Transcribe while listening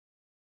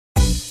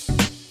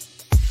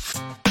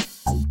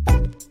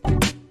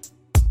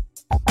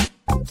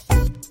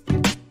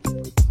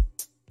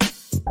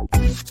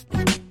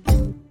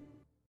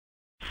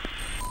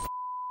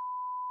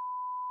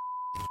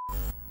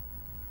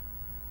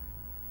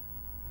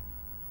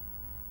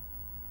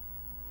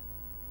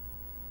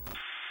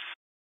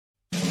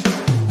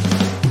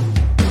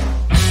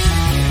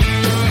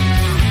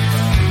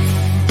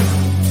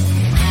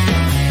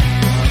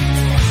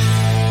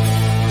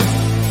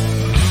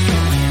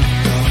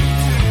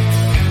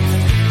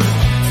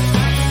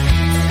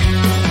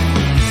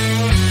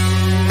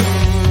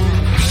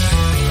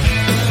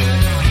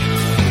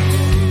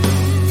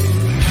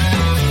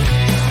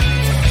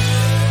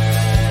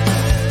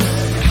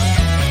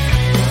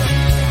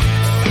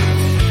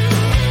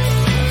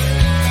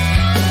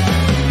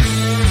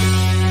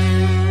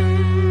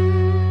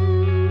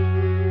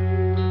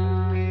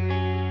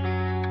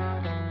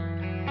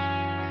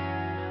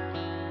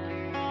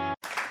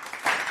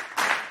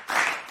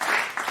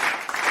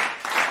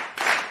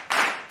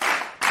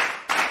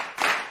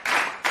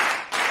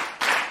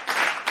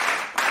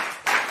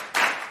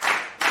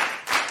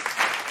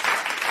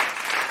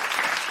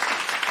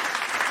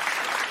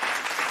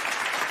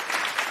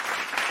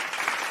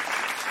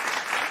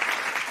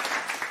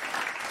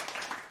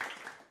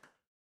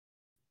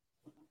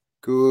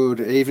Good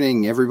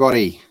evening,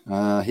 everybody.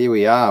 Here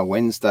we are,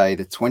 Wednesday,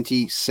 the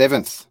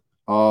 27th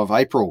of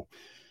April,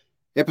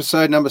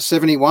 episode number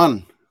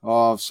 71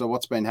 of So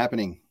What's Been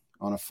Happening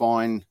on a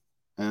fine,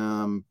 it's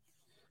a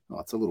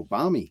little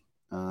balmy,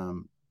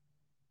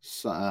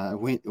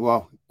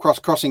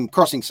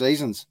 crossing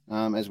seasons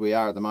as we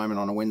are at the moment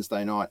on a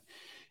Wednesday night,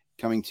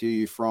 coming to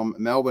you from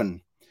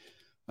Melbourne.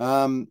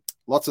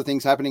 Lots of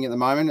things happening at the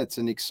moment. It's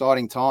an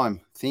exciting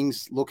time.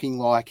 Things looking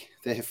like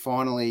they're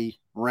finally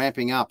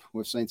ramping up.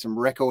 We've seen some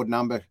record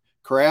number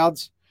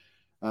crowds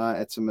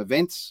at some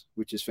events,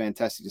 which is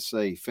fantastic to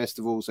see.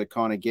 Festivals are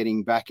kind of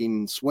getting back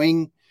in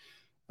swing.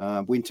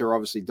 Winter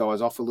obviously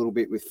dies off a little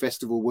bit with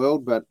Festival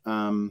World, but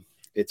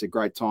it's a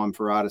great time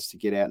for artists to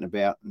get out and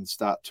about and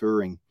start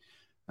touring.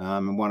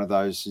 And one of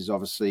those is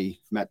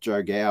obviously Matt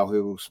Joe Gow,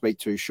 who we'll speak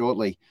to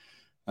shortly,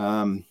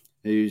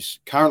 who's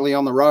currently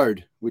on the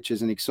road, which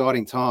is an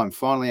exciting time.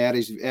 Finally out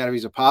of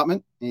his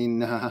apartment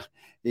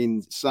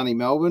in sunny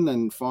Melbourne,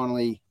 and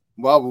finally.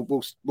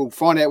 Well, we'll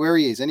find out where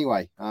he is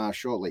anyway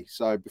shortly.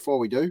 So before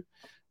we do,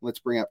 let's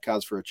bring up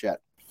Cuz for a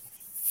chat.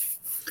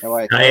 How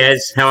are you, Cuz? Hey,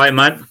 Ez. How are you,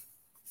 mate?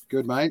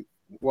 Good, mate.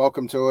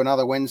 Welcome to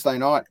another Wednesday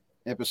night,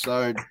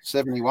 episode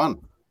 71.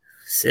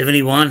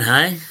 71,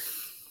 hey?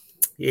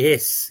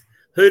 Yes.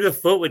 Who'd have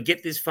thought we'd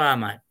get this far,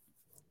 mate?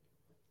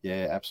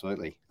 Yeah,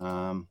 absolutely.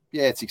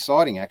 It's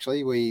exciting,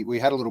 actually. We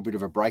had a little bit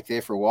of a break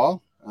there for a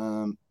while,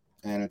 and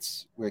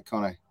we're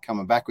kind of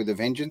coming back with a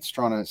vengeance,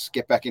 trying to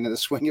get back into the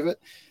swing of it.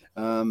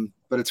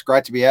 But it's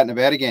great to be out and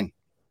about again.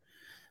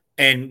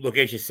 And look,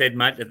 as you said,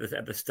 mate,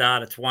 at the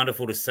start, it's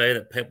wonderful to see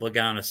that people are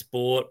going to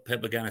sport,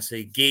 people are going to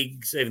see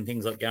gigs, even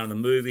things like going to the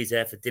movies,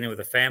 out for dinner with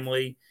the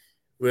family.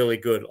 Really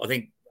good. I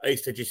think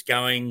Easter just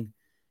going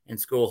and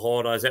school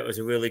holidays, that was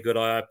a really good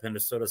eye-opener to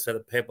sort of see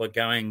that people are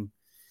going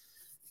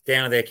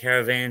down to their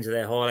caravans or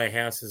their holiday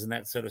houses and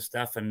that sort of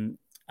stuff. And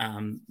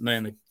me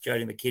and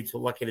Jodie and the kids were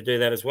lucky to do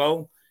that as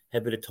well,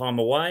 had a bit of time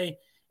away.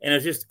 And it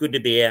was just good to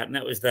be out. And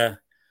that was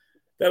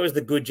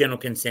the good general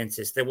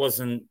consensus. There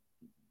wasn't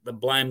the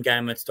blame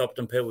game that stopped,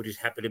 and people were just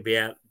happy to be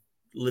out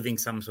living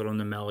some sort of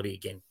normality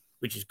again,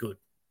 which is good.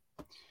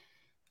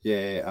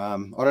 Yeah,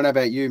 I don't know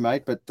about you,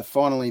 mate, but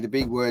finally the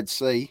big word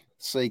C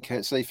for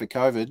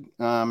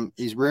COVID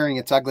is rearing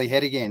its ugly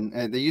head again.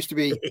 There used to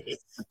be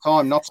a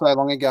time not so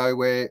long ago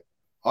where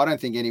I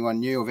don't think anyone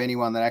knew of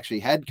anyone that actually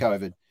had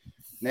COVID.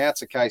 Now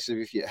it's a case of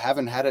if you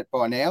haven't had it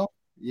by now,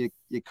 you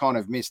kind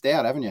of missed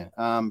out, haven't you?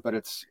 But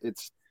it's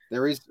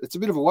a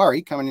bit of a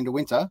worry coming into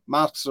winter.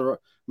 Masks are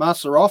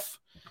off.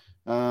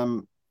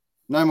 No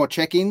more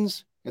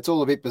check-ins. It's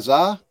all a bit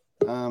bizarre,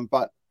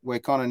 but we're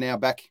kind of now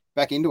back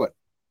into it.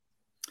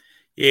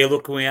 Yeah,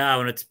 look, we are,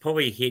 and it's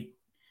probably hit.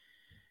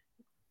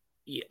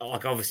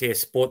 Like obviously a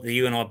sport that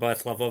you and I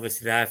both love.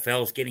 Obviously, the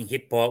AFL is getting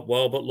hit by it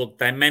well, but look,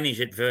 they managed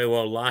it very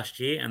well last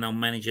year, and they'll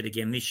manage it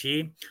again this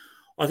year.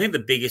 I think the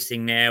biggest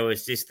thing now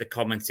is just the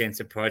common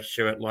sense approach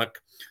to it. Like,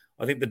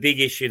 I think the big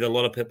issue that a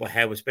lot of people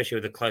have, especially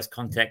with the close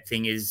contact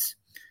thing, is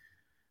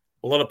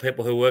a lot of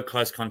people who were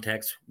close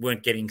contacts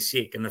weren't getting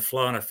sick. And the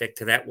flow-on effect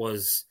to that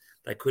was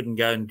they couldn't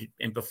go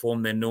and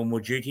perform their normal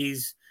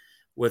duties,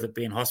 whether it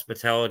be in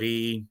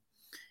hospitality,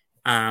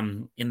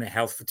 in the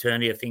health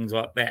fraternity or things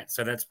like that.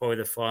 So that's probably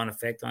the flow-on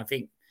effect. And I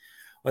think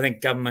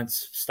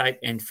governments, state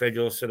and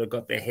federal, sort of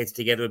got their heads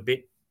together a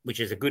bit, which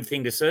is a good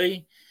thing to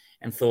see,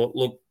 and thought,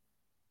 look,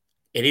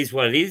 it is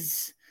what it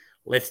is.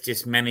 Let's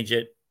just manage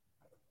it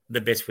the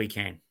best we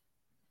can.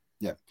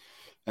 Yeah.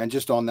 And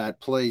just on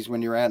that, please,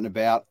 when you're out and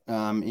about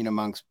in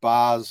amongst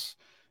bars,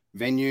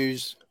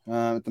 venues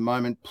at the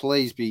moment,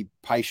 please be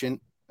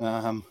patient.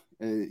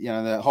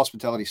 The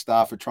hospitality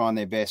staff are trying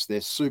their best.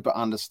 They're super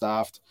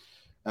understaffed.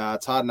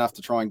 It's hard enough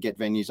to try and get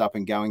venues up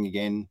and going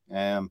again,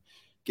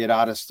 get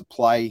artists to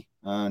play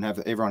and have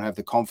everyone have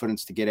the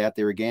confidence to get out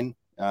there again.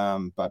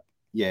 But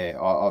yeah,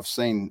 I've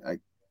seen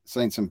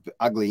some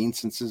ugly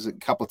instances a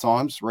couple of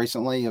times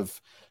recently of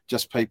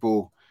just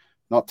people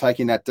not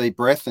taking that deep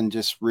breath and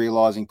just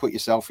realizing, put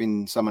yourself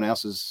in someone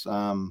else's,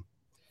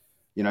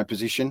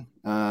 position,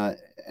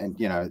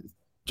 and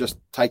just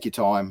take your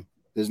time.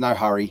 There's no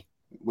hurry.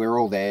 We're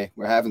all there.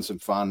 We're having some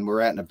fun.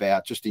 We're out and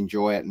about. Just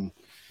enjoy it, and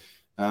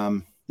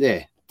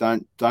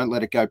don't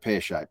let it go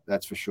pear-shaped.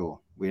 That's for sure.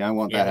 We don't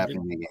want that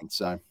happening again.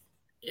 So,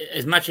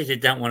 as much as you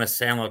don't want to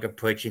sound like a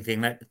preaching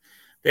thing, that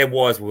they're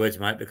wise words,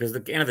 mate. Because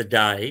at the end of the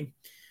day,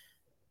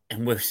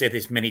 and we've said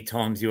this many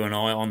times, you and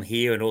I on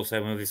here, and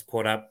also when we've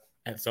caught up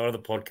outside of the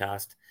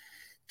podcast,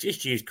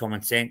 just use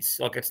common sense.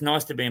 Like, it's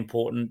nice to be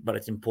important, but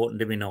it's important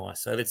to be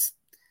nice. So let's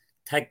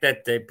take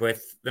that deep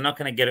breath. They're not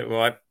going to get it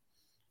right.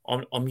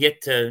 I'm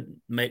yet to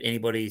meet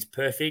anybody who's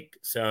perfect.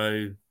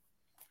 So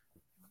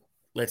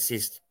let's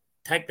just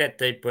take that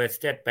deep breath,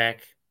 step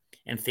back,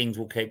 and things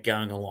will keep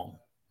going along.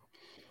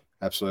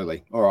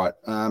 Absolutely. All right.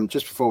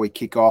 Just before we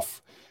kick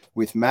off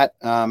with Matt,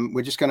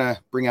 we're just going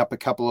to bring up a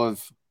couple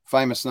of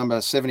famous number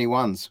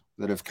 71s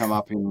that have come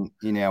up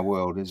in our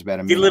world. Is about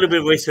a minute. Did a little bit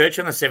of research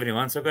on the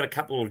 71, so I've got a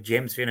couple of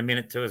gems for you in a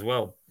minute too as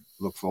well.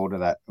 Look forward to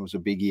that. It was a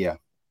big year.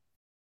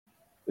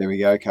 There we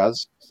go,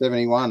 Cuz.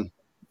 71.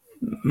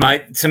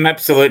 Mate, some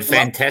absolutely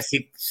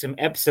fantastic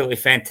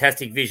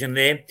vision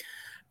there.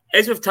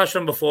 As we've touched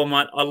on before,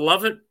 mate, I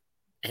love it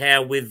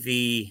how with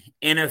the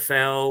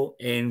NFL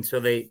and so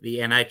the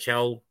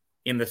NHL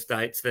in the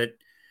States that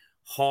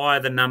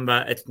higher the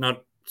number, it's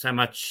not so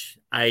much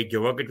a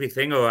derogatory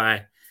thing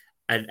or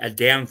a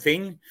down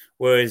thing.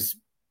 Whereas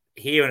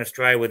here in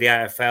Australia with the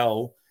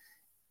AFL,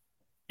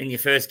 in your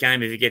first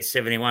game, if you get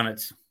 71,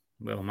 it's,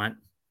 well, mate,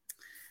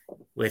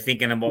 we're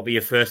thinking it might be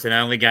your first and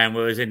only game.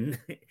 Whereas and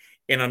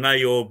I know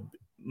you're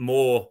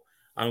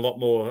a lot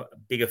more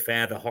bigger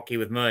fan of the hockey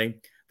with me.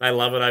 They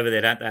love it over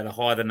there, don't they? The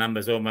higher the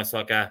numbers, almost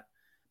like a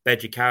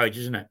badge of courage,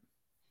 isn't it?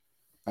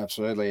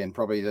 Absolutely, and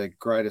probably the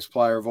greatest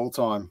player of all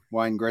time,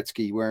 Wayne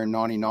Gretzky, wearing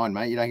 99,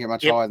 mate. You don't get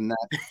much higher than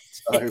that.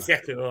 So,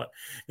 exactly right.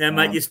 Now,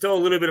 mate, you stole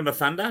a little bit of my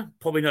thunder,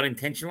 probably not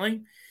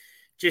intentionally.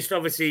 Just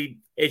obviously,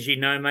 as you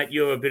know, mate,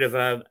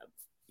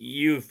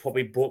 you've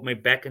probably brought me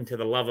back into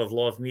the love of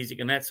live music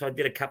and that. So I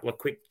did a couple of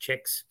quick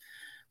checks,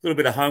 a little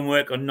bit of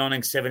homework on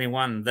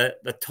 1971,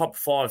 the top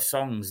 5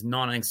 songs,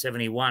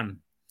 1971.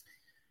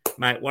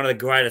 Mate, one of the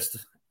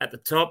greatest at the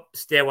top,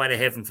 Stairway to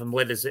Heaven from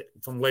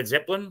Led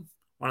Zeppelin,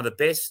 one of the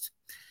best.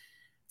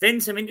 Then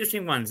some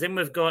interesting ones. Then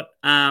we've got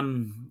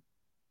another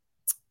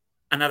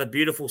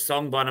beautiful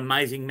song by an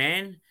amazing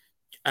man,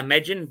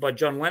 Imagine by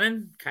John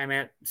Lennon, came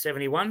out in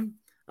 71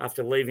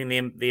 after leaving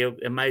the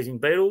amazing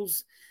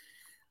Beatles.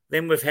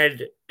 Then we've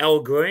had Al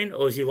Green,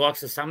 or as he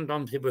likes to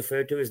sometimes be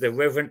referred to as the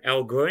Reverend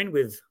Al Green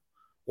with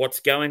What's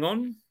Going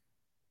On.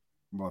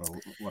 What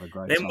a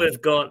great Then song.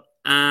 we've got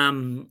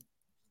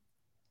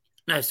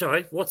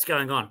What's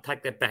Going On?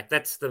 Take that back.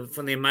 That's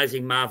from the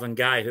amazing Marvin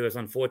Gaye, who was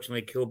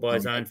unfortunately killed by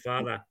his own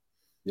father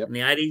in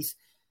the 80s.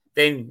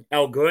 Then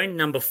Al Green,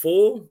 number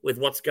 4, with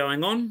What's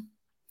Going On.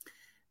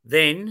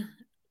 Then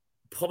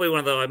probably one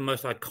of the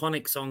most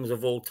iconic songs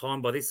of all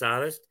time by this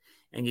artist,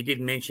 and you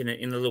did mention it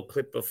in the little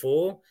clip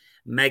before,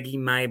 Maggie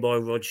May by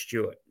Rod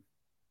Stewart.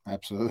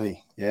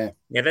 Absolutely, yeah.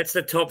 Now, that's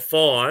the top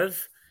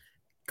 5.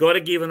 Got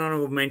to give an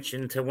honourable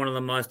mention to one of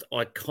the most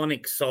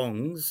iconic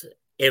songs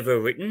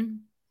ever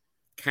written.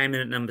 Came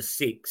in at number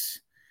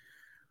 6.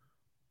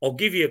 I'll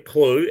give you a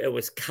clue. It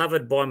was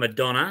covered by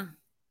Madonna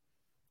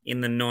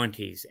in the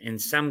 90s,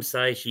 and some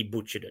say she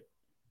butchered it.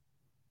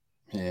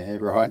 Yeah,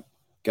 right.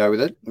 Go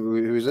with it.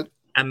 Who is it?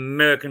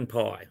 American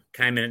Pie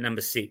came in at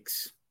number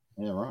 6.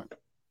 Yeah, right.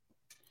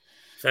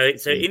 So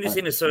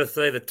interesting to sort of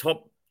see the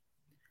top,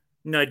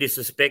 no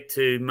disrespect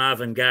to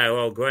Marvin Gaye or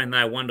Al Green,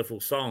 they're wonderful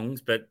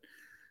songs, but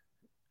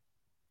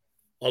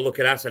I look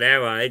at us at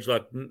our age,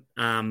 like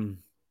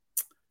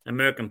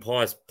American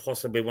Pie is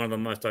possibly one of the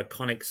most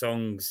iconic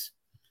songs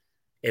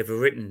ever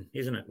written,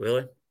 isn't it,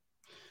 really?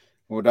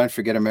 Well, don't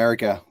forget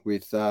America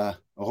with A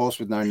Horse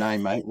with No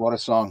Name, mate. What a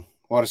song.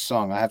 What a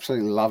song. I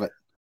absolutely love it.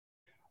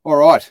 All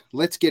right,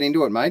 let's get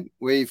into it, mate.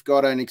 We've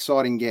got an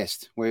exciting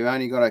guest. We've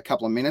only got a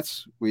couple of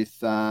minutes with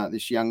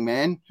this young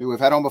man who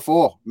we've had on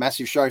before.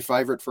 Massive show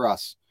favourite for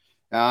us.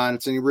 And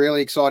it's a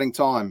really exciting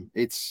time.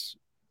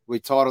 We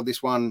titled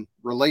this one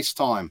Release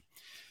Time.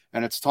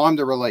 And it's time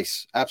to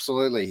release.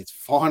 Absolutely. It's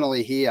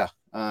finally here.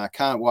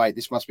 Can't wait.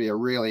 This must be a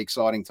really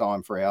exciting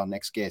time for our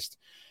next guest.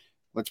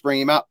 Let's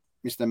bring him up,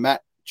 Mr.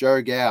 Matt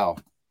Joe Gow.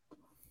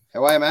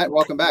 How are you, Matt?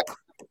 Welcome back.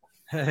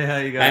 Hey, how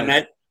you going? Hey,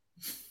 Matt.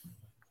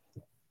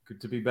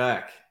 Good to be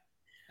back.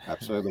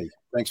 Absolutely.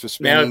 Thanks for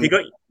spending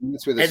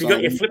minutes with us. Have you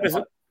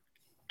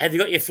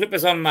got your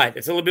flippers on, mate?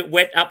 It's a little bit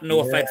wet up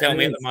north, they tell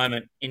me, at the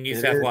moment in New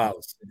South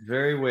Wales. It's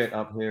very wet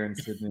up here in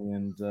Sydney,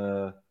 and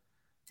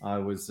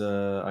I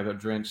got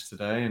drenched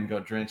today and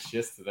got drenched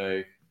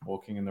yesterday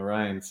walking in the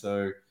rain.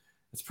 So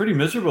it's pretty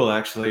miserable,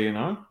 actually.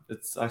 I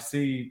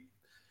see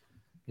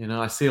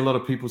a lot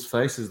of people's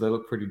faces. They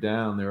look pretty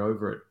down. They're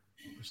over it.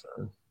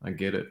 So I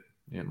get it.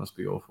 Yeah, it must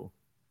be awful.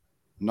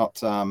 Not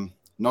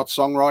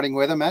songwriting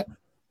weather, Matt?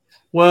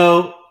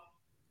 Well,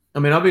 I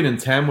mean, I've been in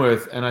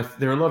Tamworth, and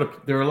there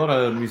are a lot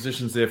of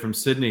musicians there from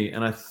Sydney,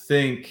 and I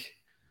think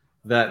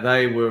that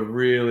they were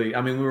really.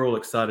 I mean, we were all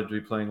excited to be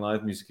playing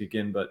live music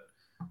again, but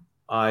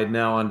I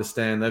now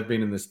understand they've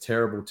been in this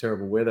terrible,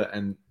 terrible weather,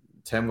 and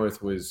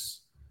Tamworth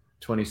was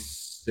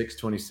 26,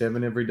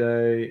 27 every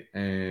day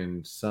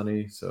and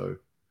sunny, so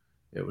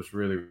it was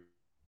really.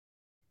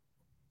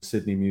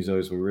 Sydney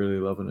musos were really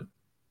loving it.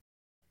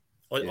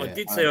 I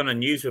did see on a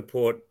news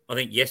report, I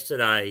think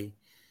yesterday,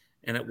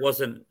 and it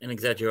wasn't an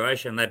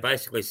exaggeration. They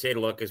basically said,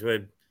 like, as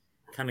we're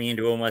coming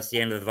into almost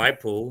the end of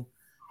April,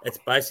 it's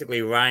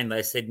basically rained,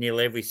 they said,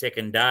 nearly every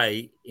second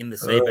day in the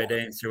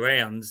CBD and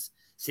surrounds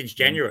since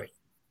January.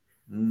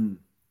 Mm.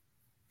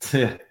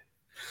 Yeah.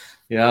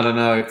 Yeah, I don't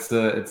know. It's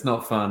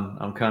not fun.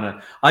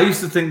 I used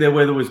to think their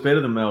weather was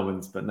better than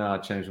Melbourne's, but now I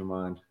changed my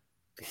mind.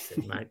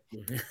 Mate.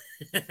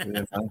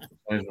 Yeah, I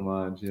changed my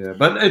mind, yeah.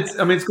 But it's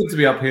good to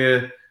be up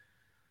here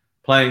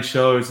playing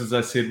shows. As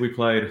I said, we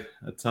played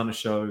a ton of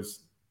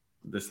shows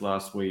this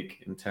last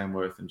week in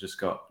Tamworth and just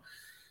got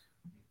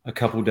a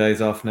couple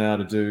days off now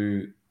to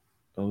do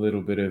a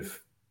little bit of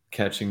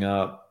catching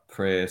up,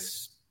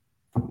 press,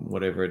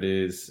 whatever it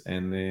is,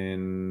 and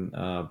then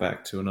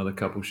back to another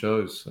couple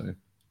shows. So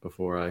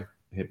before I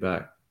head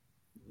back.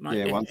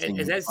 One thing I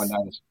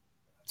noticed.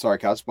 Sorry,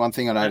 Cuz. One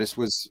thing I noticed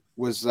was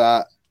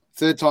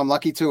third time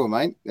lucky tour,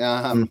 mate.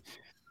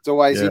 It's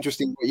always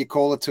interesting what you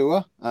call a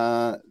tour.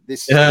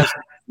 This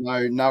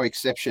no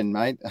exception,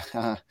 mate.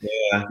 I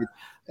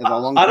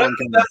don't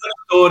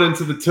thought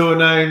into the tour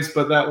names,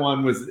 but that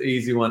one was the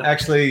easy one.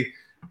 Actually,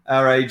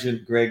 our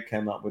agent Greg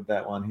came up with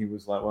that one. He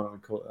was like, "Why don't we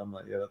call it?" I'm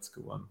like, "Yeah, that's a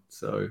good one."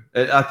 So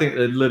I think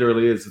it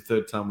literally is the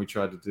third time we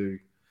tried to do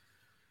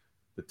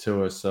the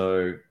tour.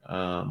 So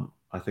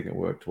I think it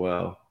worked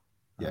well.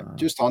 Yeah,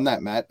 just on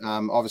that, Matt.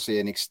 Obviously,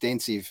 an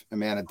extensive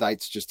amount of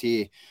dates just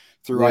here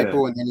through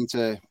April and then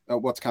into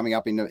what's coming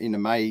up into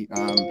May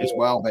as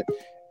well. But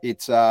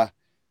it's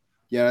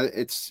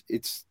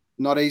it's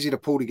not easy to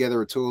pull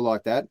together a tour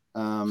like that,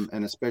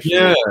 and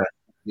especially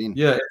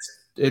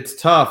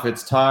it's tough.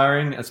 It's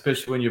tiring,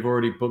 especially when you've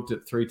already booked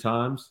it 3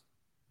 times.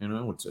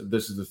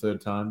 This is the 3rd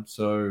time,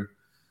 so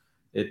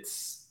it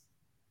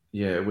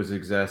was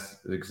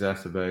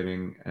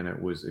exacerbating and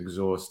it was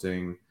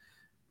exhausting.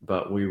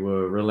 But we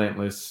were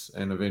relentless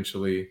and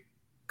eventually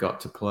got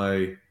to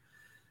play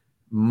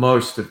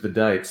most of the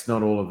dates,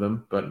 not all of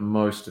them, but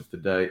most of the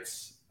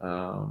dates.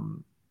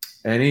 And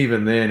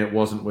even then, it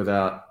wasn't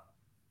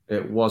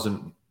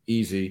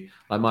easy.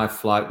 Like my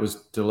flight was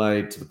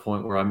delayed to the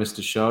point where I missed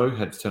a show,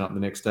 had to turn up the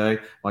next day.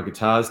 My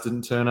guitars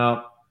didn't turn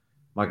up.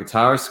 My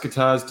guitarist's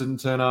guitars didn't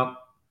turn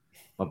up.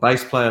 My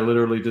bass player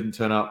literally didn't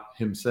turn up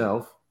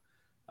himself.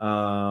 It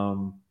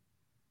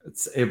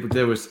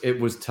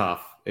was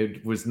tough.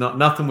 It was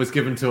nothing was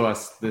given to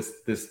us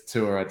this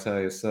tour, I tell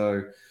you.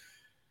 So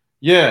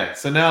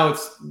so now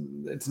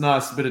it's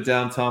nice, a bit of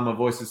downtime. My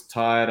voice is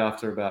tired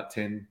after about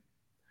 10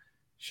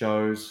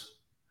 shows,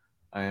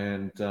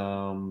 and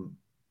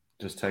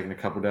just taking a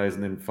couple of days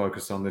and then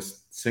focus on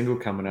this single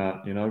coming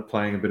out.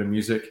 Playing a bit of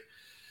music.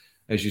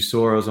 As you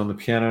saw, I was on the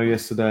piano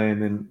yesterday,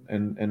 and then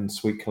and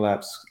Sweet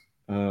Collapse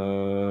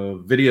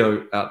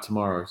video out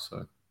tomorrow.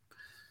 So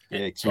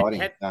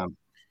exciting.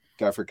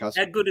 Go for it, Cuz.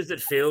 How good does it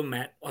feel,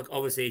 Matt? Like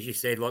obviously, as you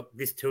said, like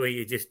this tour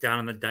you've just done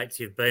and the dates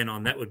you've been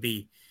on, that would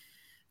be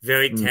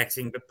very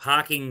taxing. But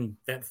parking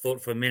that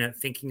thought for a minute,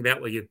 thinking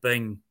about what you've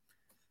been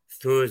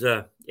through as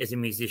a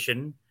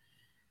musician,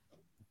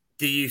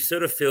 do you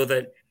sort of feel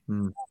that,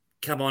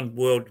 come on,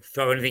 world,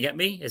 throw anything at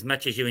me? As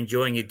much as you're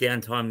enjoying your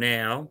downtime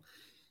now,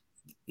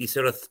 do you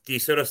sort of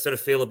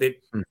feel a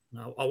bit,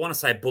 I want to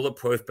say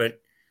bulletproof, but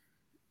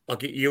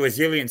like your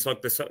resilience,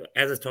 like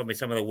as it's told me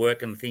some of the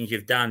work and the things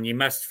you've done, you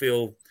must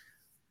feel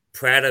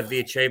proud of the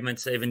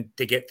achievements even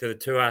to get to the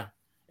tour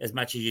as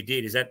much as you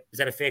did. Is that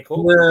a fair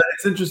call? Yeah,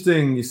 it's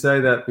interesting you say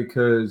that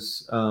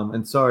because,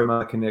 and sorry,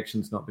 my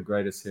connection's not the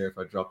greatest here. If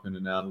I drop in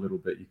and out a little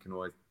bit, you can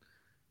always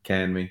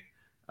can me.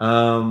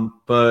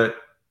 But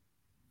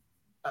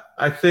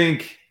I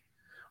think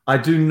I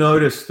do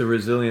notice the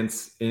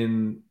resilience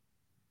in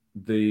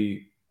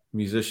the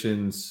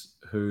musicians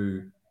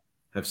who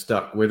have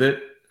stuck with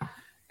it.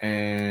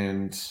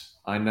 And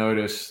I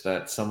noticed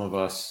that some of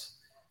us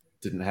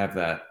didn't have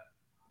that,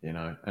 and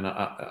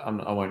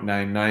I won't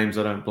name names.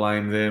 I don't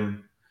blame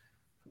them.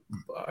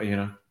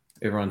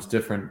 Everyone's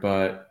different,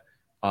 but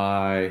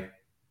I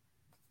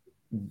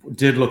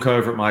did look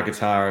over at my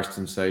guitarist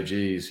and say,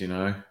 geez,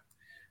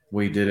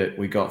 we did it.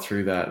 We got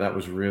through that. That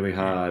was really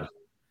hard.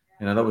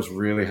 That was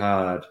really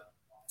hard.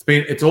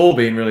 It's all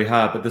been really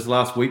hard, but this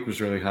last week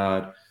was really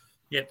hard.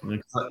 Yep.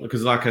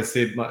 Because like I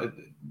said,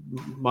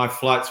 my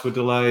flights were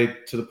delayed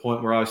to the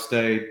point where I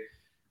stayed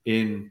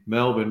in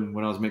Melbourne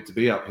when I was meant to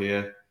be up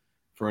here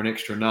for an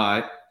extra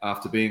night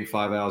after being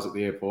 5 hours at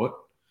the airport.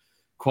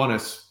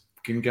 Qantas,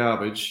 fucking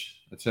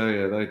garbage. I tell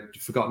you,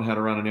 they'd forgotten how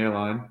to run an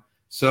airline.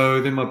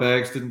 So then my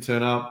bags didn't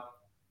turn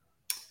up.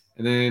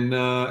 And then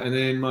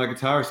my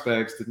guitarist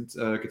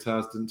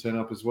guitars didn't turn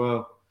up as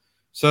well.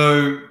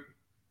 So,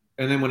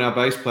 and then when our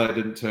bass player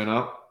didn't turn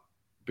up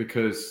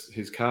because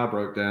his car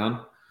broke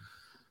down.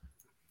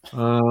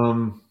 I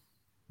don't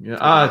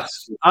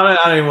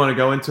even want to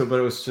go into it, but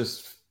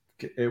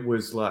it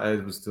was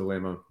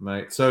dilemma,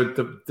 mate. So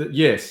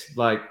yes,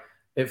 like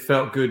it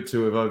felt good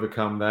to have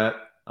overcome that.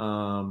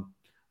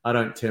 I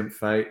don't tempt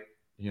fate.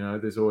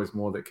 There's always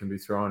more that can be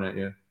thrown at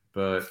you,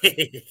 but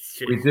we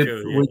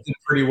did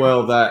pretty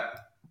well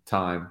that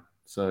time.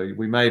 So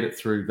we made it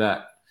through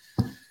that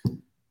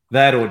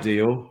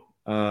ordeal.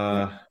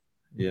 So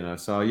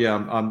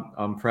yeah,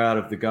 I'm proud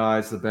of the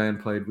guys. The band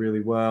played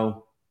really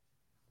well.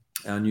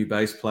 Our new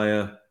bass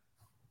player,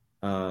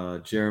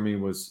 Jeremy,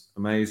 was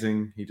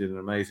amazing. He did an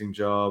amazing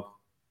job.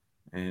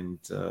 And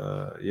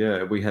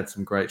we had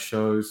some great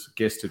shows,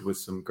 guested with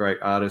some great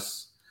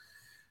artists,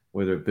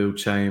 whether Bill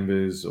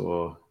Chambers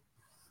or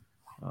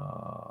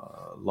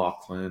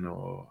Lachlan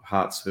or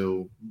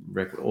Hartsville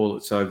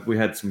record. So we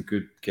had some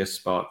good guest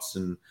spots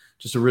and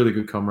just a really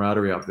good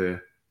camaraderie up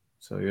there.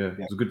 So it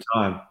was a good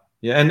time.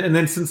 Yeah, and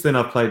then since then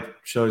I've played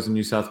shows in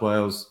New South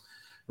Wales,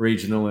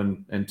 regional,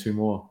 and 2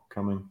 more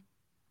coming.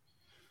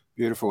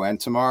 Beautiful. And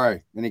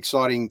tomorrow, an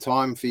exciting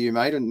time for you,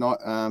 mate. And not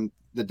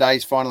the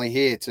day's finally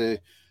here to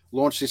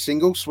launch this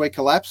single, Sweet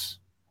Collapse.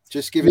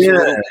 Just give us a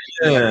little.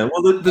 Yeah.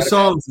 Well, the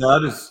song's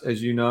out,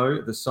 as you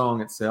know, the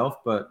song itself,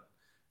 but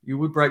you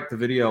would break the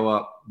video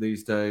up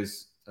these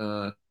days.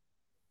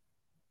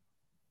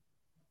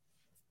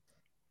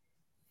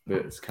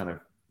 It's kind of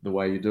the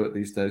way you do it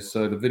these days.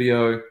 So the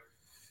video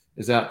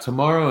is out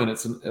tomorrow, and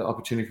it's an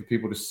opportunity for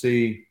people to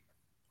see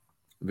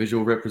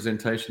visual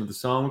representation of the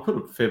song. We put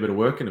a fair bit of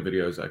work into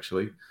videos,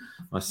 actually.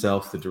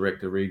 Myself, the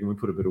director Regan, we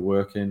put a bit of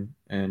work in,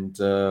 and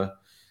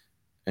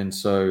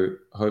so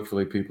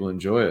hopefully people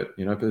enjoy it.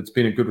 You know, but it's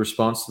been a good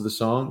response to the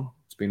song.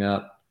 It's been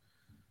out,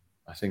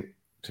 I think,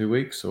 2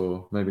 weeks,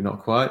 or maybe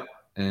not quite,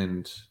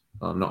 and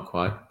not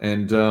quite,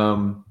 and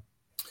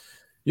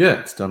yeah,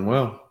 it's done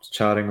well. It's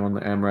charting on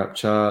the AMRAP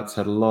charts.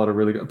 Had a lot of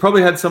really good.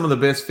 Probably had some of the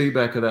best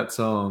feedback of that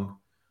song,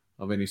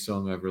 of any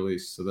song I've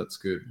released. So that's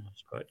good.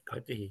 That's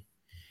great to hear.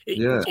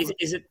 Yeah.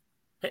 Is it?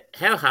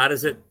 How hard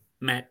is it,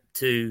 Matt,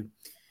 to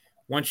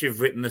once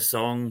you've written the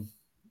song,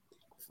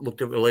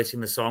 looked at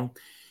releasing the song?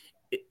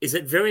 Is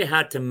it very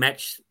hard to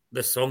match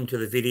the song to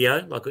the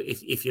video? Like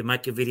if you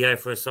make a video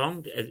for a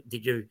song,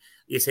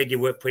 you said you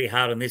worked pretty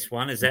hard on this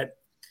one. Is that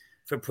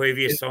for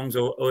previous songs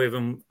or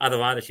even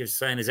other artists you've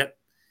seen? Is that?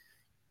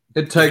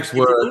 It takes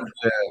work.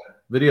 Yeah.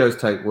 Videos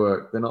take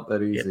work. They're not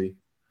that easy.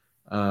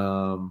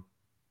 Yep.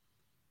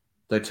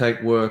 They take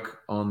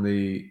work on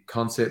the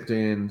concept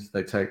end.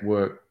 They take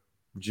work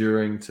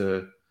during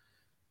to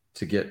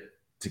get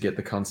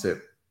the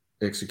concept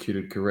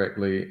executed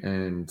correctly,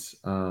 and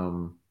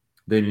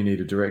then you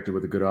need a director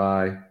with a good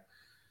eye,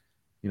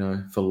 you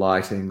know, for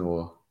lighting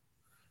or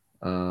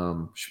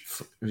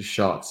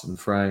shots and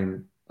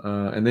frame,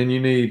 and then you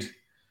need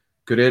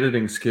good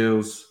editing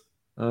skills.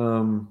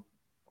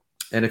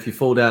 And if you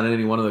fall down in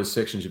any one of those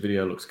sections, your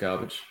video looks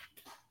garbage.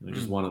 You know,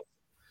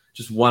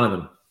 just one of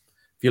them.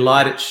 If you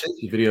light it shit,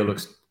 your video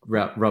looks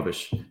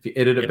rubbish. If you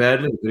edit it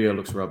badly, the video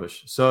looks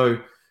rubbish. So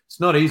it's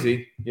not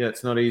easy. Yeah,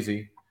 it's not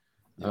easy.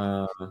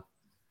 Yep.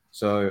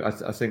 So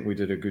I think we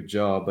did a good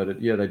job.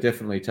 But they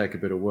definitely take a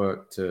bit of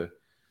work to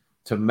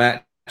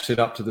match it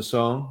up to the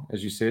song,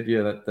 as you said.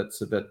 Yeah,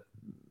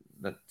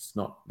 that's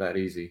not that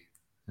easy.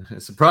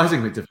 It's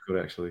surprisingly difficult,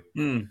 actually.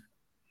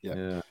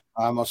 Yeah.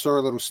 I saw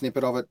a little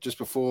snippet of it just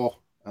before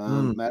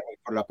Matt, we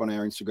put it up on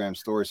our Instagram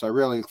story. So I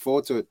really look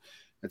forward to it.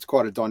 It's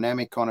quite a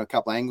dynamic kind of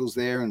couple of angles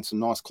there and some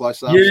nice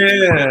close-ups.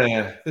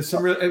 Yeah, there's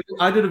some real.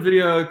 I did a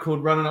video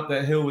called "Running Up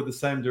That Hill" with the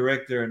same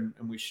director, and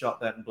we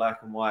shot that in black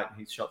and white. And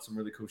he shot some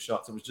really cool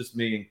shots. It was just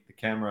me and the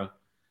camera,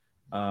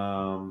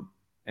 and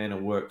it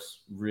worked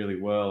really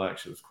well.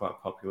 Actually, it was quite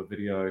a popular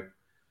video.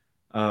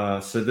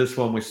 So this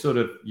one, we sort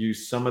of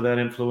used some of that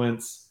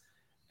influence,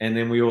 and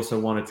then we also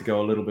wanted to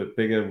go a little bit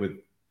bigger with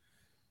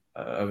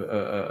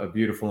a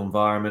beautiful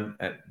environment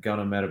at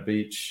Gunner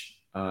Beach.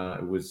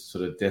 It was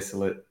sort of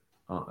desolate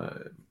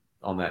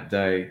on that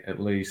day, at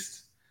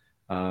least,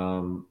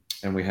 and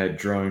we had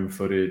drone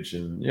footage,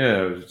 and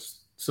it was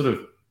sort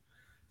of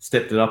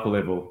stepped it up a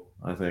level,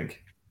 I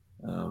think.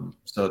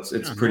 So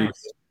it's pretty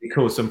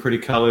cool. Some pretty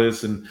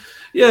colors, and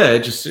it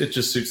just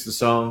suits the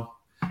song.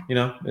 You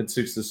know, it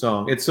suits the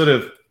song. It's sort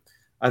of,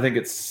 I think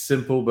it's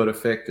simple but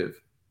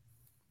effective.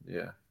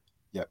 Yeah.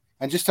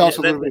 And just tell us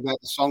a little bit about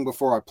the song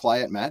before I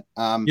play it, Matt.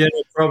 No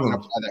problem.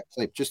 Play that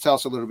clip. Just tell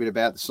us a little bit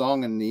about the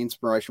song and the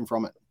inspiration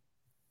from it.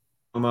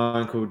 My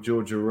uncle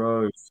Georgia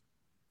Rose.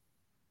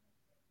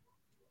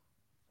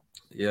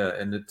 Yeah,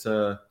 and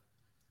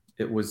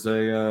it was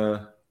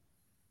a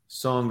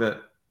song that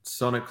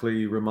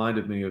sonically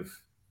reminded me of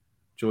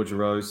Georgia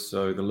Rose.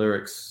 So the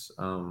lyrics,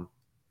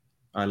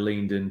 I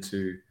leaned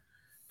into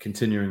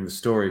continuing the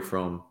story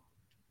from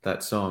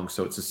that song.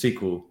 So it's a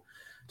sequel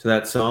to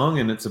that song,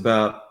 and it's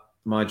about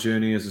my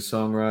journey as a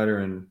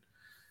songwriter and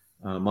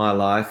my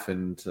life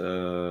and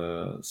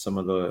some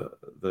of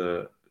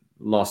the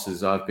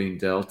losses I've been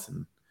dealt,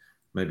 and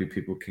maybe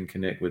people can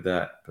connect with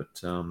that. But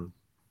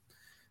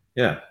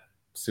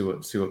see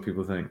what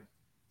people think.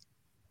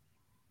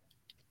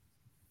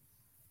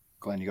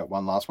 Glenn, you got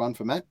one last one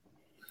for Matt?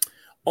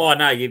 Oh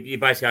no, you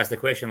basically asked the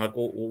question like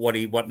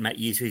what Matt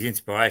used for his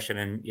inspiration,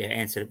 and you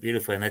answered it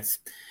beautifully. And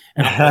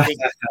I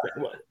think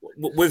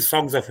with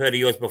songs I've heard of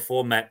yours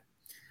before, Matt.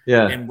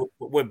 Yeah, and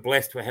we're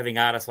blessed for having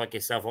artists like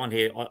yourself on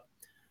here.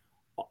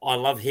 I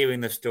love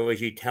hearing the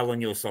stories you tell in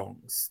your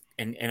songs,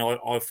 and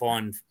I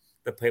find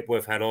the people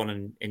we've had on,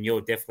 and you're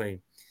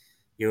definitely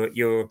you're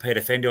a repeat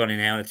offender on here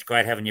now, and it's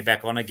great having you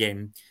back on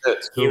again.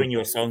 That's cool. Hearing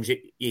your songs, you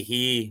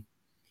hear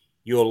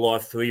your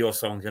life through your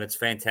songs, and it's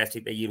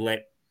fantastic that you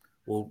let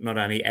not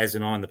only Az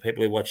and I and the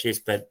people who watch this,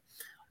 but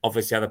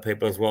obviously other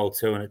people as well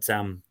too. And it's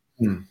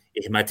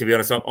mate, to be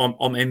honest,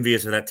 I'm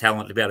envious of that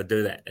talent to be able to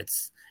do that.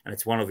 It's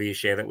wonderful you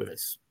share that with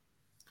us.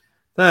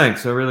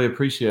 Thanks. I really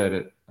appreciate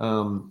it.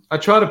 I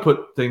try to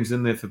put things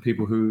in there for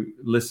people who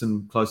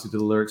listen closely to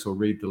the lyrics or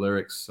read the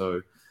lyrics.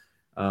 So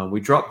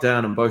we dropped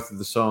down in both of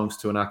the songs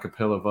to an a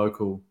cappella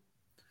vocal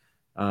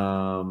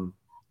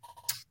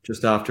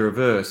just after a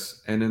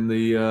verse. And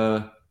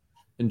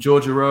in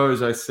Georgia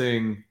Rose, I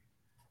sing,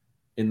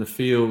 "In the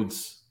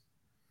fields,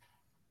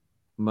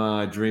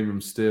 my dream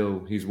him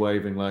still. He's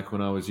waving like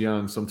when I was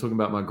young." So I'm talking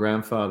about my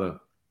grandfather.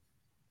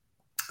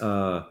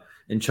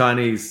 In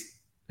Chinese,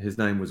 his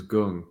name was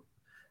Gung,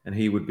 and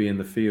he would be in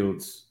the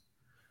fields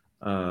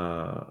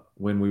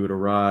when we would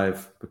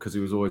arrive because he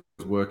was always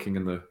working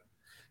in the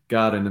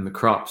garden and the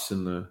crops he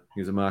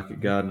was a market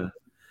gardener.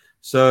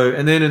 So,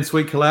 and then in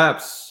Sweet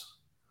Collapse,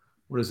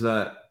 what is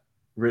that?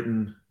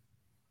 Written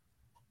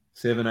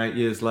 7-8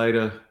 years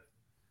later.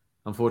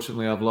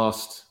 Unfortunately, I've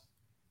lost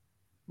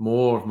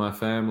more of my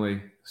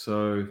family.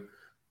 So,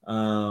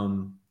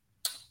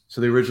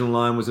 so the original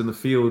line was in the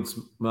fields,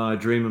 I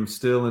dream him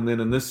still. And then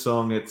in this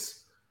song,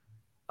 it's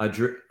I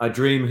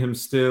dream him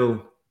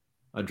still,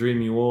 I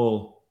dream you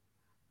all,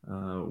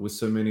 with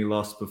so many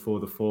lost before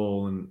the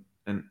fall. And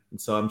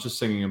so I'm just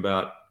singing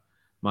about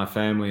my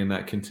family and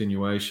that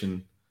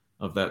continuation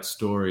of that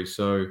story.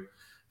 So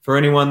for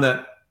anyone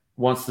that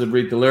wants to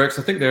read the lyrics,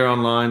 I think they're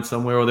online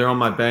somewhere or they're on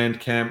my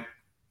Bandcamp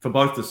for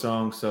both the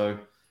songs. So if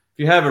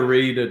you have a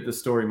read, the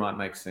story might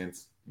make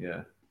sense.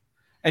 Yeah.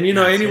 And, you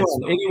know,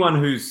 anyone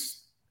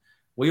who's,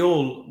 we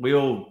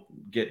all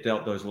get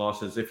dealt those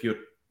losses. If you're,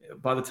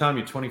 by the time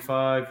you're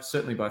 25,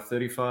 certainly by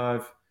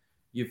 35,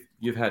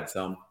 you've had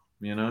some,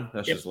 you know,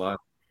 that's just life.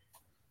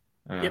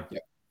 Yep.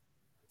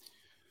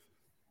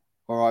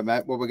 All right,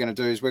 Matt, what we're going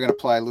to do is we're going to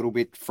play a little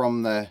bit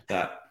from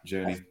that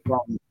journey.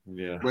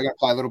 We're going to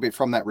play a little bit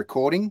from that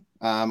recording.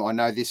 I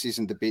know this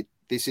isn't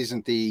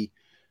the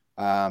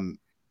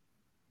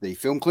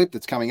film clip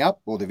that's coming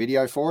up or the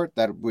video for it,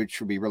 which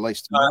will be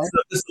released tomorrow.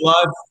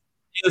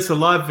 It's a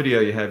live video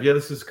you have. Yeah,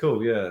 this is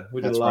cool. Yeah,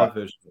 we did a live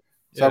version.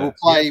 So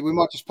we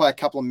might just play a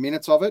couple of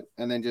minutes of it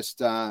and then just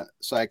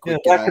say a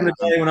quick. Back in the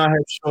day when I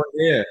had short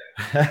hair.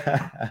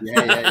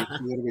 yeah, it's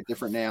a little bit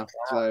different now.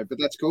 So, but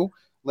that's cool.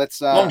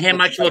 Let's long hair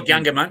makes you look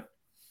younger, mate.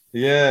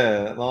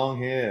 Yeah, long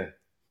hair.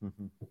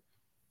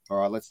 All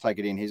right, let's take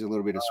it in. Here's a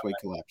little bit of Sweet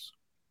Collapse.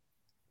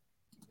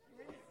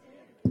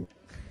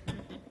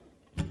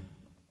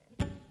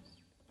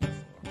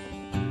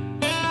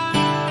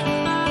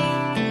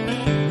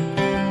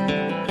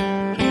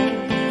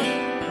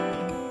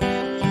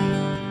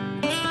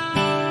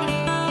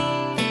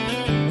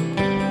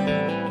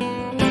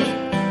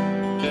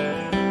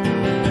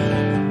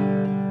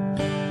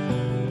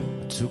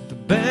 Took the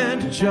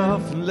bandage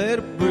off and let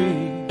it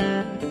breathe.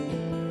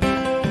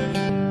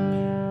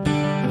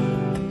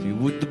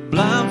 With the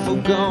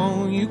blindfold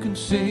gone, you can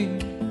see.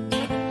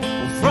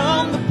 Well,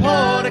 from the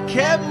port, I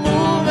kept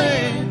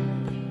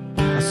moving.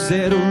 I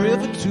said a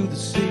river to the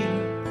sea.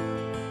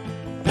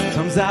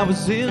 Sometimes I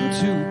was in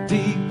too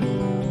deep.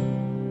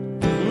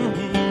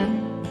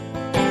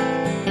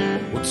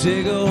 Well,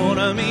 take a hold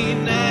of me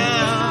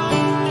now.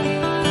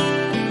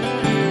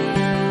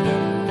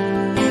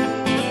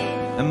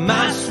 And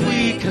my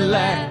sweet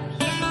collapse.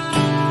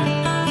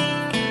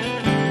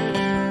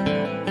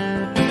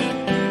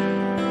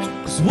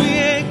 We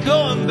ain't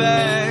going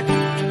back.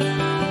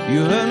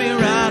 You heard me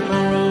ride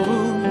my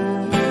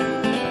road.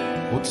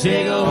 Well,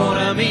 take a hold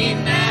of me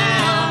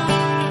now.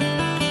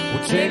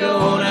 Well, take a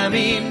hold of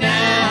me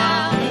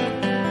now.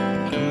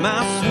 And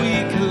my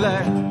sweet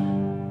collapse.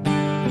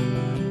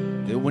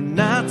 There were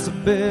nights I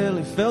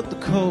barely felt the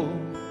cold.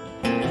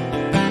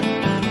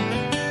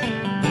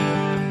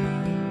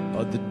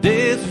 Other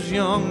days was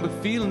young but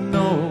feeling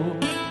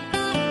old.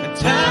 And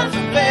times I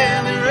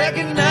barely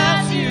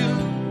recognized you.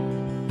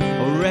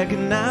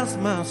 Recognize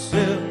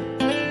myself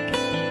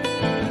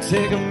and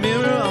take a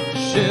mirror off the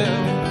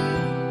shelf,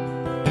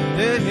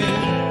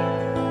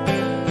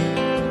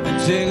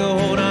 and take a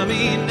hold of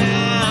me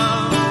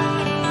now.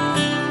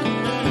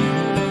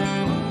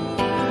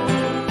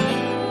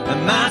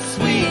 And my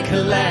sweet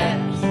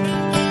collapse.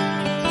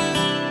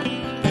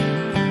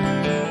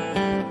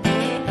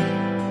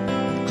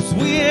 'Cause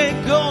we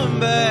ain't going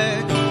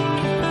back.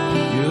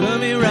 You heard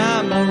me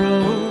ride my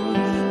road.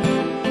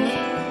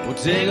 Well,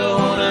 take a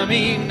hold of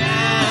me now.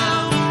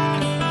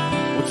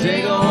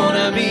 Take a hold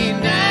of me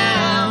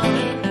now,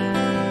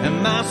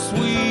 and my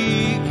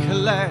sweet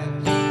collapse.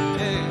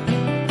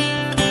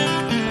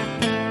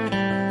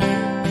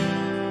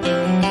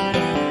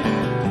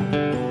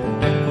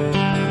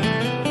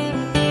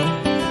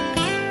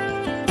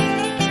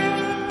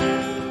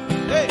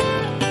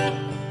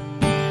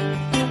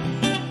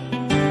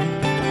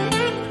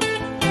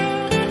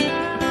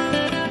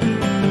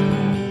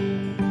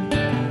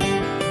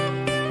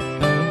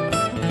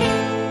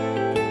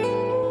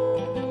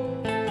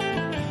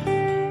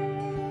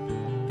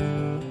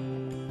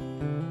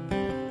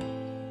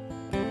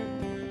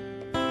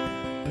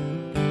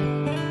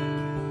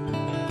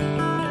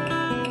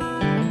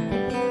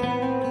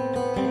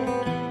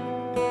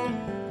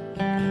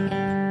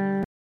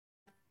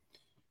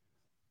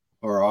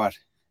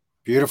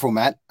 Beautiful,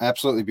 Matt.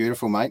 Absolutely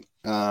beautiful, mate.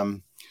 I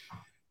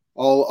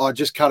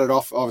just cut it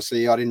off.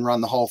 Obviously, I didn't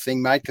run the whole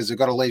thing, mate, because I've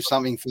got to leave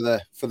something for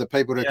the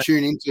people to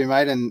tune into,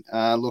 mate, and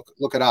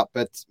look it up.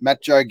 But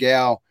Matt Joe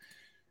Gow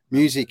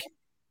music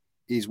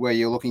is where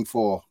you're looking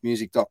for,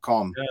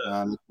 music.com,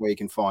 where you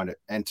can find it.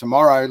 And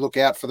tomorrow, look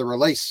out for the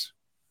release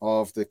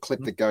of the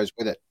clip that goes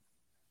with it.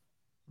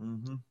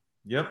 Mm-hmm.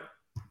 Yep.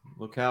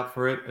 Look out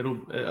for it.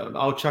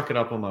 I'll chuck it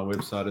up on my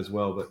website as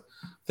well. But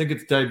I think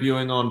it's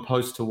debuting on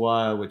Post to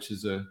Wire, which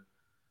is a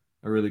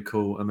really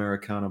cool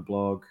Americana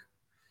vlog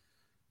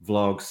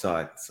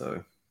site.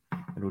 So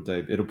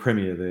it'll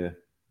premiere there,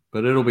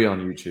 but it'll be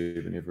on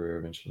YouTube and everywhere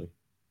eventually.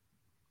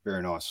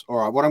 Very nice. All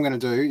right. What I'm going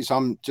to do is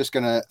I'm just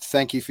going to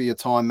thank you for your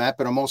time, Matt,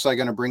 but I'm also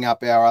going to bring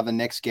up our other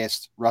next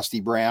guest, Rusty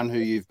Brown, who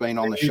you've been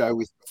on the show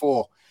with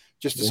before.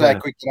 Just to say a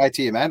quick g'day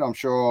to you, Matt. I'm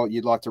sure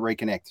you'd like to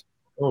reconnect.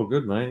 Oh,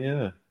 good, mate.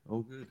 Yeah.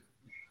 All good.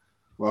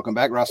 Welcome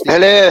back, Rusty.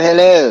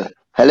 Hello.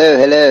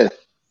 Hello.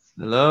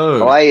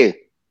 How are you?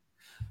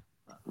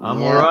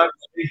 I'm all right.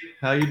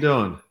 How you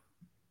doing?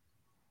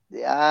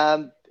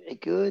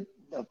 Good.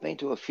 I've been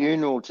to a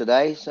funeral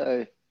today,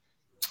 so a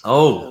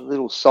Oh,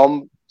 little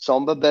somber,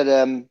 but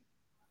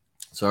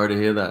sorry to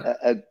hear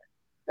that.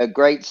 a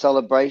great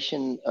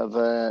celebration of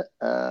a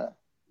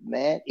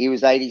man. He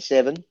was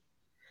 87,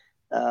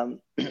 so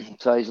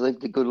he's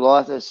lived a good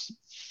life. There's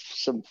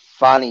some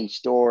funny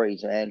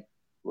stories, man.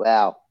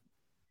 Wow.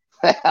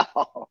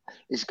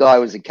 This guy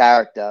was a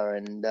character,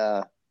 and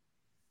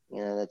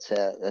that's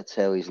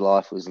how his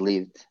life was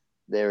lived.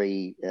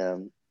 Very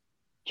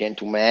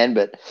gentle man,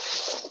 but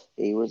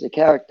he was a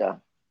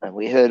character. And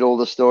we heard all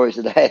the stories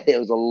today. There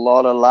was a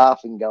lot of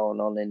laughing going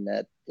on in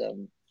that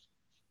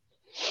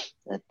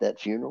at that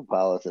funeral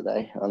parlor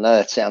today. I know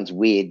that sounds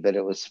weird, but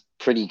it was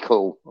pretty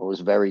cool. It was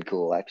very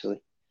cool,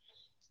 actually.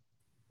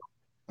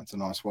 That's a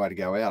nice way to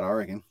go out, I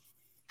reckon.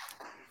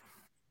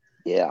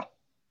 Yeah.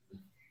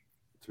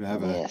 To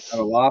have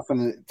a laugh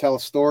and tell a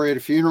story at a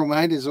funeral,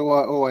 mate, is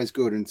always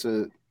good, and it's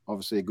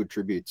obviously a good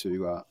tribute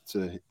to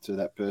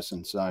that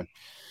person. So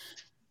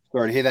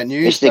sorry to hear that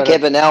news. Mr.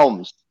 Kevin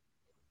Elms.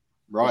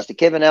 Right. Mr.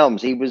 Kevin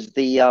Elms. He was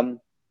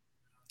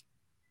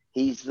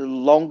he's the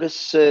longest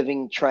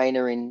serving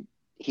trainer in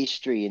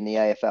history in the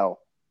AFL.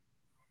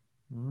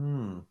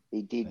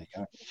 He did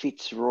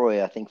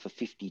Fitzroy, I think, for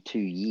 52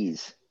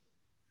 years.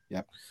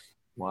 Yep.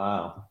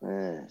 Wow.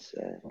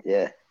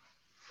 Yeah.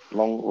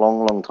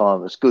 Long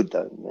time. It was good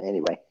though.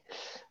 Anyway,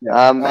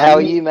 yeah. How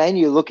are you, man?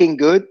 You're looking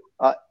good.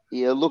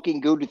 You're looking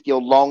good with your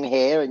long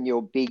hair and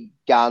your big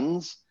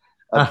guns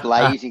are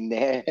blazing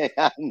there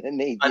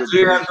underneath. I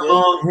do have the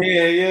long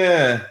hair.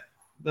 Yeah,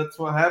 that's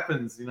what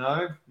happens. You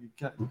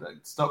can't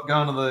stop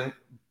going to the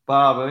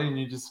barber, and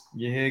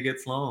your hair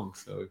gets long.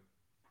 So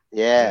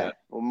yeah.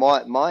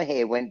 Well, my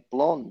hair went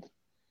blonde.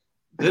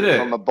 Did it?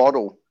 From a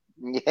bottle?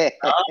 Yeah.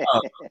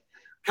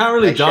 Can't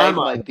really dye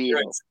my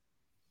beard.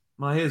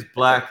 My hair's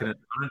black, and I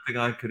don't think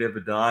I could ever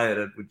dye it.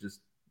 It would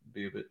just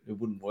be it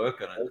wouldn't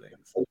work, I don't think.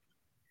 So,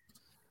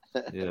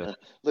 yeah.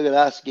 Look at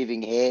us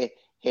giving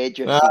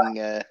hairdressing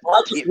I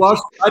just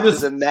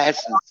the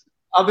masses.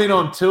 I've been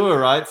on tour,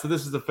 right? So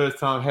this is the first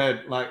time I've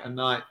had like a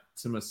night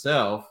to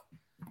myself.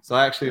 So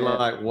I actually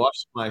like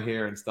washed my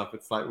hair and stuff.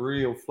 It's like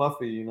real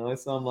fluffy,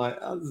 So I'm like,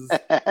 I'm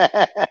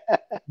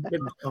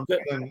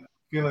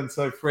feeling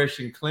so fresh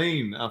and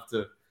clean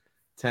after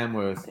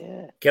Tamworth.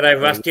 Yeah. G'day,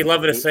 Rusty.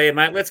 Lovely to see you,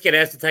 mate. Let's get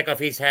Az to take off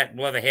his hat and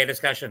we'll have a hair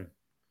discussion.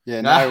 Yeah,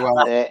 no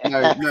hair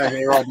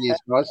ideas,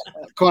 guys.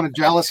 Kind of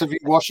jealous of you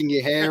washing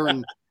your hair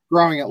and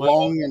growing it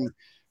long and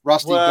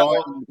Rusty.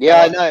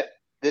 I know.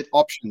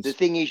 Options. The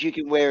thing is, you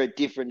can wear a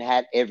different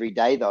hat every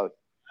day, though.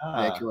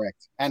 Yeah,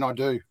 correct. And I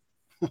do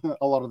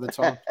a lot of the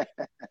time.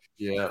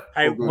 Yeah.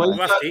 Hey,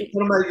 Rusty.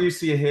 It'll make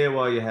use of your hair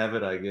while you have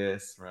it, I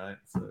guess, right?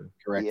 So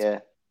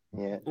correct.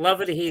 Yeah.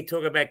 Lovely to hear you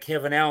talk about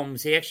Kevin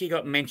Elms. He actually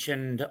got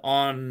mentioned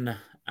on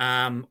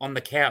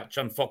the couch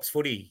on Fox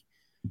Footy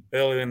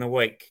earlier in the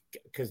week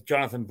because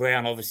Jonathan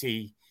Brown,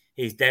 obviously,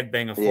 his dad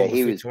being a former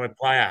Fitzroy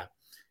player.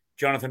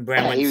 Jonathan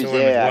Brown went to him as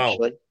well.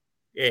 Actually.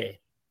 Yeah.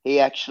 He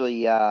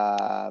actually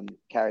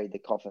carried the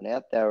coffin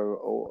out. They were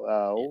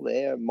all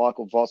there.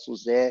 Michael Voss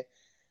was there.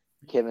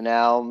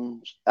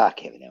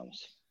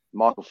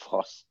 Michael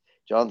Voss,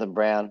 Jonathan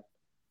Brown,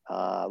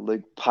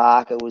 Luke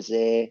Parker was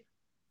there.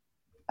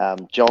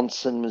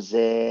 Johnson was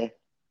there.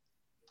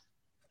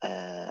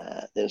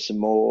 There's some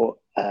more.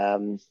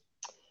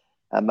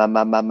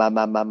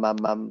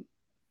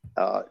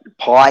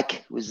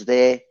 Pike was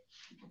there.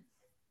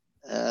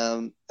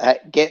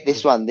 Get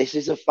this one. This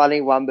is a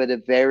funny one, but a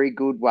very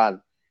good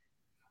one.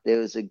 There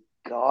was a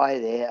guy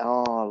there.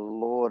 Oh,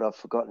 Lord, I've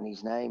forgotten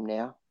his name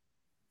now.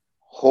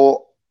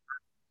 Hawkins?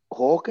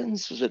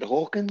 Was it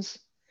Hawkins?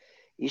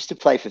 He used to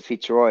play for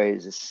Fitzroy. He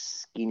was a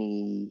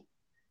skinny...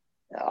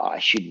 Oh, I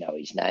should know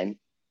his name.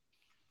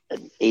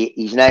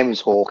 His name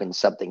was Hawkins,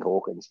 something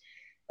Hawkins.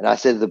 And I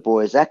said to the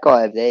boys, that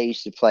guy over there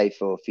used to play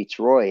for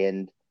Fitzroy,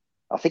 and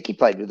I think he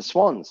played with the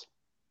Swans.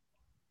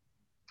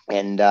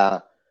 And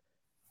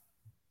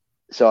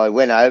so I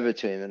went over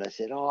to him and I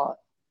said, oh,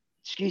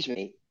 excuse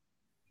me,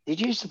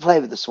 did you used to play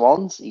with the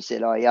Swans? He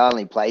said, oh, he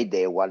only played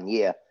there 1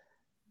 year.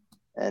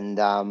 And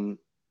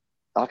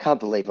I can't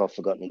believe I've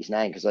forgotten his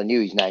name because I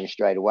knew his name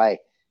straight away.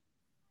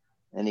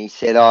 And he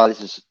said, I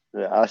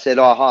said,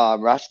 oh, hi,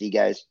 I'm Rusty. He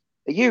goes,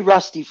 are you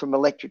Rusty from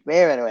Electric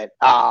Mare? And I went,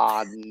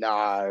 oh,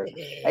 no.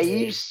 Are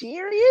you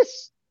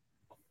serious?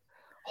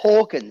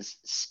 Hawkins,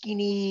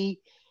 skinny.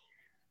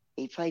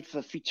 He played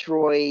for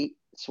Fitzroy,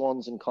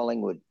 Swans and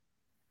Collingwood?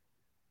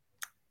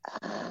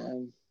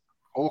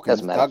 Hawkins,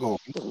 Doesn't matter. Doug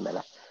Hawkins. Doesn't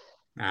matter.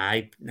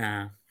 Nah.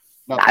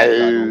 Not Doug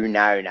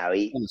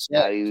Hawkins.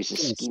 No. He was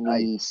a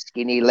Gonna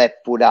skinny left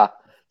footer.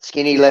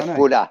 Skinny Yeah, I left know.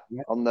 footer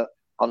Yeah. on the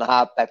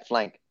half-back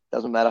flank.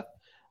 Doesn't matter.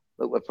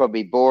 Look, we're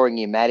probably boring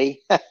you,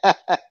 Matty. What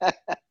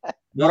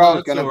No, I was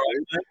it's going to all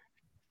do, right.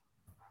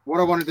 what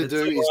I wanted to It's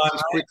do all is right,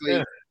 just mate.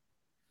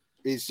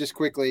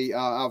 quickly, Yeah.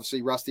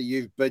 obviously, Rusty,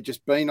 you've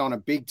just been on a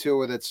big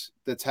tour that's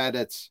had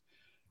its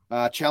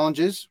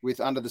challenges with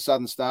Under the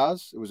Southern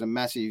Stars. It was a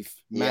massive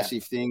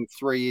thing,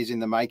 3 years in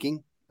the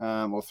making,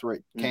 or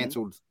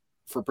cancelled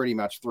for pretty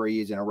much 3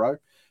 years in a row.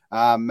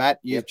 Matt,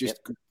 you've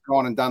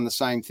gone and done the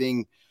same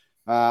thing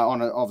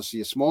on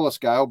obviously a smaller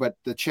scale, but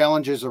the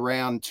challenges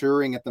around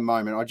touring at the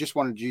moment. I just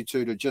wanted you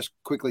two to just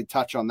quickly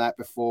touch on that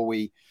before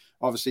we,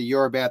 obviously,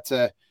 you're about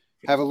to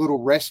have a little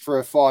rest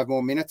for 5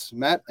 more minutes,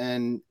 Matt,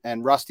 and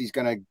Rusty's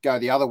going to go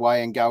the other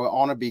way and go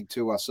on a big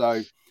tour.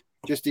 So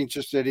just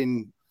interested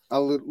in a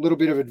little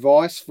bit of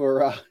advice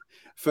for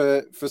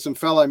some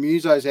fellow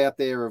musos out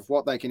there of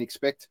what they can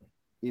expect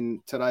in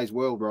today's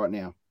world right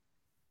now.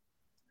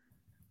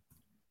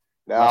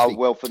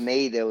 Well, for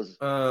me, there was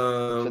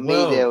a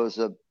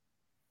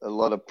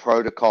lot of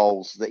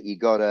protocols that you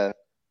got to,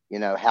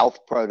 health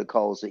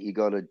protocols that you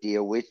got to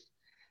deal with,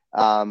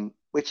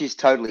 which is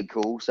totally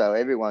cool. So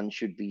everyone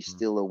should be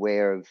still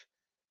aware of,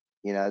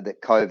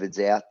 that COVID's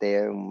out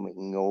there,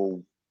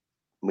 and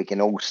we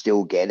can all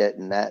still get it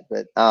and that.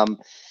 But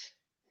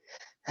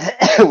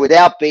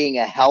without being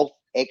a health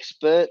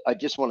expert, I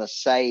just want to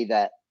say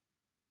that,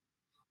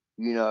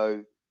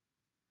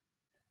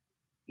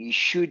 you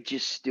should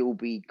just still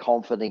be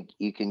confident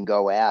you can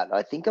go out.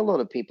 I think a lot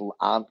of people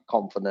aren't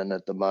confident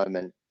at the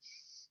moment.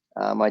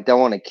 I don't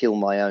want to kill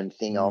my own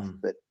thing off,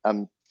 but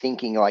I'm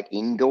thinking like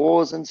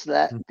indoors and so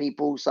that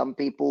some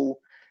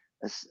people,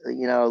 a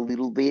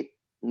little bit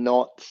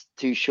not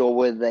too sure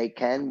whether they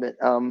can, but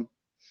I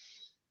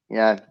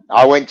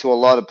went to a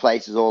lot of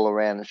places all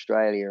around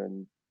Australia,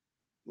 and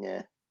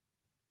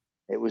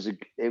it was a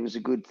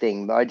good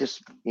thing. But I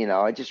just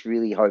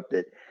really hope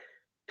that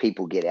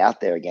people get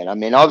out there again. I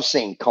mean, I've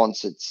seen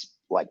concerts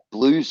like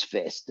Blues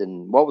Fest,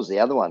 and what was the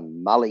other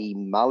one?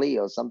 Mully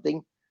or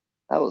something.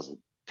 That was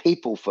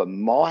people for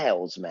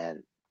miles,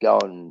 man,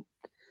 going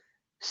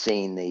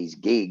seeing these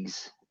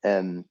gigs.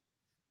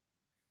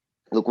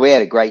 Look, we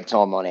had a great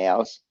time on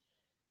ours.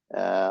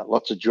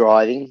 Lots of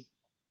driving,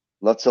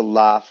 lots of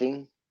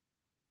laughing,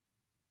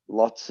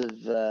 lots of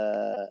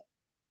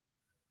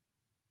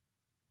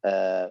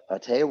I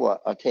tell you,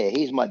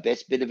 here's my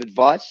best bit of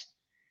advice.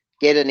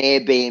 Get an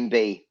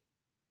Airbnb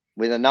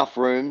with enough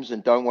rooms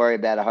and don't worry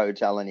about a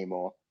hotel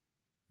anymore.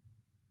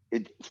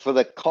 For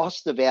the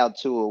cost of our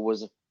tour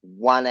was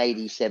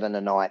 $187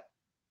 a night.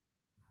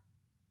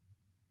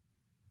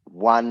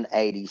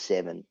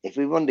 $187. If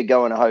we wanted to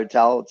go in a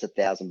hotel, it's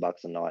 $1,000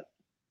 a night.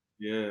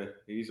 Yeah,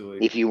 easily.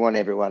 If you want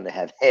everyone to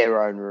have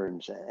their own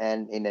rooms,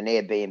 and in an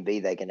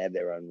Airbnb, they can have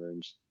their own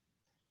rooms.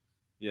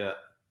 Yeah,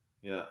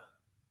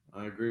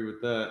 I agree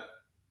with that.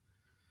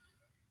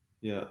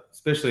 Yeah,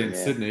 especially in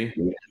Sydney.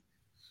 Yeah,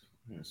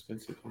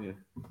 expensive.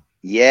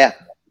 Yeah,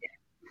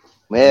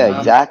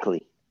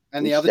 exactly.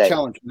 And the other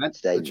challenge, Matt,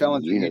 the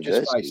challenge that you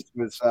just faced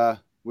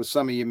was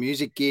some of your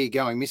music gear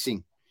going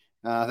missing.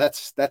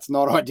 That's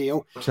not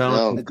ideal.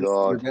 Oh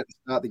God!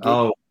 Start the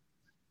gig.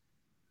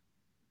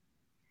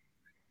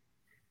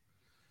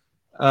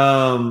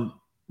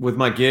 With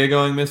my gear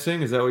going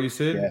missing, is that what you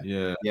said?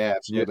 Yeah,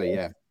 absolutely.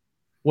 Yeah.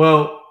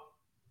 Well,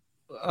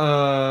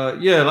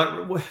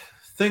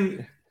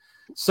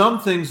 some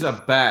things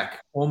are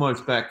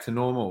almost back to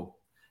normal.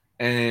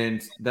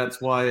 And that's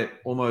why it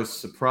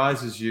almost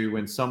surprises you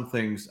when some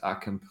things are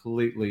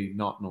completely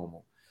not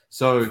normal.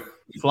 So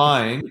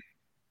flying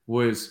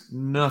was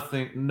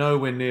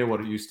nowhere near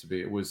what it used to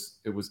be. It was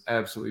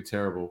absolutely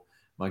terrible.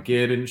 My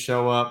gear didn't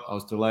show up. I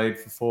was delayed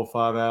for 4 or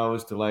 5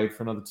 hours, delayed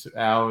for another 2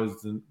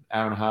 hours, an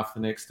hour and a half the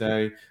next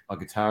day. My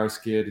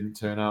guitarist gear didn't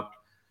turn up.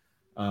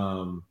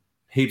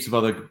 Heaps of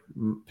other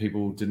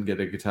people didn't get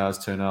their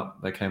guitars turn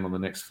up. They came on the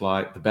next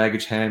flight. The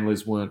baggage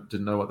handlers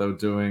didn't know what they were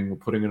doing, were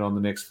putting it on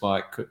the next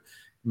flight,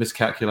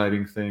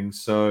 miscalculating things.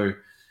 So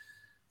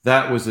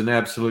that was an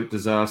absolute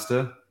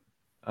disaster.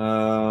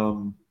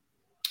 But,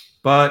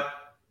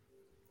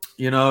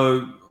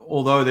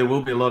 although there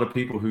will be a lot of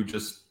people who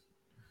just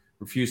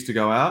refuse to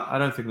go out, I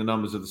don't think the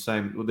numbers are the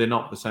same. Well, they're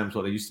not the same as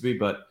what they used to be.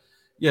 But,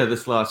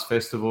 this last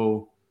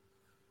festival,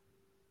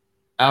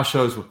 our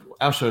shows were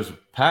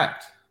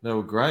packed. They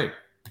were great.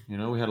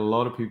 We had a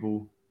lot of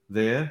people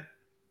there,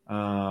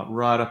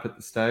 right up at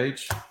the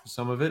stage for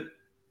some of it.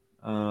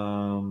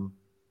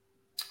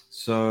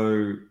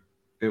 So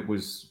it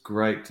was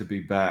great to be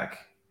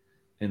back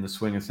in the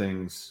swing of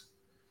things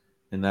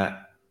in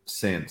that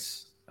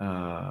sense.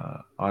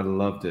 I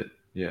loved it.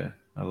 Yeah,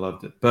 I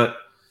loved it. But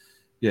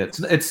yeah,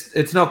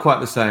 it's not quite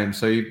the same.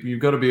 So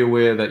you've got to be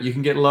aware that you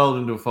can get lulled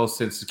into a false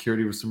sense of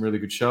security with some really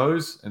good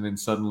shows, and then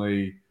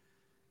suddenly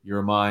you're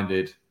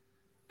reminded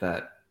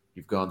that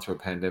you've gone through a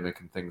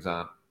pandemic and things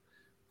aren't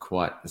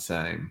quite the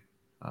same.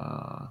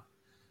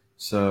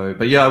 So,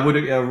 but yeah, I would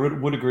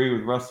agree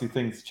with Rusty.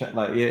 Things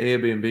like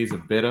Airbnbs are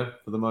better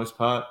for the most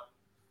part.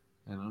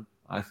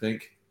 I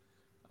think.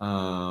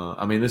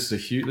 I mean, this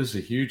is a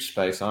huge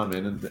space I'm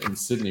in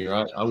Sydney,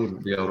 right? I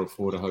wouldn't be able to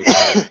afford a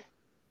hotel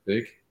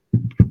big,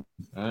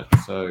 right?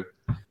 So,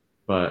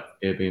 but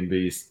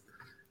Airbnb's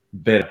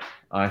better,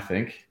 I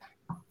think,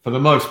 for the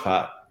most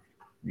part.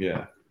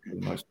 Yeah, for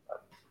the most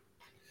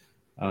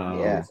part.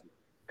 Yeah,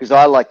 because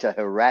I like to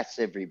harass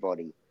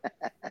everybody.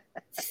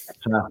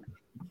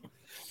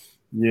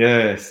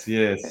 Yes.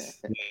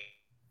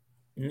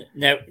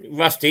 Now,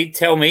 Rusty,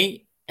 tell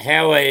me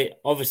how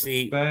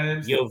obviously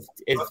Bands. you've,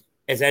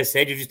 as I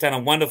said, you've just done a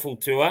wonderful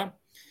tour.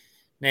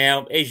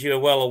 Now, as you're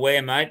well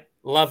aware, mate,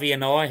 Lovey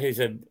and I, who's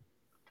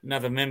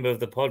another member of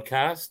the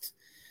podcast,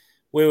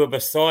 we were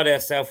beside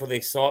ourselves with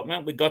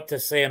excitement. We got to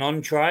see an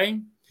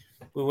entree.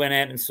 We went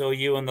out and saw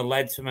you and the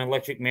lads from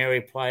Electric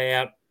Mary play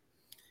out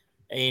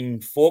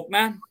in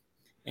Faulkner,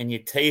 and you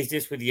teased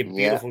us with your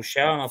beautiful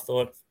show, and I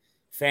thought,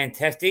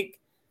 fantastic.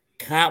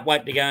 Can't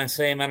wait to go and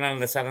see him under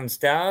the Southern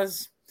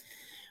Stars.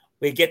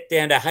 We get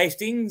down to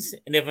Hastings,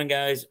 and everyone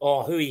goes,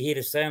 "Oh, who are you here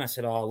to see?" And I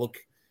said, "Oh, look,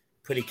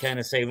 pretty keen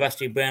to see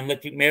Rusty Brown,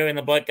 Electric Mary." And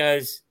the bloke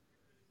goes,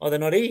 "Oh, they're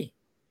not here."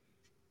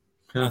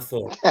 And I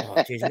thought,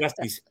 "Oh, geez,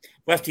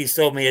 Rusty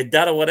sold me a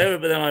dud or whatever."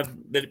 But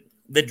then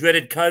the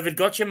dreaded COVID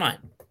got you, mate.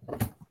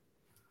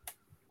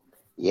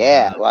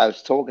 Yeah, well, I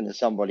was talking to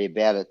somebody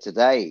about it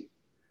today.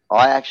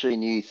 I actually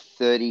knew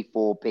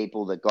 34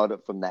 people that got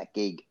it from that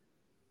gig.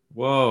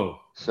 Whoa!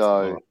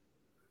 So,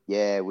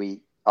 yeah,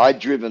 I'd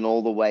driven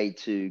all the way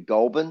to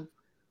Goulburn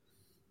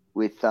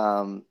with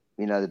the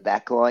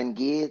backline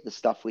gear, the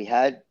stuff we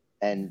had,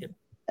 and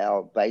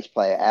our bass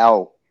player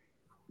Al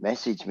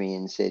messaged me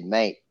and said,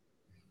 "Mate,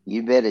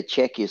 you better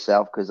check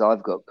yourself because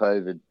I've got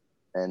COVID."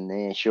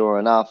 And sure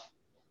enough,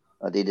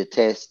 I did a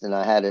test and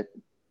I had it.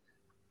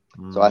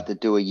 So I had to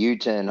do a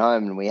U-turn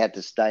home, and we had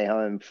to stay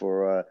home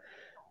for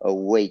a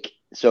week.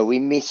 So we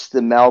missed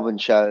the Melbourne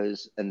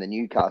shows and the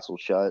Newcastle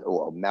show,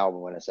 or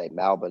Melbourne when I say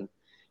Melbourne,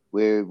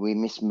 where we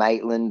missed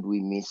Maitland, we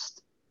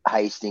missed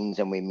Hastings,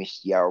 and we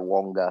missed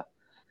Yarrawonga.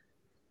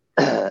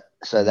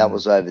 So that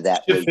was over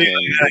that weekend.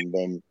 And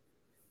then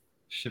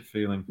shit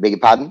feeling. Beg your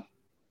pardon?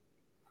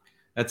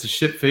 That's a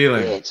shit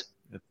feeling.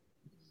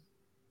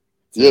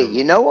 Yeah,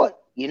 you know what?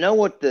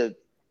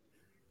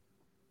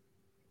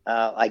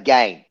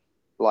 Again,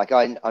 like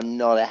I'm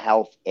not a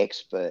health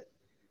expert,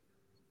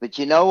 but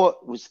you know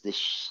what was the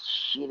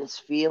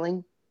shittest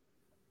feeling?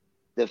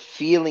 The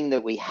feeling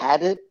that we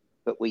had it,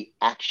 but we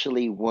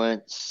actually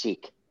weren't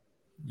sick.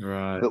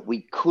 Right. But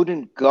we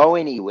couldn't go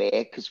anywhere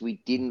because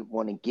we didn't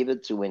want to give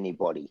it to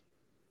anybody.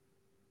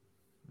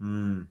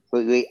 But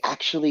we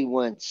actually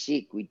weren't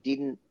sick. We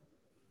didn't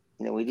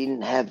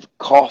have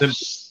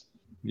coughs.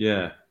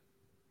 Yeah.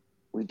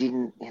 We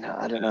didn't,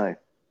 I don't know.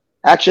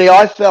 Actually,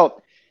 I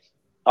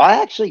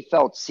actually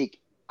felt sick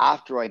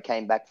after I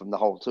came back from the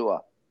whole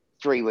tour.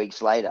 3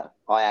 weeks later,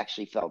 I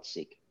actually felt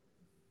sick.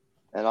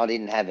 And I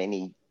didn't have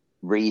any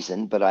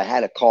reason, but I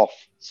had a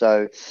cough.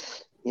 So,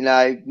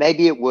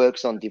 maybe it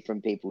works on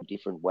different people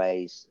different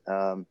ways.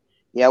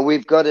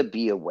 We've got to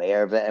be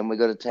aware of it, and we've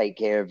got to take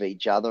care of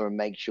each other and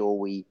make sure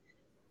we,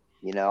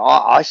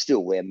 I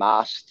still wear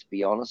masks, to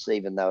be honest,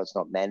 even though it's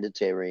not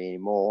mandatory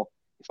anymore.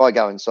 If I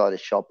go inside a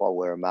shop, I'll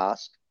wear a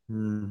mask.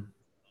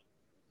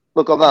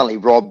 Look, I've only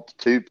robbed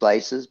 2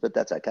 places, but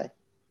that's okay.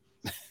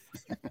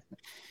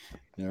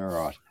 All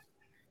right.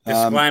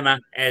 Disclaimer,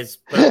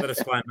 put up the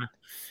disclaimer.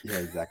 Yeah,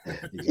 exactly.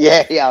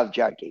 Yeah, I'm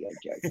joking.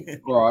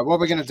 All right, what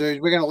we're going to do is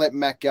we're going to let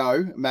Matt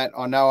go. Matt,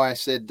 I know I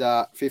said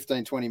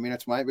 15, 20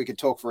 minutes, mate. We could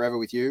talk forever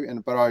with you,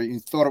 but I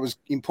thought it was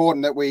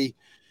important that we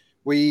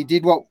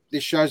did what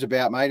this show's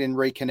about, mate, and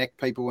reconnect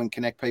people and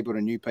connect people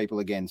to new people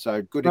again.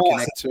 So good to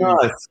connect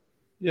to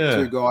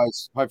two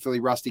guys. Hopefully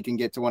Rusty can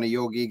get to one of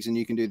your gigs and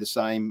you can do the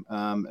same,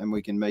 and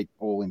we can meet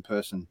all in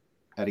person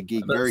at a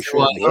gig very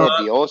shortly. Yeah,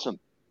 it'd be awesome.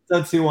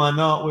 Don't see why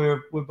not.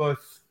 We're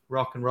both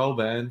rock and roll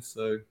bands,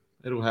 so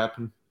it'll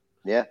happen.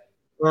 Yeah.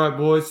 All right,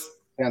 boys.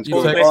 Sounds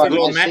good. good. All right,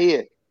 good to see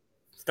you.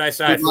 Stay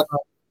safe.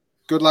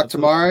 Good luck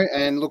tomorrow,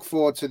 and look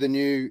forward to the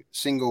new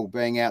single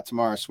being out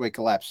tomorrow, Sweet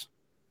Collapse.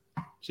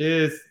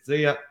 Cheers.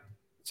 See ya.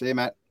 See you,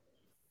 Matt.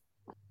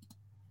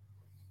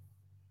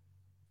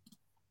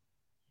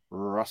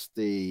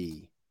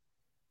 Rusty.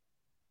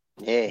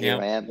 Yeah, here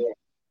I am.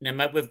 Now,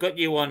 Matt, we've got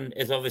you on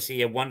as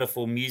obviously a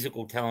wonderful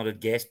musical talented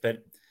guest,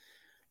 but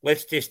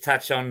let's just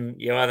touch on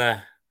your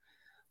other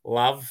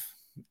love.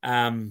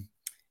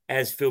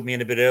 As filled me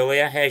in a bit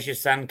earlier, how's your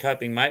son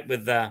coping, mate,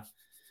 with bad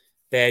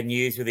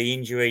news with the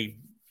injury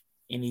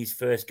in his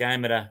first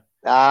game at a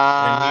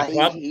new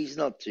club? He's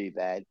not too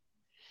bad.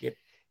 Yep.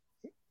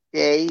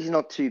 Yeah, he's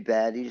not too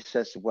bad. He just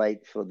has to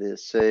wait for the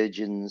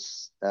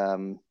surgeons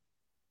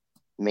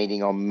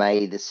meeting on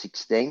May the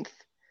 16th.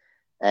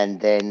 And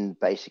then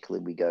basically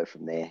we go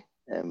from there.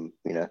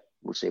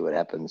 We'll see what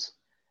happens.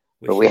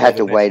 But we had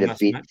to wait a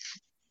bit.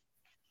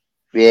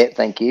 Yeah,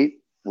 thank you.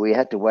 We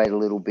had to wait a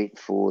little bit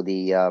for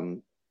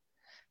the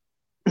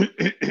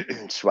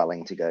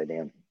swelling to go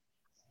down.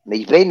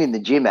 He's been in the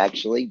gym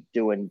actually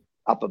doing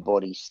upper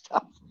body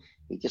stuff.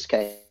 He just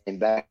came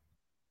back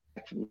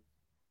from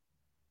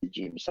the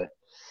gym. So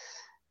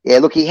yeah,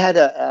 look, he had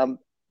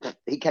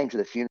he came to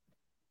the funeral.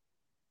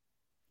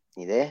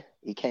 You there?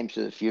 He came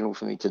to the funeral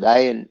for me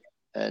today,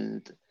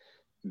 and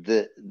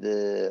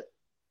the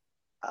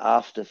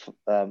after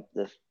the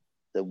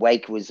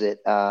wake was at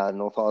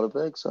North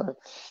Heidelberg. So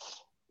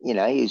he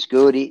was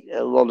good.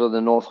 A lot of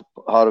the North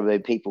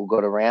Heidelberg people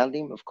got around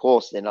him. Of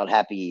course, they're not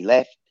happy he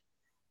left,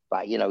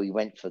 but he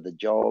went for the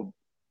job.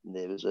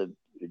 There was a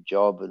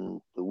job,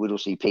 and the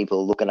Whittlesea people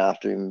are looking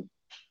after him,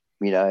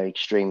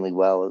 extremely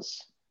well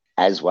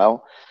as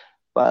well.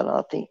 But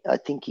I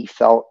think he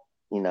felt,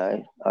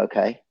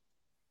 okay.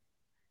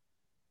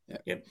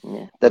 Yep.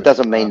 Yeah. That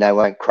doesn't mean they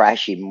won't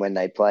crash him when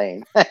they play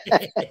him.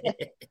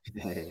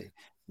 Yeah,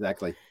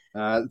 exactly.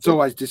 It's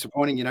always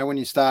disappointing, when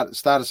you start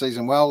a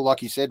season well,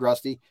 like you said,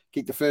 Rusty,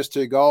 kick the first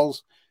 2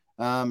 goals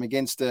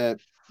against the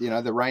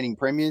reigning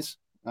premiers.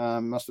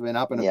 Must have been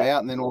up and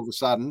about, and then all of a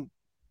sudden,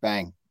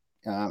 bang!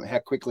 How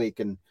quickly it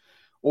can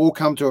all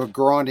come to a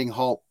grinding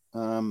halt.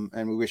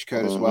 And we wish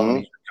Curtis well in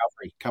his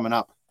recovery coming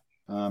up.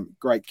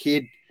 Great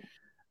kid.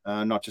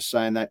 Not just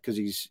saying that because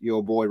he's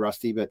your boy,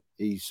 Rusty, but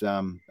he's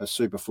a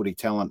super footy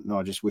talent, and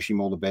I just wish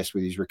him all the best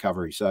with his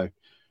recovery. So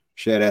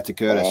shout out to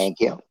Curtis. Thank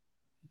you.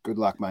 Good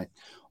luck, mate.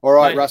 All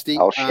right, Mate, Rusty.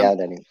 I'll shout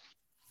at him.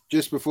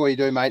 Just before you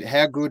do, mate,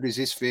 how good is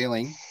this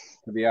feeling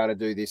to be able to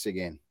do this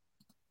again?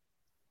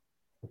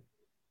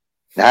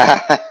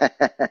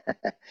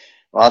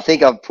 Well, I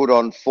think I've put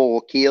on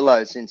 4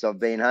 kilos since I've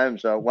been home,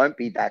 so it won't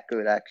be that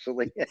good,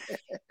 actually.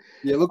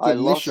 Yeah, look good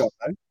in this shot,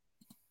 though.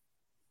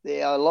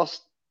 Yeah, I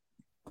lost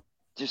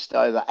just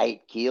over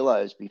 8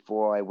 kilos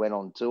before I went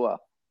on tour.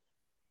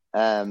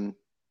 I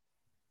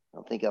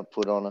think I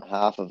put on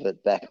half of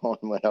it back on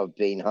when I've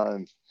been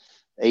home.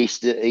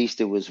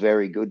 Easter was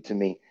very good to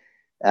me.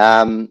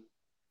 Yeah,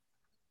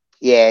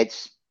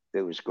 it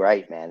was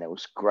great, man. It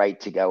was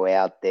great to go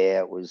out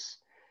there. It was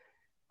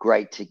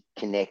great to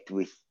connect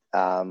with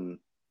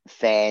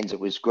fans. It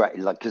was great,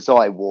 because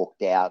I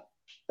walked out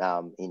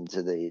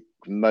into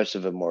most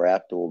of them were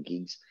outdoor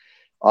gigs.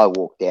 I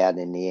walked out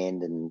in the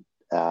end, and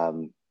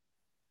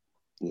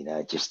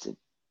just to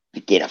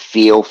get a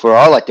feel for it.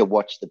 I like to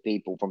watch the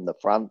people from the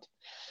front.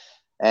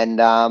 And,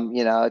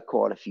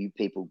 quite a few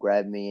people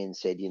grabbed me and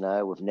said,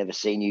 we've never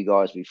seen you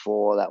guys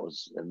before. That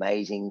was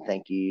amazing.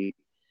 Thank you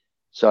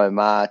so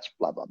much,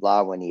 blah, blah,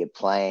 blah, when you're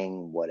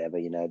playing, whatever,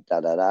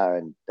 da-da-da.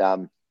 And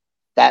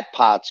that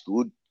part's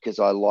good because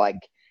I like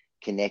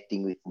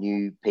connecting with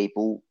new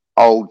people,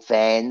 old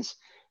fans,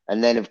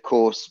 and then, of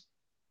course,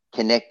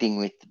 connecting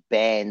with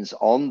bands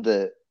on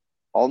the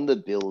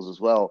bills as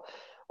well.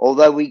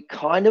 Although we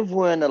kind of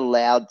weren't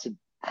allowed to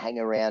hang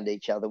around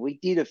each other. We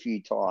did a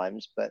few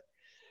times, but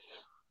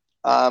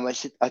I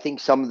think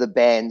some of the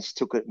bands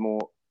took it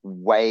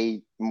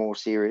way more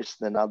serious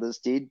than others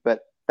did,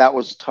 but that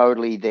was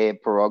totally their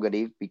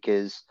prerogative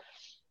because,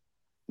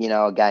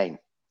 again,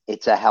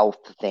 it's a health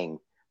thing.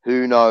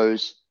 Who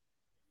knows?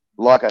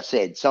 Like I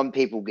said, some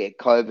people get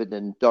COVID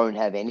and don't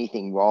have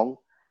anything wrong.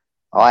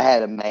 I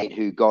had a mate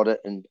who got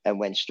it and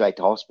went straight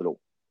to hospital.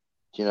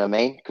 Do you know what I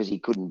mean? Because he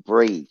couldn't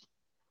breathe.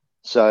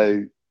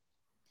 So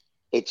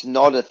it's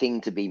not a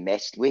thing to be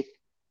messed with.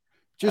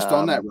 Just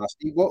on that,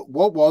 Rusty,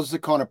 what was the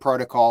kind of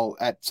protocol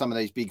at some of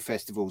these big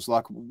festivals?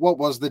 Like, what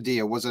was the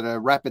deal? Was it a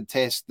rapid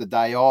test the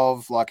day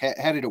of? Like,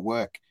 how did it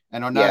work?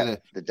 And I know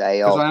the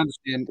day of. Because I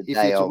understand if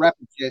it's a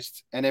rapid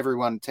test and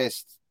everyone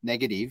tests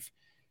negative,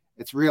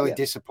 it's really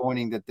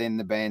disappointing that then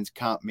the bands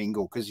can't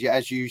mingle. Because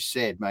as you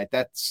said, mate,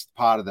 that's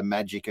part of the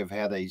magic of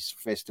how these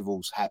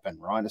festivals happen,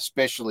 right?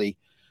 Especially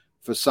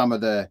for some of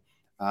the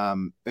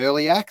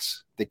early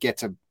acts that get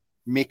to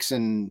mix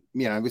and,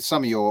 with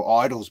some of your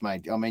idols,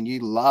 mate. I mean,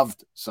 you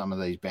loved some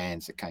of these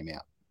bands that came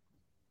out.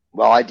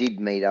 Well, I did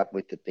meet up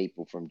with the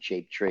people from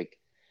Cheap Trick.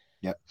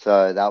 Yep.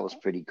 So that was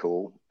pretty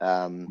cool.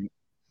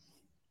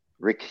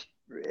 Rick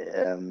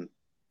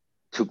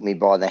took me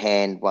by the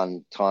hand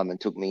one time and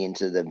took me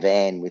into the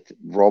van with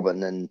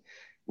Robin, and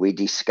we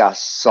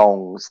discussed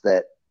songs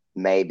that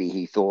maybe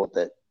he thought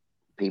that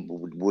people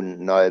wouldn't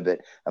know. But,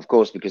 of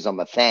course, because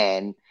I'm a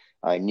fan,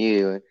 I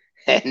knew.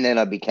 And then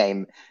I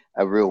became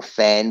a real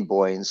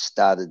fanboy and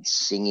started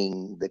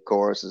singing the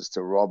choruses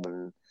to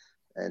Robin,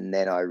 and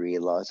then I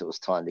realized it was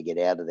time to get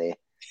out of there.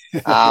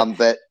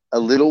 But a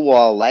little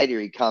while later,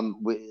 he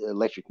come with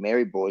Electric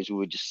Mary Boys. We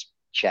were just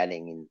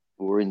chatting, and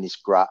we were in this.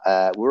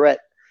 We're at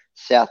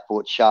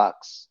Southport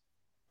Sharks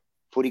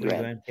footy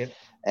ground,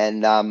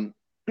 and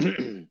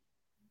when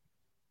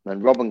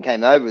Robin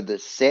came over with the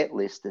set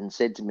list and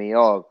said to me,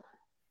 "Oh,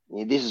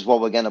 this is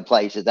what we're going to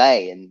play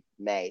today," and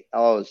mate, I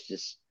was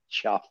just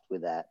chuffed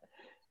with that.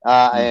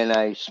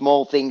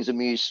 Small things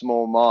amuse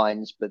small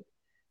minds, but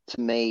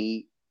to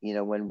me,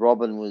 when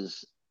Robin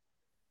was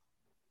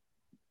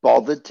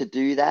bothered to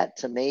do that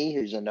to me,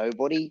 who's a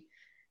nobody,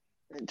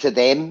 to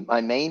them,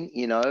 I mean,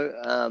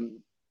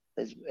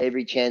 there's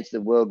every chance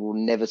the world will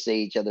never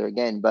see each other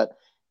again, but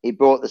he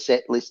brought the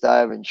set list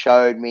over and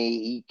showed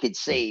me. He could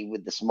see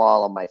with the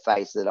smile on my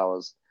face that I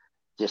was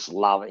just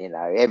love it.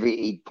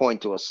 He'd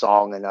point to a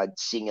song and I'd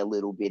sing a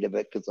little bit of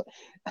it because,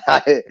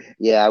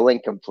 I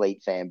went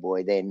complete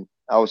fanboy. Then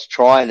I was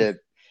trying to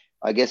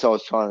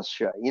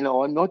show,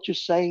 I'm not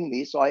just saying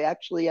this. I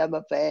actually am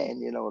a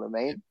fan. You know what I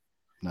mean?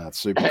 No, it's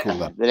super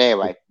cool. But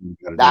anyway,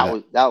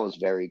 that was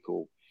very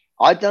cool.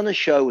 I'd done a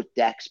show with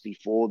Dax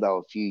before, though,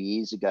 a few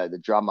years ago, the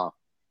drummer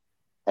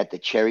at the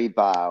Cherry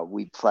Bar.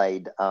 We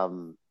played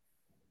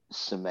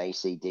some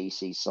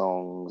AC/DC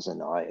songs,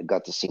 and I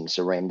got to sing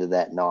Surrender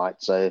that night.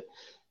 So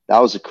that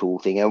was a cool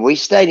thing. And we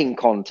stayed in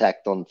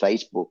contact on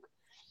Facebook,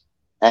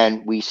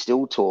 and we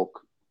still talk,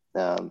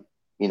 a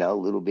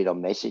little bit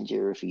on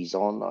Messenger. If he's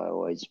on, I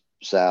always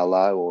say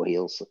hello, or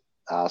he'll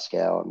ask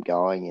how I'm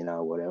going,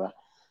 whatever.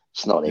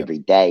 It's not every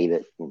day,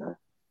 but,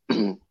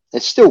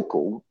 it's still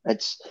cool.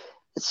 It's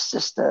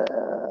just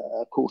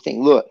a cool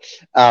thing. Look,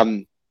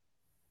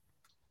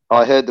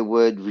 I heard the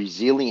word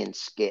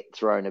resilience get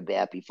thrown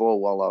about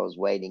before while I was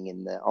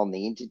waiting on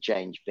the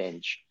interchange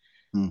bench.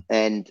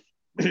 And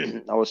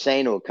I was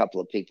saying to a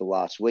couple of people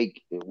last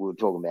week, we were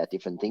talking about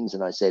different things,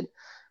 and I said,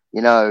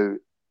 I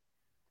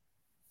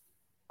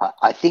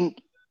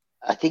think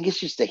it's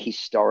just a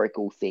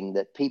historical thing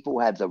that people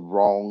have the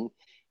wrong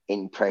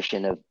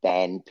impression of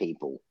band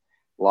people.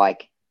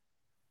 Like,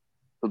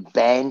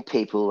 band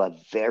people are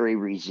very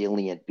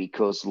resilient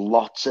because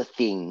lots of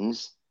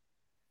things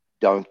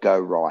don't go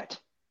right.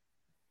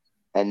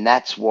 And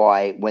that's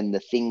why when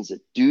the things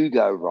that do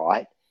go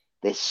right,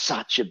 it's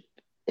such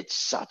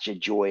a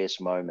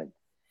joyous moment.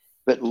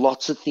 But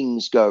lots of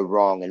things go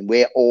wrong, and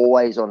we're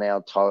always on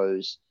our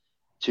toes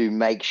to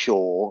make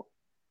sure,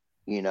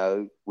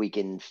 we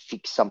can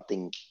fix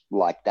something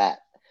like that,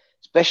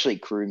 especially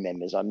crew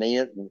members. I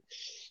mean,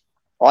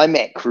 I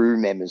met crew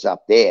members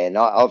up there, and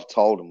I've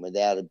told them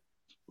without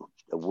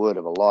a word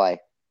of a lie,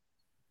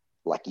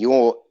 like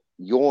your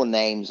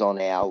name's on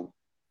our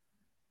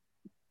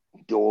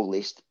door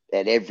list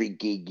at every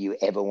gig you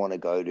ever want to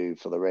go to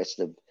for the rest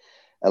of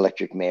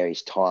Electric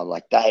Mary's time.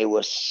 Like, they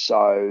were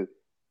so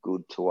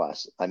good to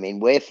us. I mean,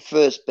 we're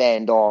first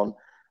band on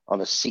a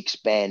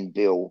 6-band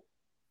bill,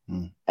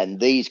 and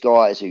these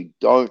guys who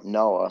don't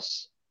know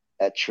us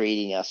are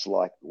treating us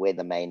like we're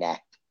the main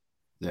act.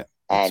 Yeah,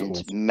 and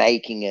awesome.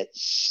 Making it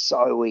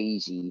so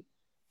easy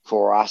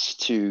for us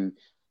to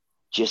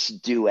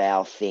just do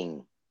our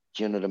thing.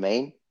 Do you know what I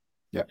mean?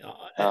 Yeah.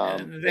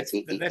 That's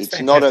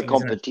it's not a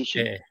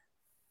competition.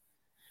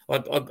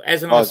 Yeah.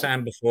 As I was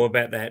saying before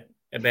about that,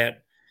 about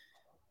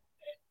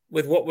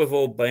with what we've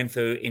all been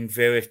through in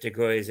various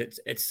degrees,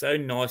 it's so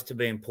nice to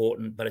be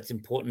important, but it's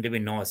important to be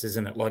nice,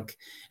 isn't it? Like,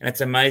 and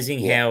it's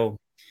amazing how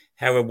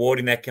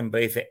rewarding that can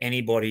be for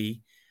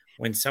anybody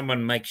when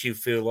someone makes you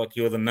feel like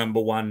you're the number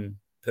one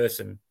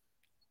person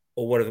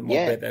or whatever it might be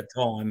at that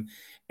time,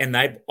 and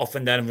they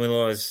often don't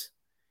realise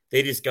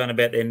they're just going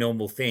about their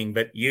normal thing,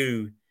 but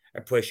you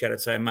appreciate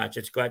it so much.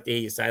 It's great to hear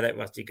you say that,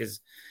 Rusty, because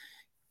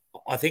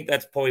I think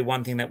that's probably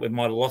one thing that we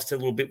might have lost a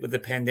little bit with the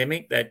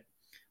pandemic, that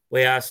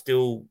we all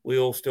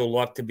still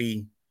like to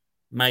be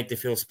made to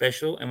feel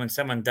special. And when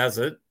someone does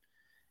it,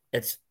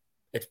 it's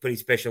pretty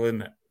special,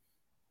 isn't it?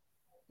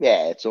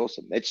 Yeah, it's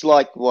awesome. It's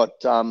like what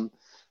the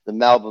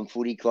Melbourne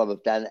Footy Club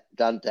have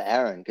done to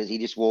Aaron, because he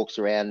just walks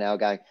around now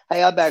going,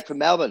 "Hey, I'm back from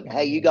Melbourne. How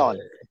you going?"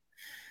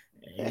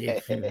 Yeah.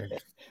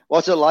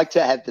 What's it like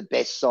to have the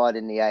best side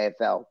in the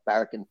AFL,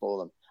 Barracan for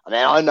them? I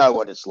mean, I know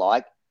what it's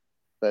like,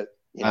 but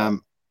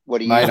what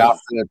do you mate,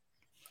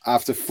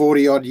 after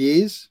 40 odd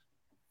years,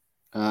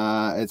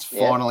 it's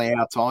finally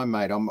our time,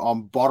 mate.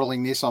 I'm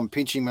bottling this. I'm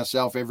pinching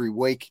myself every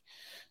week.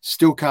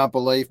 Still can't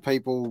believe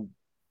people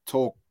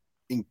talk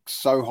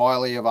so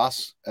highly of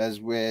us, as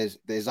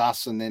there's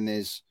us and then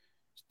there's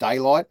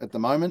daylight at the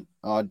moment.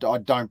 I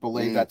don't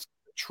believe that's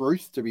the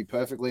truth, to be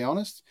perfectly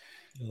honest.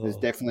 There's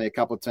definitely a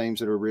couple of teams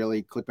that are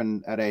really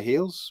clipping at our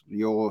heels.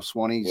 Your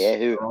Swannies,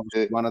 who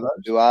one of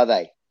those. Who are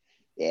they?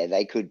 Yeah,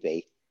 they could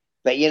be.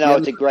 But,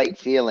 it's a great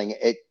feeling.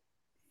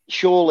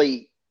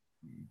 Surely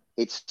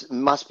it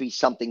must be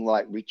something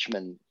like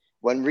Richmond.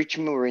 When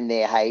Richmond were in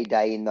their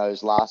heyday in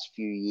those last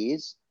few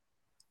years,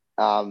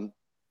 you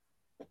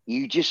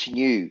just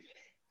knew,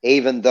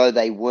 even though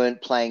they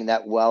weren't playing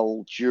that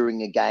well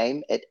during a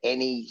game, at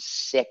any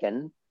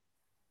second,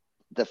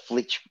 the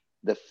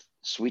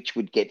switch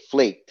would get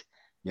flicked.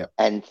 Yep.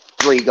 And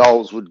 3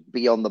 goals would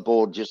be on the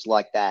board just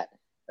like that.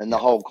 And the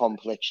whole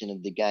complexion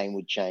of the game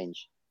would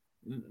change.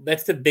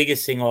 That's the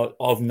biggest thing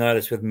I've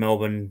noticed with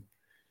Melbourne,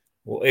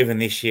 or even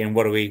this year. And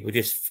we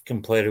just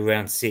completed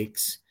round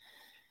 6.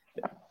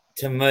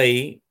 To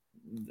me,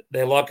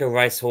 they're like a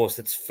racehorse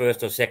that's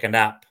first or second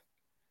up.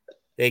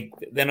 They're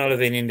not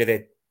even into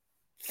their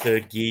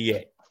third gear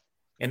yet.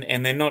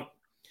 And they're not,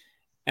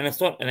 and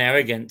it's not an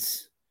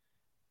arrogance,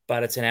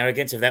 but it's an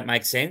arrogance, if that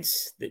makes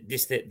sense.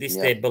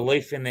 Their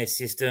belief in their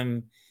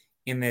system,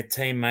 in their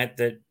teammate,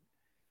 that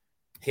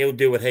he'll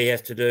do what he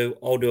has to do,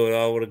 I'll do what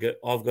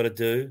I've got to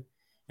do,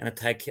 and they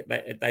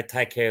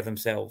take care of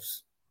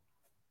themselves.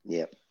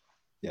 Yeah.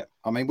 Yeah.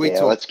 I mean,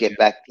 let's get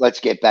back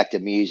to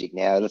music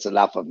now. That's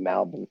enough of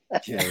Melbourne.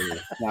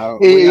 No,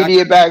 who do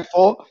you back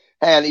for?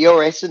 Hey,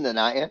 you're Essendon,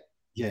 aren't you?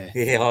 Yeah.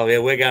 Yeah, oh, yeah,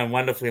 we're going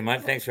wonderfully,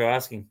 mate. Thanks for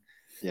asking.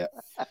 Yeah.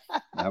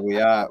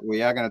 We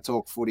are going to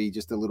talk footy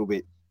just a little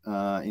bit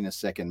in a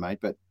second, mate.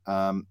 But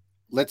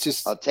let's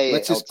just I'll tell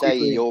you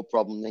quickly... your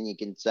problem, then you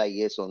can say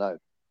yes or no.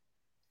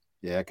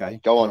 Yeah, okay.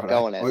 Go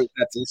on, Ash.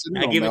 That's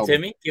Essendon. No, give it to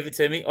me. Give it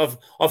to me.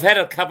 I've had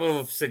a couple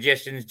of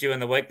suggestions during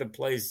the week, but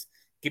please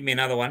give me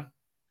another one.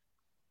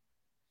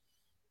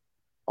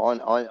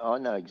 I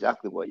know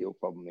exactly what your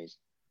problem is.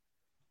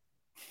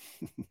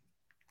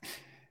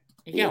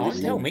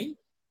 Tell me.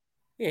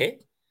 Yeah.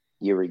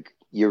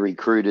 Your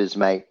recruiters,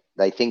 mate,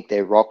 they think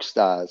they're rock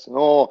stars.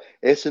 Oh,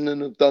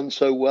 Essendon have done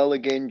so well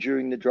again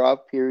during the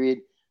draft period.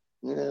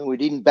 We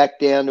didn't back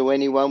down to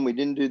anyone. We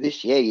didn't do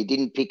this. Yeah, you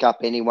didn't pick up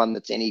anyone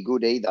that's any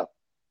good either.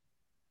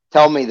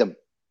 Tell me them.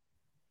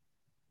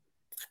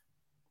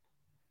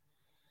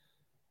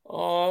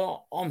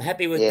 Oh, I'm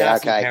happy with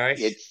Darcy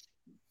Parish.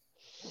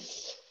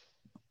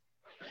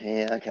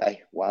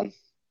 Okay. One.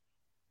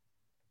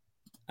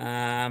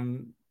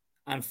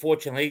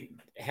 Unfortunately,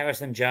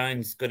 Harrison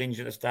Jones got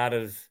injured at the start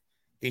of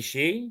this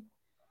year.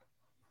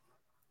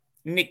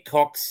 Nick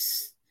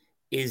Cox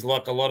is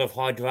like a lot of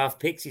high draft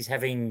picks. He's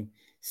having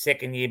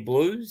second-year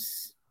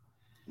blues.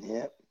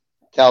 Yeah.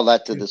 Tell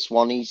that to the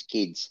Swannies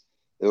kids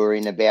who are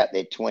in about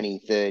their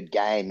 23rd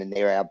game, and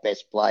they're our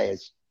best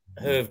players.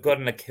 Who have got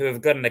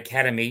an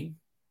academy.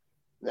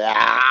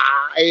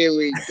 Here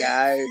we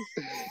go.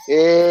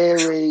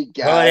 Here we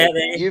go. Right out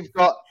there. You've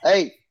got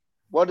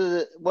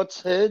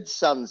what's Herd's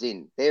sons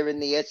in? They're in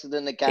the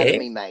Essendon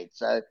Academy, mate.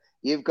 So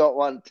you've got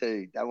one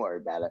too. Don't worry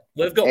about it.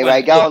 We've got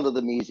anyway, one. Go on to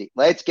the music.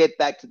 Let's get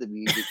back to the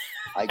music.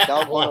 I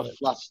don't want to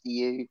fluster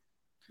you.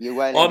 You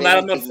won't.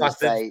 I'm not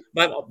flustered.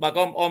 But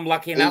I'm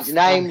lucky enough.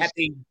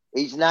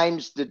 His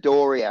name's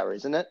Dodoria,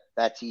 isn't it?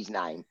 That's his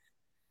name.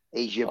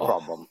 He's your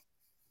problem.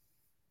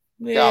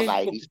 Yeah,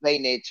 mate. He's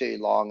been there too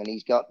long and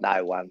he's got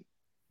no one.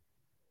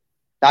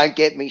 Don't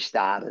get me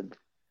started.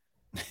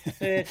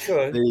 Yeah,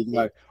 sure. There you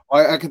go.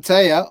 I can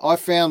tell you, I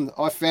found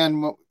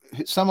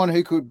someone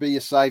who could be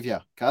a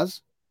saviour,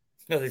 cuz.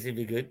 Oh, this would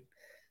be good.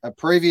 A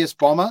previous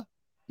bomber,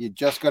 you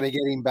just got to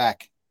get him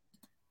back.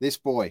 This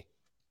boy.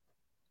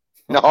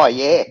 Oh,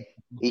 yeah.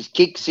 He's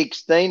kicked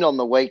 16 on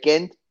the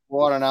weekend.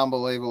 What an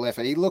unbelievable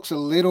effort. He looks a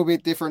little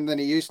bit different than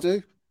he used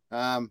to.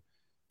 But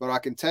I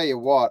can tell you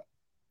what,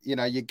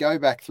 you go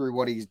back through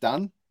what he's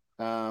done.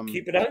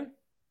 Keep it on.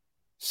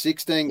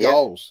 16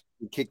 goals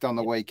he kicked on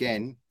the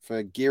weekend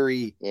for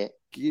Giri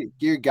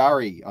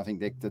Gurry, I think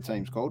the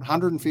team's called.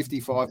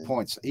 155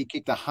 points. He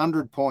kicked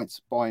 100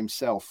 points by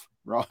himself,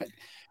 right?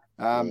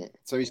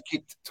 So he's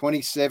kicked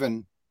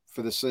 27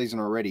 for the season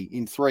already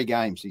in 3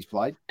 games he's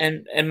played.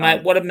 And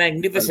mate, what a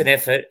magnificent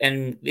effort.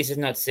 And this is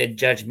not said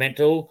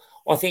judgmental.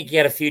 I think he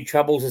had a few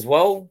troubles as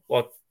well,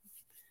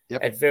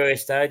 at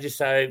various stages.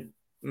 So,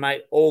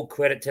 mate, all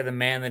credit to the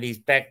man that he's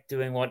back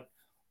doing what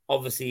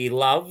obviously he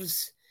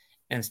loves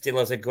and still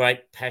has a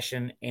great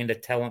passion and a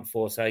talent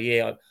for. So,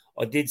 yeah,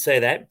 I did say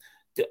that.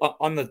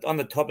 On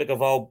the topic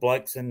of old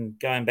blokes and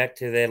going back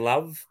to their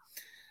love,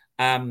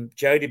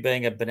 Jody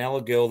being a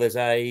Benalla girl, there's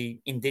a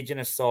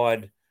Indigenous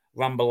side,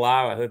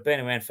 Rumballara, who have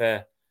been around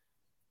for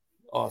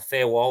a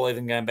fair while,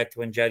 even going back to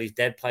when Jody's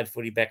dad played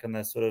footy back in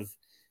the sort of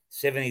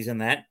 70s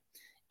and that.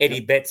 Eddie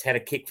Betts had a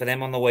kick for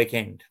them on the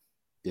weekend.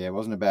 Yeah, it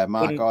wasn't a bad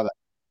mark either.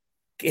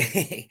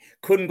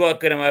 Couldn't quite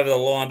get him over the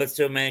line, but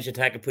still managed to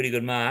take a pretty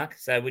good mark.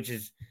 So, which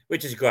is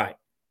great.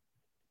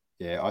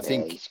 Yeah, I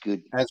think he's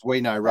good. As we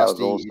know,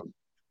 Rusty,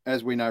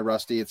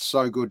 it's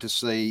so good to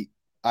see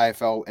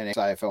AFL and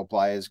ex-AFL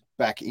players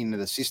back into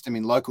the system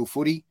in local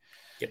footy.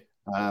 Yep.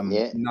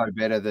 No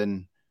better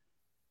than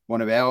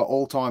one of our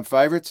all-time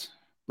favourites,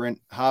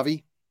 Brent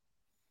Harvey.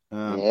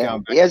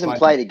 He hasn't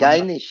played a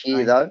game this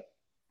year, though.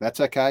 That's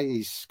okay.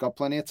 He's got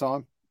plenty of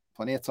time,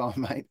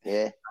 mate.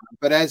 Yeah.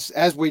 But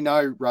as we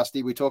know,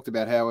 Rusty, we talked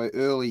about how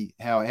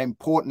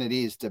important it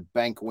is to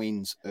bank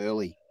wins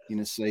early in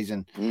a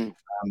season.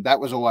 That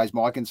was always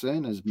my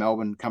concern as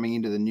Melbourne coming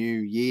into the new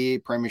year,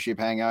 premiership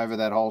hangover,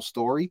 that whole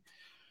story.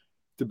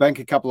 To bank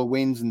a couple of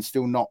wins and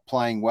still not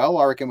playing well,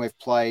 I reckon we've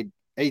played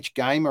each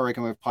game. I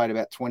reckon we've played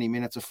about 20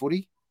 minutes of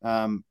footy,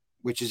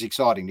 which is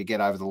exciting to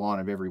get over the line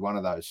of every one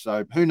of those.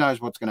 So who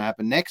knows what's going to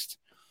happen next,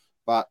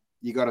 but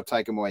you got to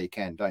take them while you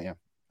can, don't you?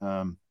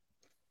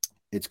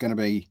 It's going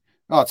to be,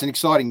 it's an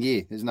exciting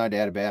year. There's no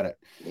doubt about it.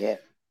 Yeah.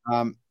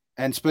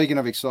 And speaking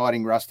of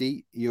exciting,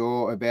 Rusty,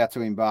 you're about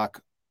to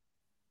embark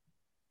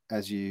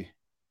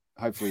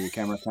hopefully your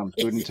camera comes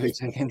good in 2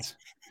 seconds.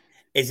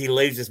 As he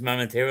leaves us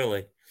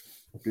momentarily.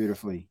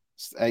 Beautifully.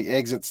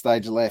 Exit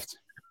stage left.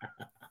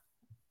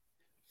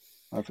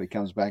 Hopefully he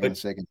comes back in a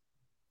second.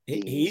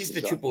 He is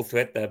the triple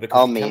threat, though,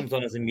 because he comes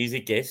on as a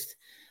music guest.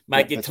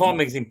 Mate, your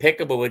timing's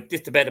impeccable. We're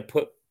just about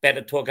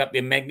to talk up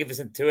your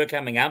magnificent tour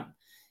coming up,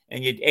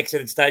 and you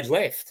exited stage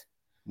left.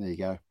 There you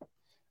go.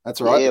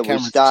 That's all right. Yeah, we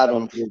start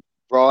on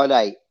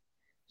Friday.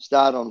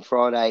 Start on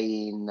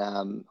Friday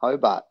in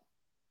Hobart.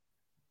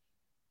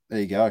 There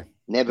you go.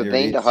 Never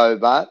been to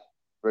Hobart.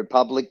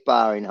 Republic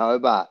Bar in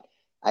Hobart,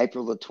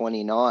 April the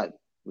 29th,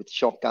 with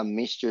Shotgun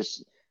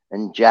Mistress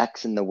and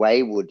Jackson the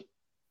Wayward.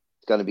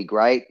 It's going to be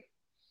great.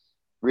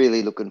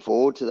 Really looking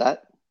forward to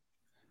that.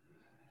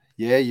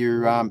 Yeah,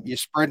 you're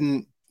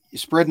spreading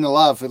the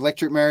love,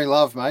 Electric Mary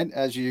love, mate,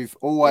 as you've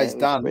always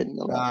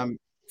done.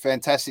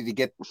 Fantastic to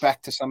get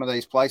back to some of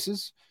these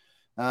places.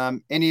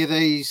 Any of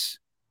these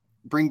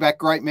bring back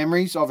great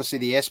memories? Obviously,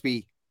 the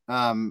Espy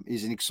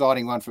is an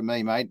exciting one for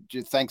me, mate.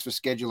 Thanks for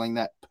scheduling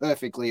that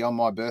perfectly on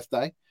my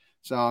birthday.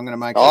 So I'm going to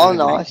make sure. Oh,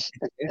 nice.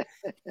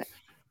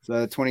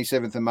 So the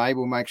 27th of May,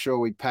 we'll make sure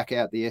we pack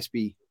out the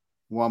Espy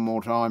one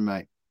more time,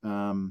 mate.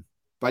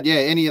 But yeah,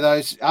 any of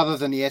those other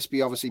than the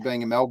Espy, obviously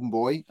being a Melbourne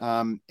boy,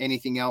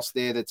 anything else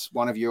there that's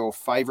one of your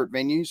favourite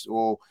venues?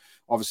 Or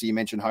obviously you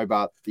mentioned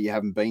Hobart that you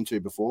haven't been to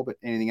before, but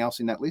anything else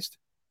in that list?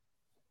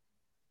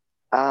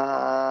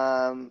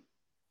 The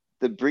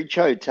Bridge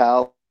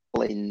Hotel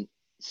in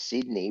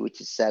Sydney,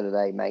 which is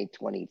Saturday, May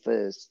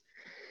 21st.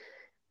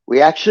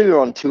 We actually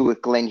were on tour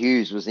with Glenn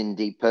Hughes, was in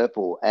Deep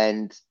Purple,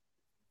 and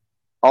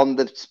on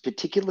this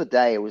particular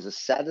day, it was a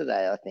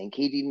Saturday, I think,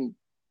 he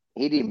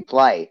didn't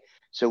play.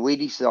 So we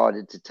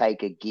decided to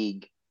take a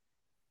gig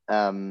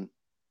by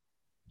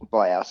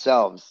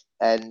ourselves,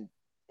 and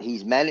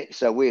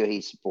so we were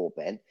his support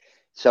band.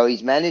 So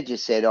his manager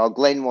said, "Oh,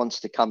 Glenn wants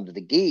to come to the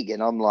gig,"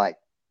 and I'm like,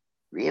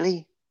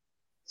 "Really?"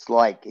 It's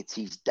like it's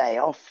his day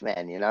off,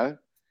 man. You know,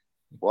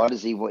 why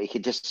does he? He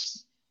could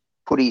just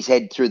put his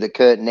head through the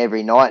curtain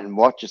every night and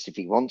watch us if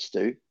he wants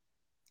to.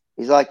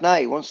 He's like, no,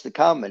 he wants to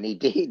come, and he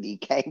did. He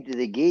came to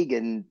the gig,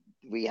 and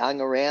we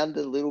hung around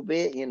a little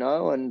bit, you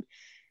know, and.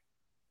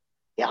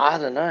 Yeah, I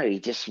don't know. He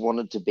just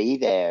wanted to be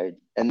there.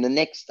 And I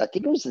think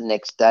it was the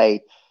next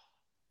day.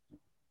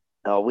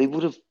 Oh, we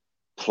would have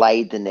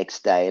played the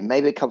next day. And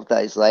maybe a couple of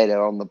days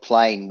later on the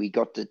plane, we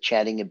got to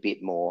chatting a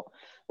bit more.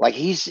 Like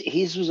his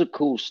was a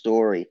cool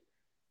story.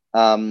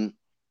 For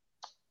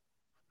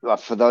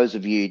those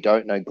of you who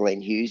don't know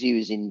Glenn Hughes, he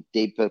was in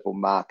Deep Purple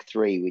Mark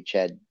III, which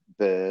had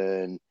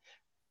Burn,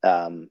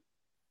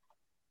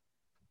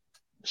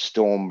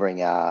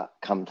 Stormbringer,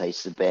 Come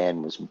Taste the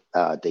Band was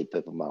Deep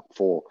Purple Mark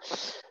IV.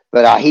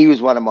 But he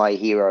was one of my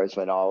heroes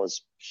when I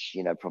was,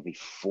 probably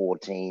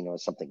 14 or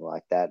something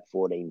like that,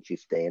 14,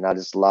 15. I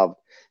just loved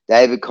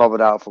David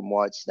Coverdale from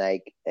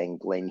Whitesnake and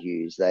Glenn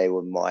Hughes. They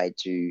were my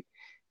two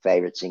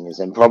favorite singers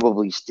and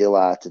probably still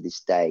are to this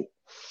day.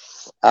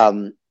 I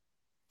don't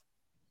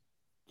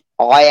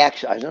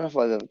know if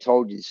I've ever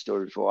told you this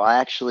story before.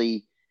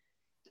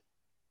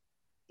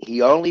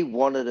 He only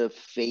wanted a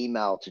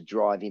female to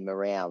drive him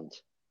around,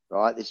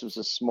 right? This was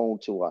a small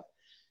tour.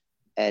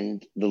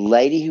 And the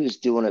lady who was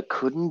doing it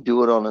couldn't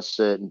do it on a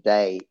certain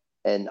day.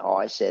 And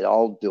I said,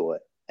 I'll do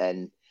it.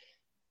 And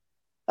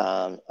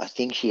I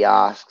think she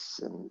asks,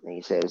 and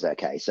he said it was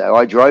okay. So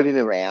I drove him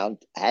around.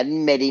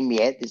 Hadn't met him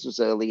yet. This was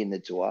early in the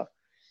tour.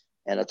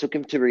 And I took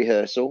him to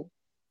rehearsal,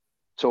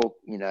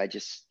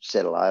 just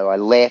said hello. I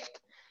left.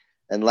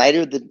 And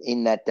later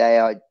in that day,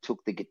 I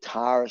took the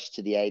guitarist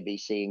to the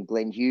ABC, and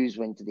Glenn Hughes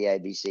went to the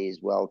ABC as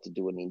well to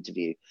do an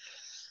interview.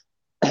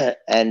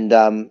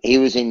 And he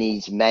was in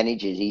his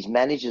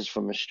managers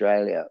from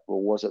Australia,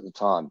 or was at the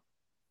time.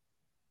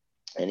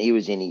 And he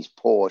was in his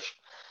Porsche.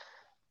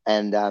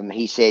 And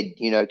he said,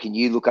 can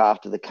you look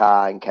after the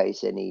car in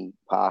case any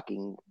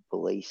parking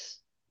police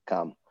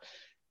come?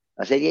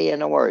 I said, yeah,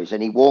 no worries.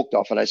 And he walked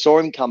off, and I saw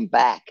him come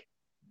back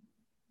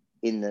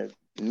in the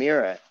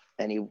mirror,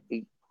 and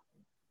he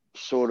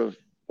sort of,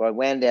 I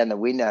wound down the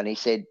window, and he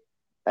said,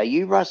 are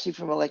you Rusty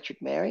from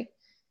Electric Mary?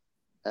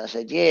 And I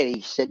said, yeah.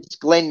 He said, does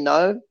Glenn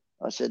know?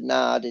 I said, no,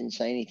 I didn't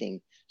say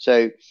anything.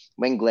 So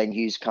when Glenn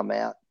Hughes come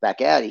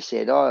back out, he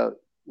said, oh,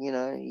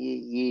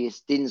 you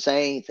didn't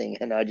say anything.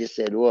 And I just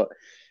said, well,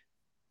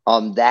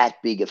 I'm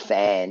that big a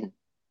fan.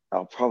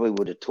 I probably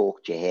would have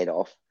talked your head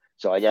off.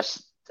 So I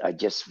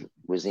just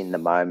was in the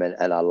moment,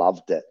 and I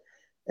loved it.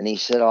 And he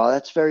said, oh,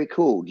 that's very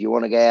cool. Do you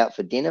want to go out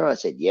for dinner? I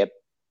said, yep.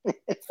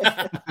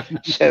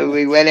 So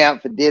we went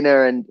out for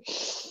dinner, and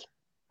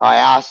I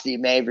asked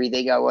him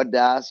everything I wanted to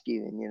ask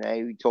him.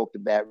 And, we talked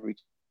about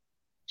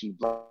Richie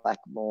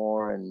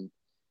Blackmore, and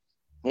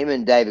him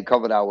and David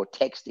Coverdale were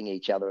texting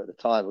each other at the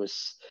time.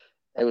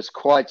 It was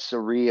quite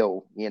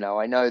surreal.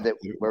 I know that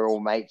we're all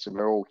mates and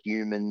we're all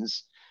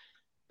humans,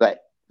 but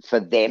for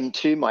them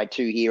two, my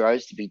two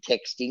heroes, to be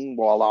texting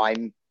while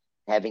I'm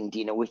having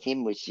dinner with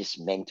him was just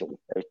mental.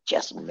 It was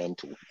just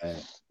mental,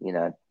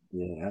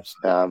 Yeah,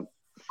 absolutely.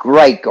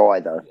 Great guy,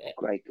 though.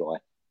 Great guy.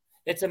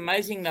 It's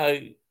amazing, though,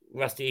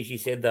 Rusty, as you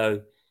said,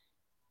 though,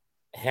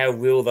 how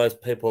real those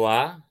people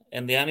are.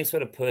 And the only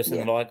sort of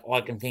person that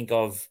I can think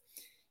of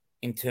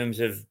in terms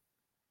of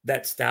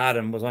that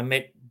stardom was I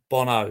met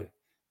Bono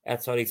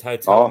outside his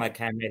hotel when I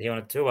came out here on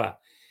a tour.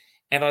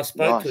 And I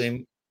spoke to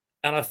him,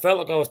 and I felt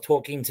like I was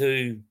talking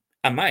to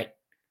a mate,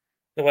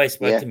 the way he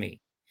spoke to me.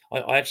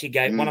 I actually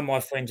gave one of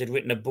my friends had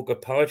written a book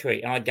of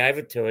poetry, and I gave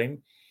it to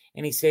him,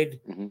 and he said,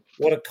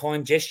 what a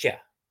kind gesture.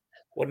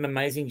 What an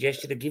amazing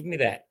gesture to give me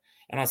that.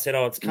 And I said,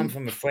 oh, it's come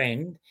from a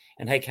friend,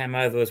 and he came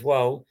over as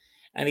well,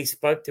 and he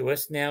spoke to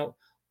us. Now,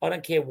 I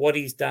don't care what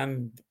he's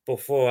done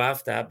before or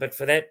after, but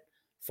for that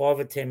 5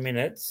 or 10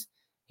 minutes,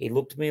 he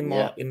looked me in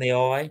the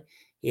eye.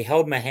 He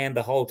held my hand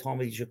the whole time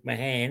he shook my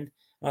hand.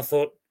 And I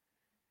thought,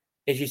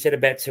 as you said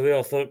about Terrell,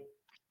 I thought,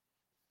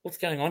 what's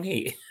going on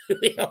here?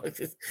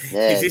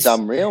 It's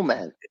unreal,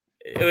 man.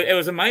 It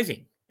was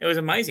amazing. It was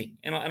amazing.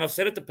 And I've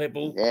said it to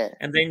people. Yeah.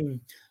 And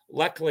then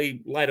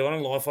luckily later on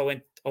in life,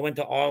 I went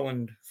to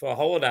Ireland for a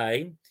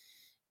holiday,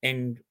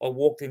 and I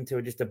walked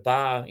into just a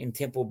bar in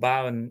Temple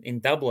Bar in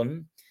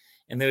Dublin,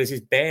 and there was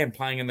this band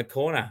playing in the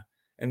corner.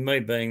 And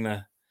me being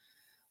the,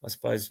 I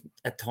suppose,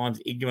 at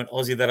times ignorant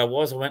Aussie that I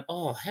was, I went,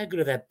 oh, how good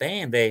are that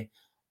band? They're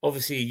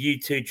obviously a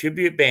U2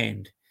 tribute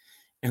band.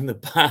 And the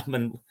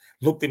barman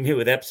looked at me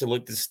with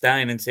absolute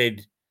disdain and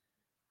said,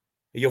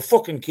 you're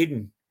fucking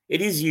kidding.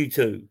 It is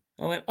U2.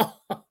 I went,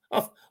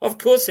 oh, of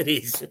course it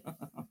is.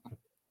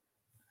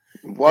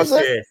 Was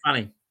it? Yeah,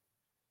 funny.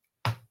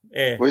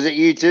 Yeah. Was it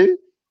U2?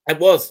 It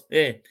was,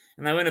 yeah.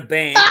 And they were in a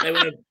band.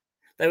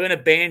 They were in a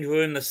band who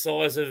were in the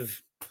size of,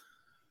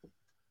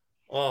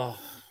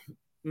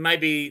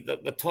 maybe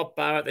the top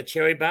bar at the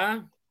Cherry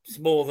Bar,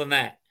 smaller than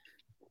that.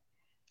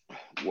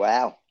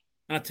 Wow.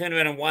 And I turned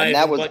around and waved. And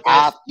that was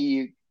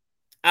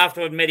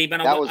after I'd met him.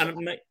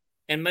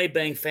 And me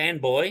being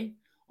fanboy,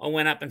 I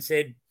went up and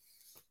said,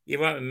 you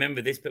won't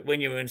remember this, but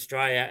when you were in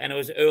Australia, and it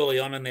was early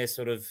on in their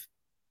sort of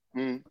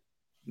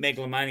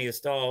megalomania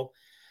style,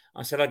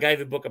 I said, I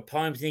gave a book of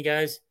poems, and he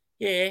goes,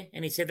 yeah.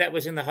 And he said that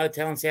was in the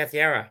hotel in South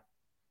Yarra.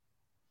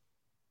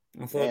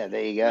 I thought, yeah,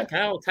 there you go. Okay,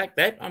 I'll take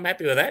that. I'm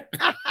happy with that.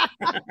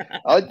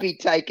 I'd be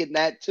taking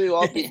that too.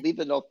 I've been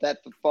living off that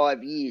for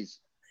 5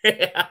 years.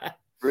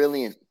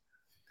 Brilliant.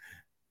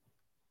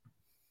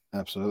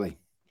 Absolutely.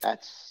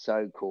 That's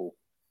so cool.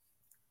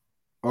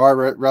 All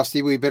right,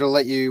 Rusty, we better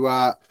let you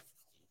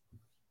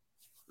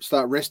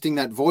start resting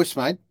that voice,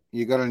 mate.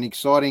 You got an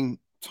exciting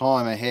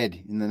time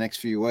ahead in the next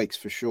few weeks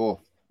for sure.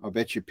 I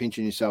bet you're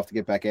pinching yourself to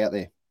get back out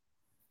there.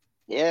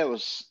 Yeah, it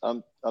was.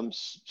 I'm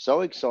so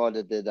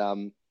excited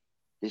that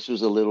this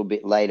was a little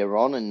bit later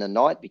on in the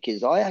night,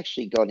 because I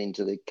actually got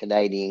into the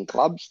Canadian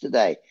clubs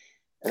today,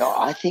 and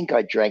I think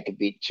I drank a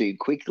bit too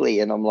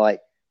quickly, and I'm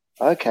like,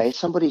 okay,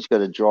 somebody's got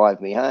to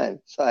drive me home.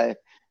 So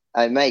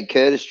I made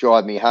Curtis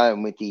drive me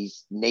home with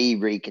his knee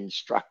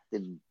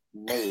reconstructed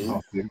knee,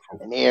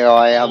 and here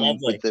I am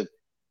with the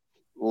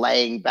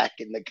laying back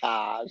in the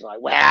car. I was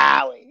like,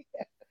 wow.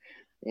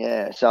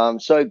 Yeah, so I'm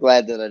so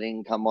glad that I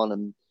didn't come on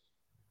and,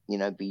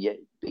 be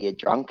a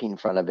drunk in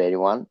front of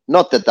everyone.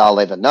 Not that they'll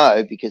ever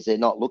know, because they're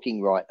not looking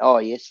right. Oh,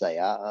 yes, they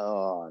are.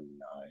 Oh,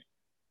 no.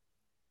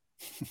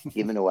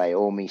 Giving away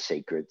all my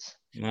secrets.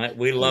 Mate,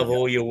 we love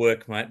all your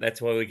work, mate.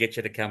 That's why we get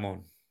you to come on.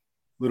 A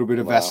little bit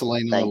of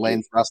Vaseline on the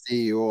lens, Rusty.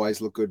 You always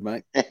look good,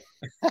 mate.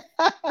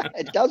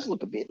 It does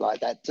look a bit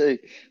like that too.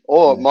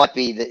 Or it might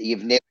be that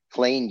you've never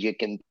cleaned your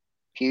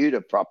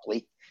computer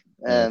properly.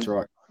 That's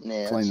right.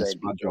 Yeah, clean the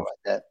smudge off. Like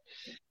that.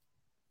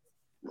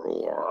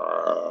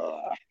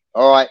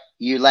 All right,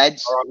 you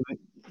lads. All right, mate.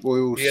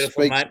 We will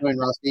speak soon,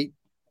 Rusty.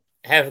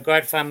 Have a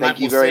great fun, mate.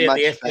 Thank you very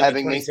much for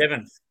having me.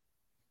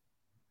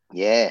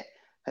 Yeah.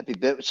 Happy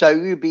birthday. So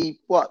you'll be,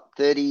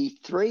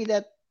 33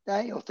 that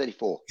day or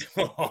 34?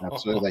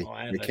 Absolutely.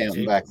 You're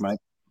counting back, mate.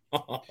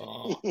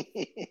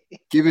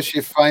 Give us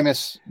your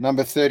famous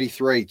number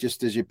 33,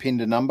 just as you pinned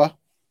a number.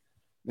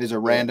 There's a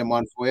random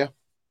one for you.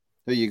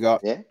 Who you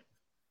got? Yeah.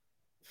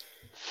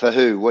 For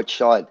who? Which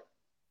side?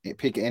 Yeah,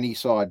 pick any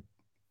side.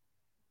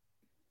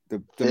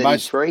 The 33?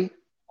 most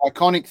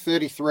iconic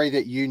 33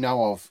 that you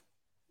know of.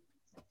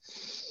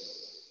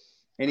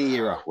 Any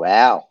era.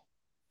 Wow.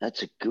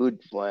 That's a good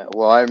one.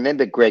 Well, I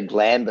remember Greg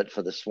Lambert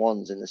for the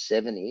Swans in the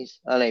 70s.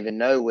 I don't even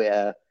know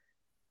where.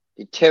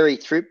 Did Terry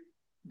Thripp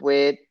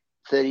wear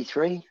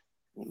 33?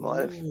 He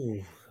might have.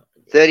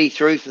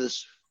 33 for the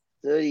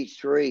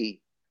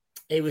 33.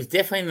 He was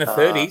definitely in the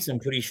 30s, I'm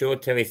pretty sure,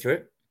 Terry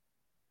Thripp.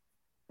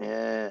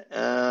 Yeah.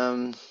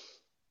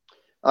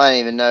 I don't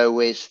even know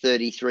where's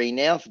 33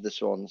 now for the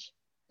Swans.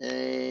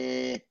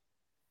 33?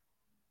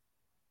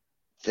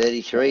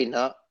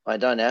 No, I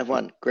don't have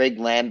one. Greg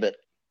Lambert.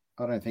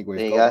 I don't think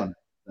we've got one.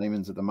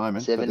 Demons at the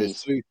moment. 70s. But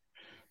there's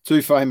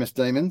two famous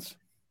Demons.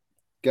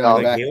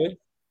 Going back.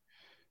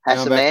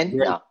 Hasselman?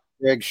 No.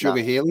 Greg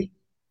Sugar Healy.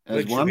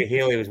 Greg Sugar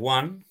Healy was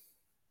one.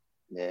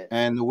 Yeah.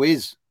 And the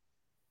Wiz.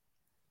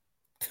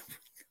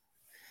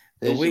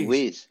 The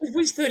Wiz. Was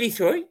Wiz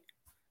 33?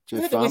 I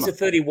thought the Wiz was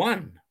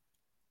 31.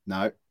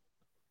 No.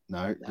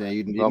 Yeah,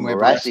 you didn't Ron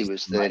Barassi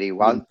was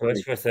 31.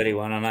 It was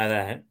 31, I know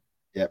that.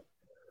 Yep.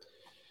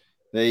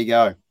 There you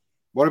go.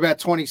 What about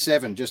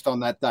 27, just on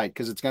that date?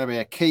 Because it's going to be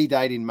a key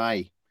date in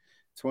May.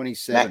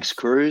 27. Max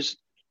Cruz.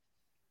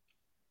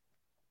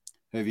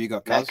 Who have you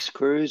got, Cuz? Max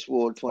Cruz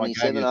wore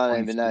 27. I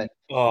don't even know.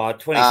 Oh,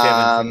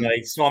 27 for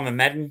me. Simon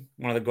Madden,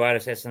 one of the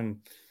greatest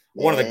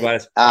one of the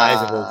greatest players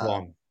of all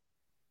time.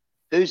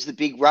 Who's the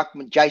big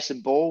ruckman?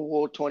 Jason Ball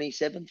wore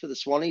 27 for the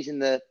Swannies in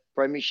the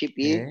premiership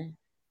year. Yeah.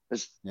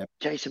 Was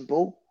Jason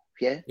Ball?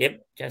 Yeah.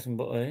 Yep, Jason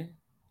Ball.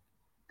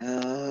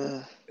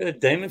 Yeah. The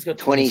Demons got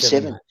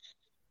 27.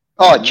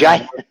 Oh,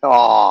 Jay.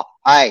 Oh,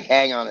 hey,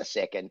 hang on a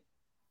second.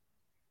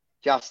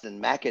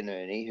 Justin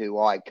McInerney, who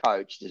I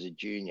coached as a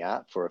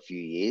junior for a few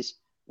years,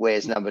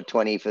 wears number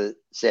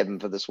 27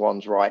 for the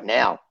Swans right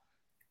now.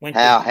 Went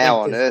How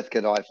on earth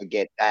could I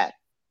forget that?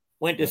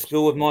 Went to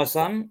school with my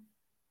son.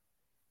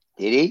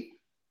 Did he?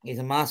 He's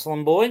a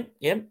Marcelin boy.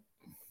 Yep.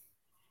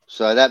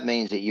 So that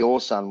means that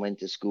your son went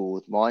to school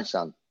with my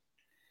son.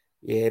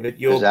 Yeah, but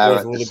your boy's They were a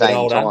at the little bit same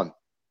older. time.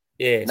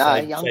 Yeah, No, so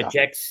younger.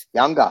 Jack's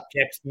Younger.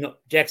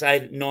 Jack's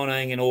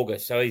 19 in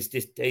August, so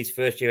he's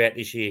first year out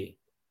this year.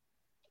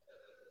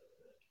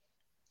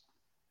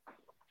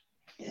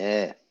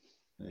 Yeah.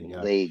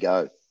 There There you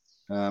go.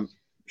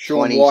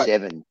 Sean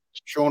 27. White.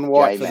 Sean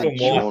White. For J-Man. the,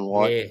 Sean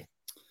White. Yeah. Good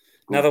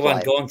Another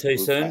one player. gone too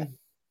Good soon.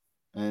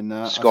 player.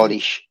 and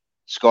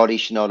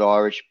Scottish, not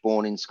Irish.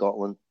 Born in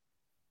Scotland,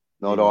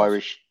 not He was.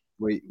 Irish.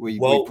 we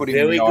put him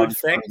in very the good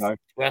Irish crew, fact, though.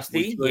 Rusty.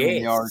 We threw him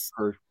in the Irish Yes.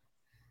 crew.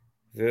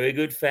 Very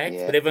good fact,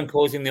 Yeah. but everyone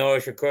calls him the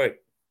Irish recruit.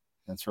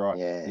 That's right.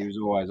 Yeah. He was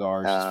always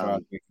Irish as far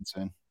as we're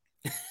concerned.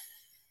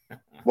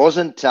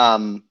 Wasn't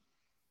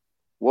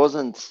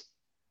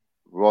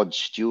Rod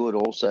Stewart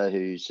also,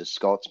 who's a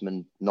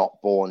Scotsman,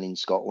 not born in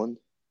Scotland,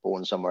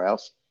 born somewhere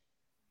else,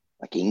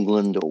 like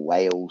England or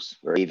Wales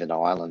or even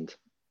Ireland?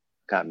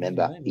 Can't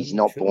remember. No, He's I'm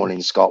not sure. born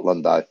in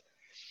Scotland though.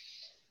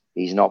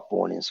 He's not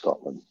born in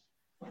Scotland.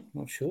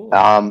 Not sure.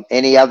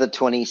 Any other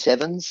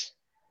 27s?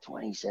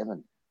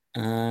 27.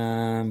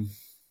 Ingus.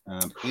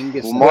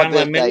 Well, my Brownlow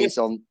birthday's medalist?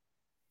 on.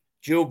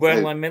 Dual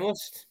Brownlow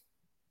medalist.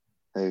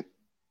 Who?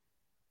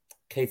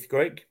 Keith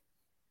Greig.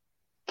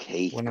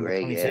 Keith One number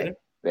Greig, 27. yeah.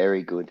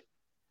 Very good.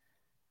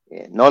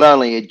 Yeah, not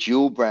only a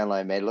dual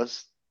Brownlow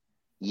medalist,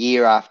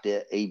 year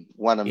after he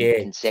won them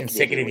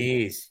consecutive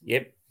years.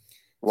 Yep.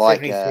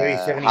 Like 73,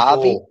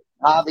 74.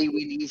 Harvey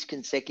win his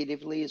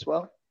consecutively as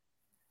well.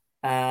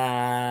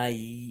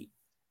 He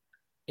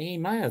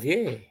may have,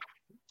 yeah.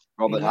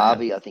 Robert He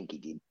Harvey, I think he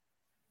did.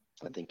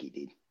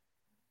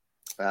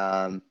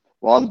 Well,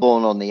 I'm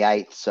born on the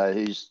 8th, so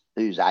who's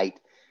 8?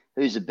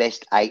 Who's the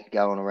best 8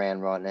 going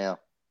around right now?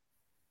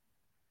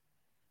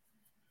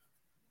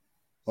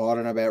 Well, I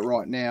don't know about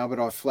right now, but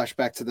I flash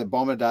back to the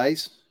Bomber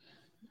days.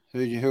 Who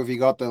have you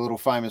got? The little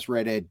famous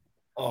redhead.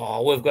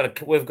 Oh, we've got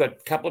a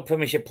couple of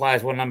premiership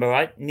players. One number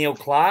 8, Neil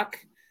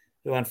Clark,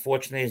 who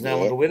unfortunately is no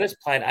longer with us.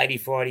 Played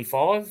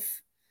 84-85.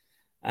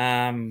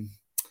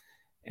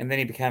 And then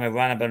he became a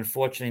runner, but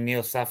unfortunately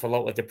Neil suffered a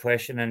lot with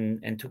depression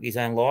and took his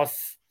own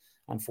life,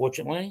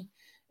 unfortunately.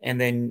 And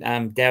then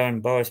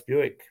Darren Boris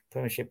Buick,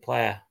 premiership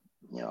player.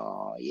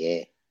 Oh,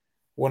 yeah.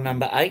 One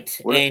number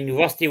 8. And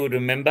Rusty would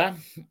remember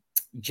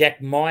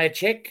Jack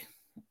Myercheck.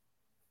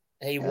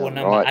 He wore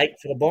number 8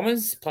 for the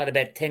Bombers, played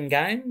about 10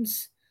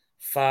 games.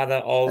 Father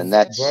of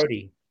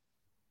Brody.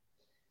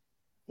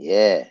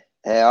 Yeah.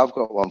 Hey, I've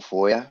got one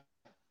for you.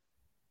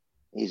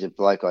 He's a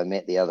bloke I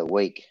met the other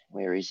week.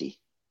 Where is he?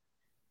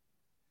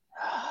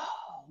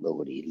 Oh,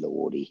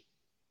 Lordy.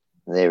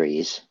 There he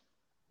is.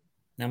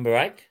 Number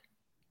 8?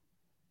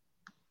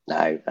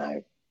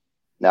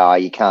 No,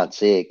 you can't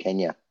see it, can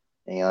you?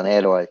 Hang on,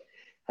 how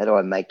do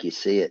I make you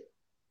see it?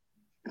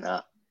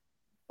 No.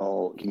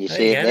 Oh, can you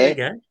see it there? There you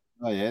go.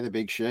 Oh yeah, the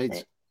big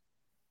sheets.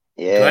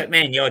 Yeah. Great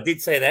man. Yeah, I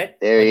did say that.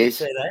 There he is.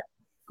 Say that.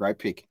 Great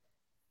pick.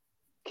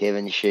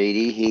 Kevin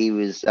Sheedy. He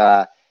was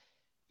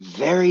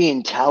very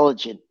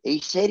intelligent. He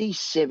said he's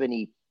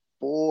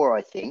 74,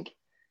 I think,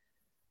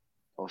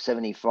 or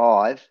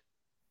 75.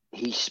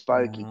 He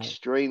spoke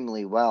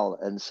extremely well.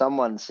 And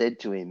someone said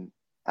to him,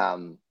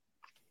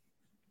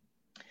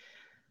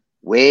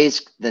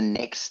 where's the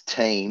next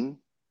team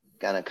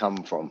going to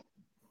come from?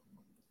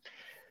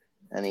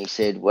 And he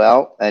said,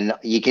 well, and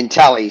you can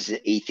tell he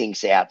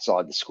thinks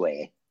outside the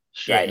square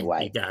straight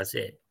away. He does,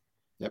 yeah.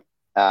 Yep.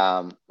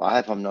 I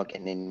hope I'm not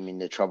getting him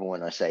into trouble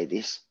when I say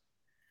this.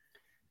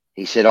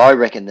 He said, I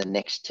reckon the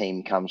next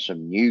team comes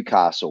from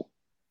Newcastle.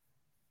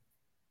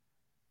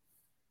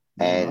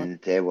 And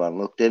everyone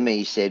looked at me.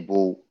 He said,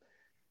 well,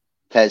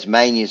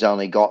 Tasmania's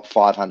only got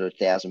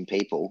 500,000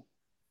 people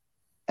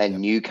and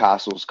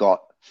Newcastle's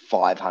got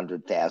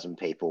 500,000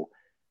 people.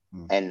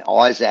 And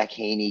Isaac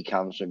Heaney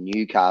comes from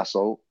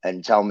Newcastle,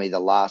 and tell me the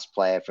last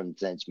player from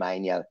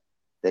Tasmania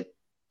that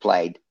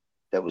played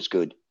that was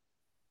good.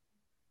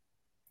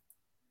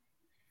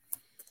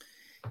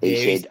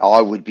 He said, I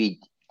would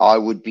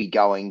be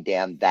going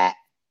down that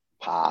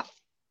path,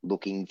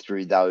 looking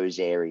through those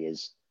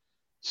areas,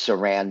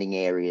 surrounding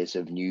areas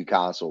of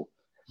Newcastle,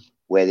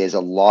 where there's a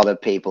lot of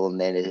people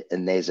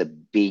and there's a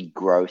big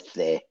growth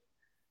there.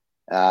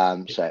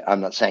 So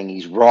I'm not saying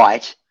he's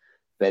right,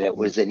 but it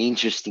was an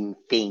interesting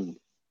thing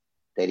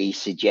that he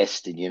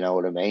suggested, you know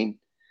what I mean?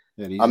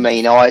 I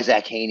mean,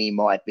 Isaac Heaney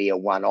might be a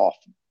one-off.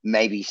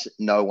 Maybe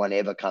no one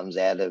ever comes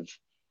out of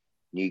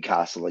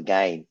Newcastle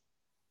again.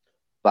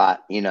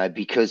 But, you know,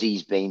 because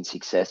he's been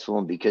successful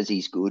and because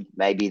he's good,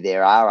 maybe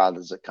there are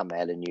others that come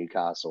out of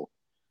Newcastle.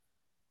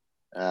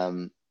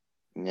 Yeah.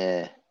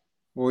 Well,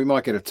 we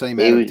might get a team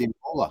out of Dim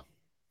Bowler.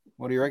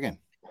 What do you reckon?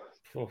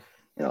 Oh,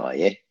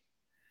 yeah.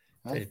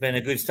 It's been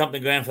a good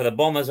stomping ground for the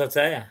Bombers, I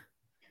tell you.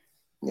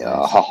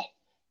 Oh,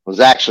 it was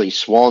actually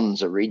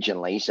Swans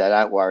originally, so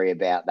don't worry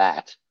about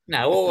that.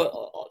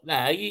 No,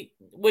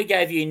 we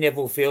gave you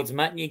Neville Fields,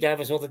 mate, and you gave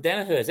us all the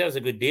Danahers. That was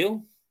a good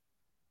deal.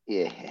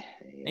 Yeah.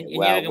 And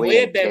Well,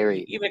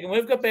 you reckon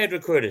we've got bad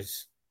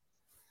recruiters?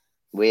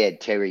 We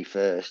had Terry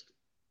first,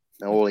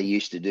 and all he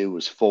used to do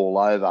was fall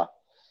over.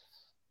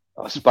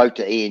 I spoke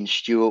to Ian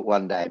Stewart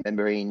one day.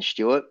 Remember Ian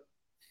Stewart?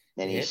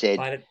 And he said,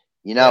 Coach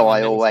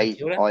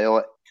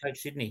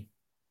Sydney.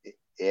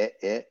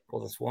 Yeah.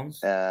 Or the Swans.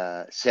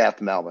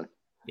 South Melbourne.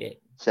 Yeah.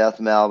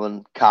 South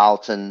Melbourne,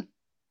 Carlton,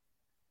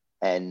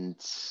 and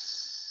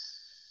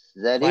is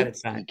that it?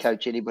 Did you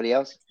coach anybody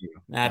else?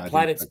 No,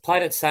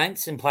 played at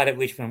Saints and played at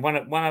Richmond.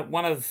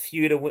 One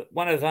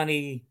of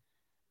only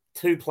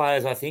two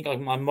players, I think. I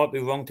might be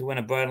wrong, to win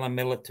a Brownlow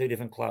medal at two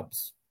different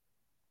clubs.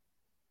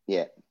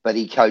 Yeah, but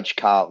he coached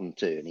Carlton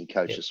too, and he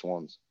coached the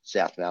Swans,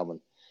 South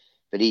Melbourne.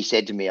 But he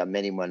said to me, I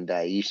met him one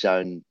day, he used to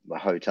own a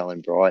hotel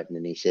in Brighton,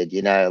 and he said,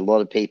 a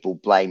lot of people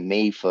blame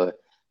me for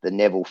the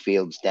Neville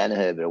Fields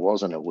Danaher, but it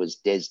wasn't. It was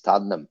Des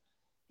Tuddenham.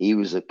 He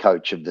was the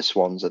coach of the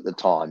Swans at the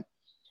time.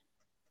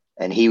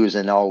 And he was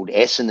an old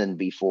Essendon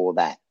before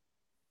that.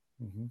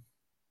 Mm-hmm.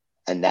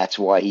 And that's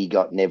why he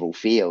got Neville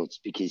Fields,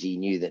 because he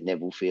knew that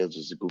Neville Fields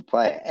was a good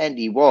player. And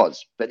he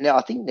was. But now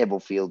I think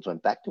Neville Fields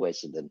went back to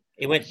Essendon.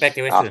 He went back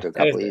to Essendon. After a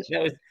couple of years.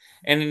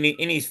 And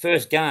in his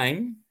first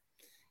game,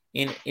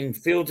 in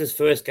Fields'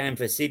 first game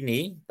for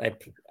Sydney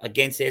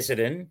against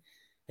Essendon,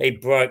 he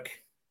broke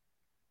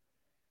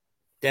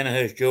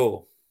Danaher's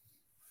jaw.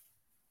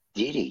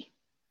 Did he?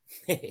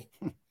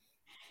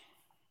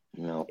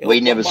 No, we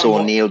never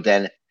saw Neil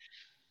Danaher.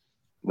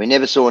 We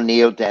never saw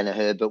Neil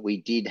Danaher, but we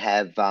did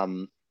have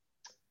Tony.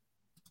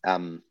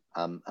 What's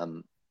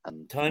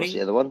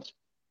the other ones?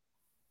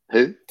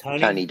 Who?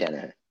 Tony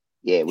Danaher.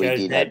 Yeah, we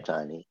did have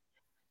Tony.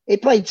 He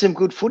played some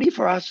good footy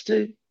for us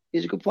too.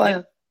 He's a good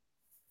player.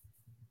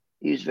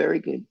 He was very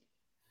good.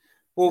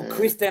 Well,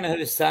 Chris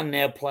Danaher's son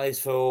now plays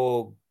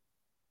for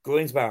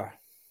Greensborough.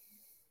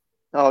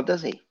 Oh,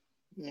 does he?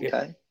 Okay.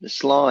 Yep. The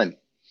Slime.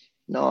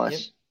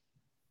 Nice.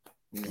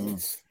 Yep.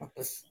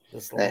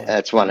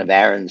 That's one of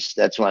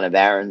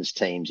Aaron's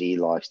teams he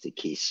likes to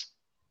kiss.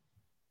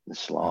 The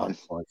Slime.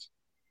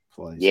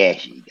 Please. Yeah,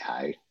 you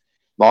go.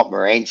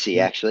 Montmorency,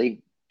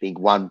 actually. Big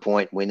 1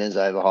 point winners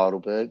over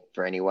Heidelberg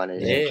for anyone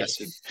who's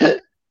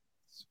interested.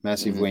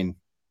 Massive win,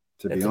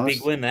 to be honest. That's a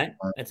big win, that.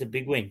 That's a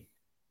big win.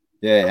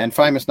 Yeah, and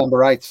famous number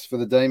 8s for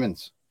the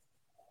Demons.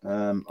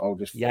 I'll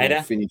just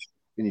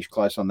finish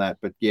close on that.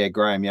 But yeah,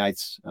 Graham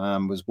Yates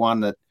was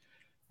one that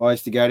I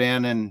used to go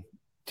down and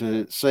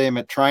to see him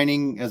at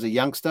training as a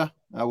youngster.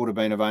 I would have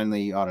been of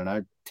only,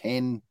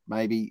 10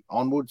 maybe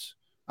onwards,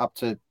 up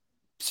to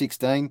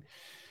 16.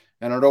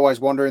 And I'd always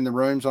wander in the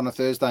rooms on a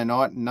Thursday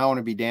night, and no one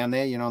would be down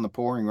there, in the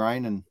pouring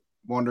rain, and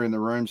wander in the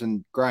rooms.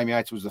 And Graham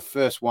Yates was the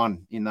first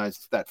one in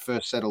that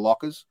first set of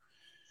lockers.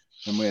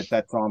 And at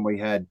that time we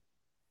had,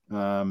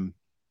 some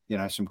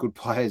good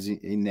players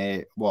in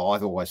there. Well,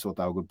 I've always thought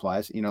they were good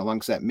players,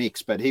 amongst that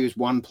mix. But he was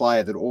one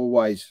player that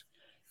always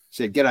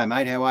said, "G'day,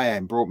 mate, how are you?"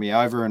 and brought me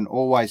over, and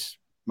always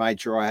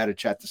made sure I had a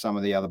chat to some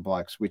of the other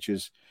blokes,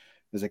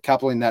 there's a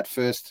couple in that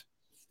first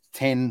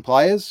 10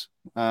 players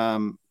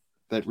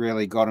that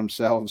really got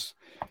themselves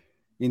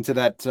into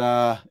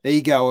that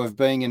ego of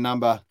being a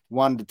number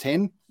 1 to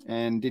 10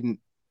 and didn't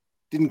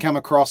come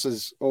across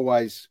as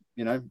always,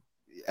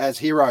 as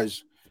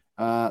heroes.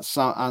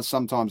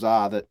 Sometimes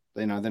are that,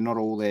 they're not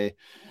all there.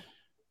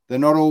 They're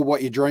not all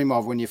what you dream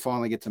of when you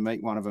finally get to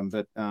meet one of them.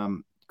 But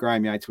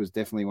Graham Yates was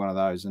definitely one of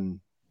those,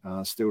 and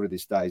still to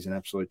this day is an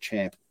absolute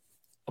champ.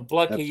 A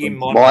bloke who you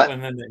might not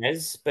remember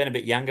has been a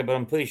bit younger, but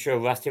I'm pretty sure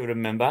Rusty would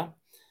remember,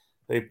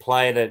 who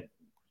played at,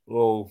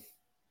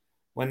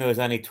 when there was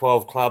only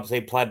 12 clubs,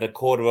 he played a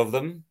quarter of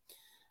them,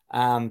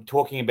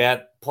 talking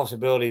about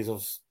possibilities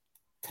of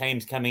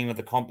teams coming into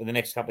the comp in the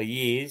next couple of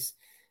years.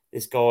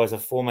 This guy is a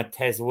former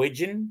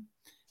Taswegian.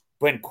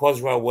 Brent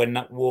Quasrow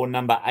wore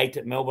number 8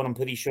 at Melbourne, I'm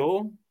pretty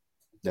sure.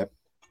 Yep.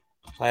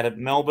 Played at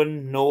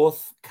Melbourne,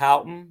 North,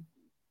 Carlton.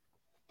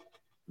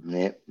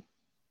 Yep.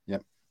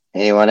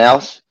 Anyone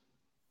else?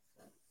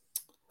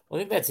 I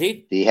think that's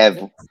it. We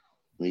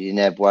didn't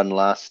have one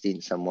last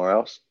stint somewhere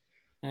else.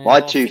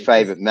 My two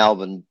favourite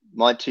Melbourne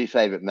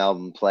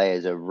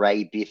players are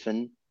Ray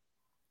Biffin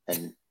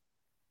and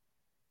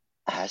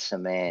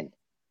Hassaman.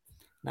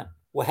 No.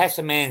 Well,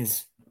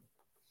 Hassaman's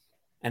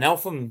an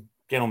Eltham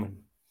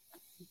gentleman.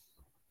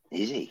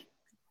 Is he?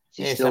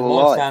 Is he still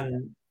alive?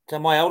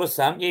 My eldest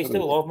son, he's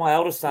still alive. My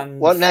eldest son.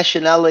 What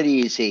nationality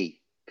is he?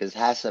 Because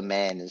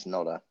Hassaman is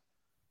not a.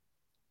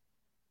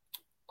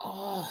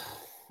 Oh,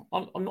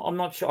 I'm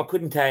not sure. I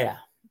couldn't tell you.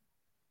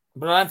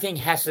 But I don't think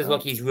Hass is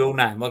like his real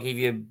name. Like if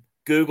you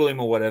Google him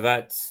or whatever,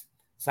 it's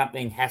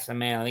something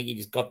Hassaman. I think he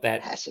just got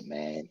that.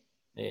 Hassaman.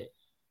 Yeah.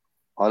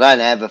 I don't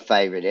have a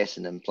favourite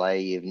Essendon player.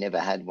 You've never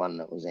had one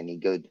that was any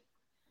good.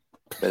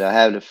 But I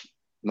have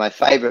my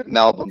favourite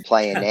Melbourne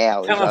player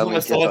now. Come on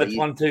the side that's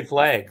won 2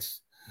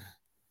 flags.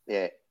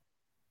 Yeah.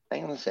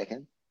 Hang on a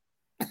second.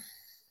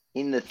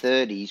 In the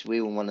 30s,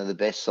 we were one of the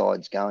best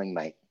sides going,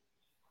 mate.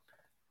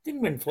 Didn't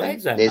win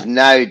flags, though. There's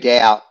no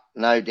doubt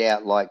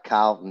like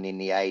Carlton in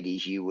the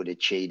 80s, you would have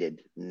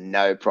cheated.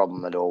 No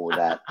problem at all with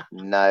that.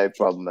 No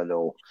problem at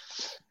all.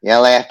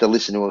 I have to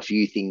listen to a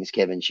few things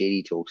Kevin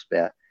Sheedy talks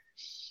about.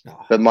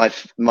 But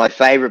my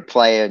favourite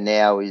player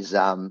now is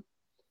and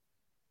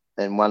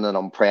one that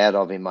I'm proud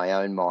of in my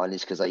own mind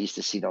is because I used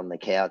to sit on the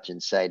couch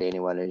and say to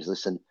anyone who's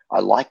listened, I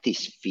like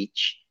this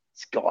Fitch.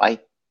 This guy,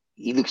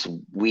 he looks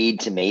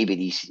weird to me, but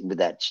he's with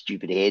that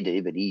stupid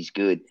hairdo, but he's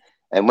good.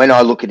 And when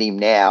I look at him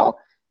now,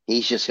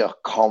 he's just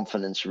got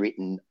confidence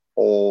written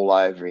all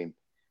over him.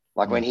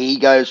 Like when he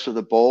goes for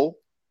the ball,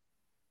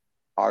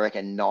 I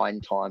reckon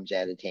 9 times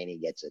out of 10 he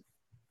gets it.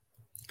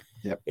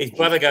 Yep. His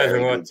brother goes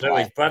all right too.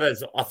 His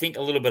brother's, I think,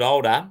 a little bit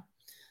older.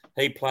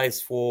 He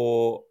plays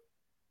for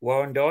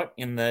Warrandyte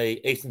in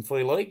the Eastern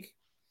Footy League.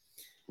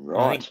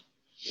 Right.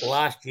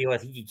 Last year, I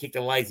think he kicked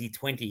a lazy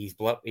 20, his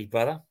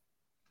brother.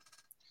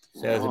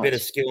 So there's a bit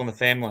of skill in the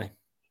family.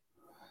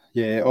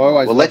 Yeah.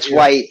 Let's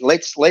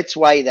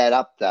weigh that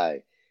up though.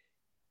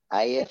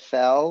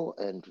 AFL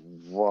and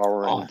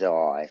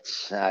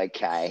Warrandyte.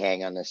 Okay,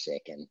 hang on a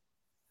second.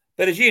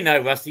 But as you know,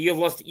 Rusty, you've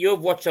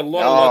watched a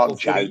lot of local I'm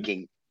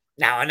joking. Footy.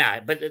 No, I know,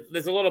 but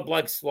there's a lot of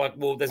blokes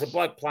there's a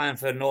bloke playing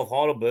for North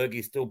Heidelberg.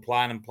 He's still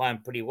playing and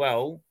playing pretty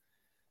well,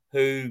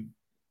 who,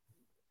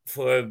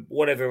 for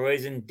whatever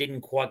reason,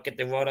 didn't quite get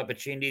the right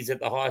opportunities at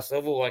the highest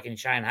level, like in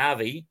Shane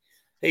Harvey.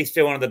 He's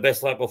still one of the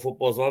best local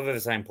footballers I've ever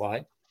seen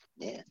play.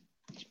 Yeah,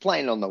 he's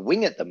playing on the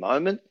wing at the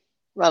moment,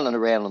 running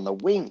around on the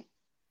wing.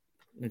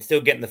 And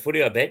still getting the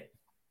footy, I bet.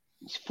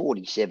 He's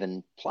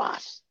 47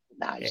 plus.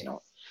 No, he's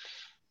not.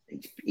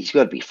 He's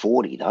got to be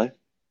 40, though, at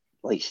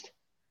least.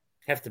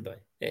 Have to be,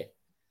 yeah.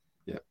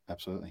 Yeah,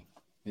 absolutely.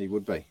 He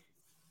would be.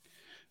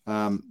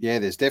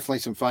 There's definitely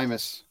some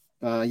famous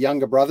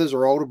younger brothers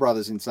or older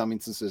brothers in some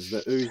instances.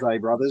 The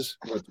Uze brothers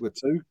were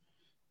 2.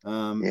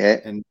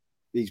 And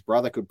his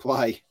brother could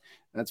play,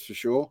 that's for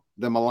sure.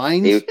 The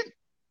Mullanes.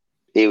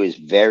 He was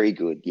very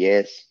good,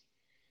 yes.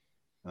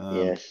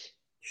 Yes.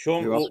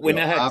 Sean, we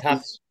know how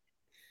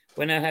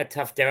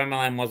tough Darren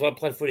Mullane was. I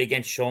played footy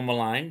against Sean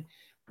Mullane.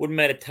 Wouldn't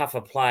made a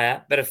tougher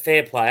player, but a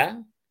fair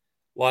player.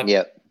 Like,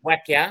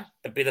 whack you,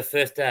 but be the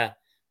first to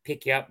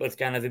pick you up. Let's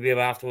go and have a beer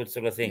afterwards,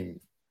 sort of thing.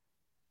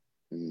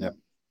 Yep.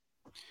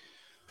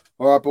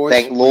 All right, boys.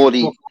 Thank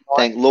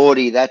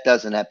Lordy, that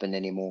doesn't happen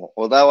anymore.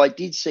 Although I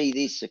did see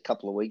this a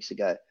couple of weeks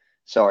ago.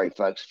 Sorry,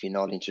 folks, if you're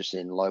not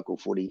interested in local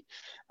footy.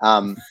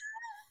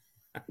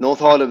 North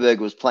Heidelberg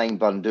was playing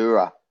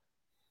Bundoora.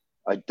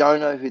 I don't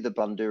know who the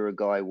Bundoora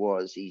guy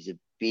was. He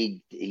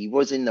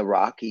was in the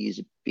ruck. He was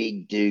a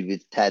big dude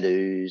with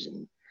tattoos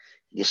and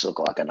he just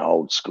looked like an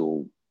old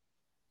school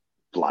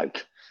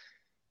bloke.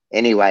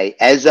 Anyway,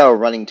 as they were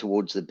running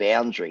towards the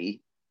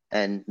boundary,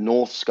 and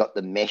North's got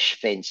the mesh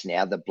fence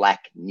now, the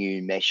black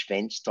new mesh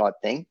fence type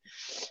thing.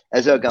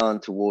 As they were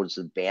going towards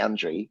the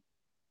boundary,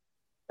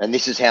 and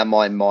this is how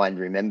my mind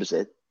remembers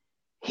it,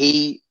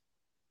 he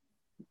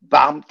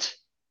bumped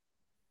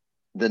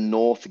the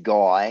North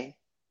guy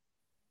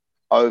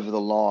over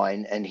the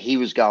line and he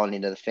was going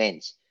into the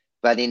fence.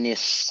 But in this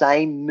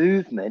same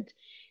movement,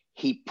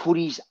 he put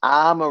his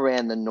arm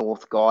around the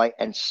North guy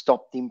and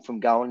stopped him from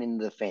going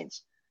into the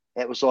fence.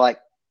 It was like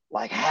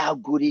how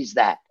good is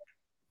that?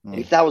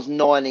 If that was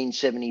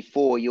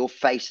 1974, your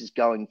face is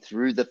going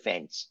through the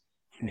fence.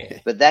 Yeah.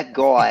 But that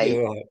guy,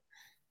 Right.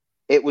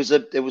 it was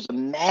a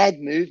mad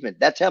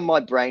movement. That's how my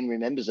brain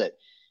remembers it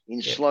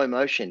in slow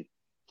motion.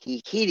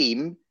 He hit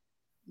him,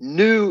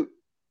 knew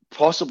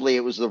possibly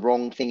it was the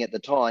wrong thing at the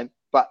time,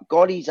 but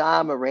got his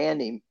arm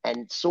around him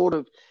and sort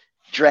of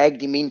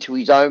dragged him into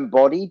his own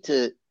body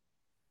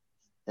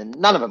and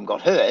none of them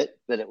got hurt,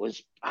 but it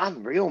was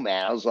unreal,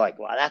 man. I was like,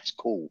 wow, that's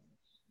cool.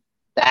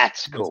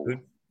 That's cool.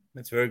 Good.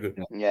 That's very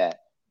good. Yeah.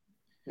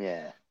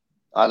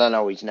 I don't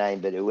know his name,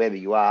 but whoever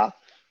you are,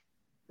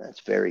 that's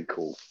very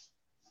cool.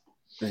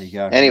 There you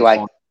go.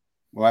 Anyway.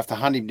 We'll have to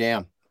hunt him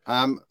down.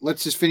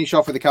 Let's just finish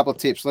off with a couple of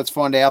tips. Let's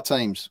find our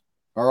teams.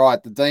 All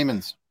right, the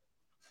Demons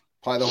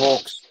play the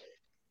Hawks.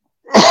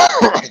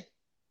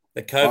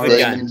 The COVID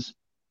game.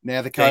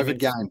 Now the COVID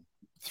game.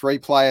 3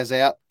 players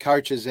out,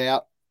 coaches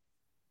out.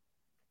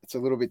 It's a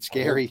little bit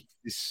scary.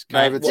 This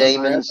COVID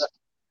Demons.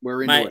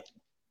 We're into it.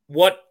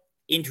 What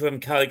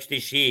interim coach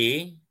this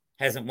year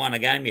hasn't won a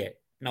game yet?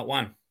 Not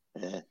one.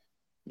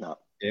 No.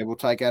 Yeah, we'll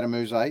take Adam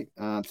Uze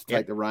to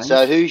take the reins.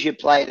 So who's your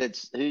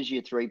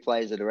 3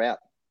 players that are out?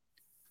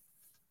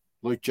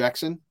 Luke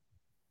Jackson.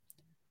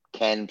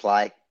 Can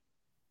play.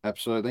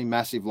 Absolutely.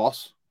 Massive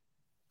loss.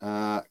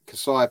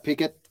 Keziah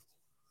Pickett.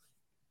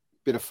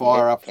 Bit of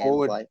fire up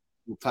forward. Play.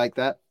 We'll take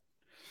that.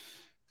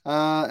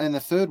 And the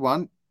third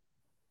one,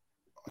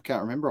 I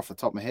can't remember off the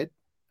top of my head.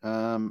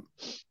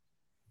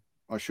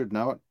 I should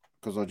know it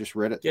because I just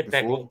read it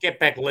before. Get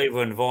back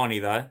Lever and Viney,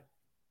 though.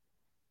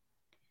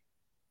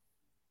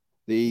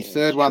 The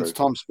third one's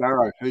Tom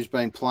Sparrow, who's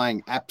been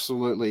playing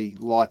absolutely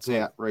lights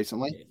out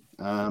recently.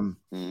 So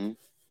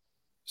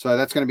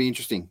that's going to be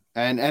interesting.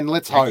 And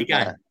let's hope.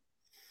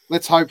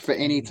 Let's hope for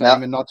any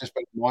team and not just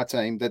my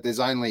team that there's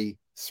only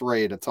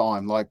 3 at a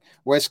time. Like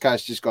West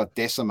Coast just got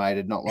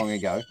decimated not long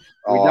ago.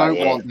 We don't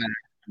want that.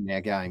 in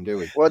our game, do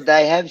we? Well,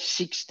 they have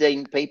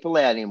 16 people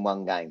out in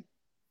one game.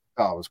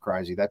 Oh, it was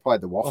crazy. They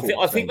played the waffle.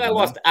 I think they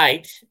lost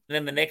 8. And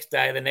then the next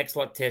day, the next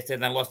lot tested,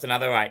 and they lost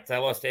another 8. So they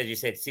lost, as you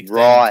said, 16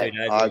 Right. in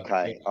 2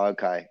 days.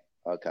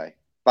 Okay.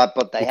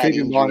 But they had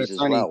injuries as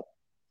well.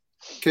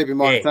 Keep in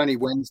mind, it's only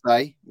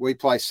Wednesday. We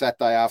play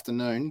Saturday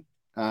afternoon.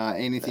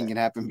 Anything can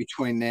happen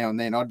between now and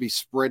then. I'd be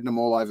spreading them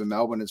all over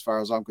Melbourne as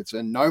far as I'm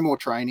concerned. No more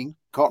training.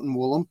 Cotton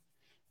wool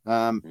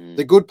them.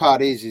 The good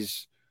part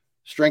is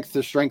strength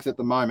to strength at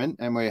the moment,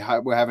 and we're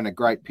having a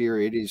great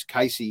period, is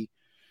Casey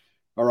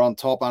are on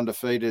top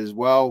undefeated as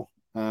well,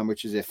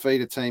 which is their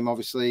feeder team.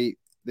 Obviously,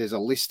 there's a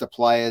list of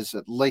players,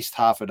 at least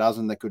half a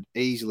dozen, that could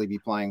easily be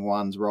playing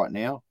ones right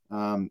now.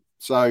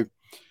 So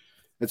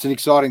it's an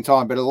exciting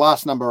time. But the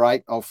last number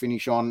 8 I'll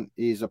finish on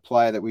is a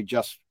player that we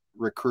just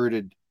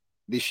recruited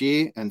this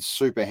year and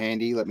super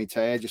handy, let me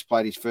tell you. Just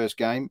played his first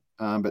game,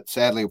 but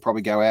sadly he'll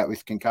probably go out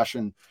with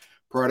concussion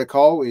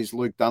protocol, is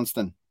Luke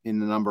Dunstan in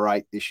the number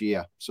 8 this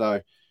year.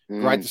 So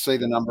great to see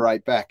the number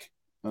 8 back.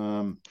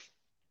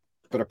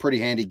 But a pretty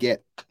handy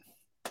get.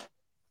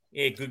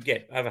 Yeah, good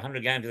get. Over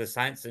 100 games of the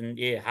Saints, and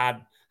hard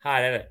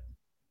at it.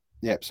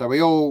 Yeah, so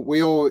we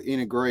all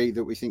in agree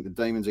that we think the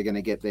Demons are going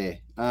to get there.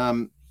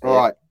 All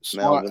right.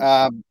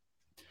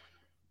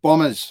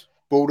 Bombers,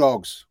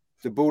 Bulldogs.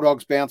 The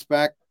Bulldogs bounce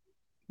back.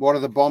 What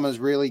have the Bombers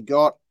really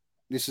got?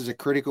 This is a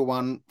critical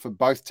one for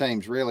both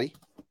teams, really.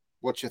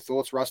 What's your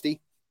thoughts,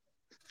 Rusty?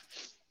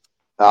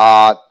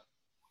 Well,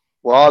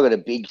 I've got a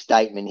big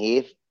statement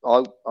here.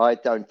 I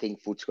don't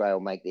think Footscray will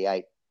make the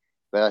 8,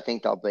 but I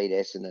think they'll beat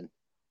Essendon.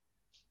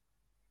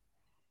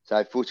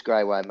 So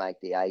Footscray won't make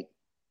the 8.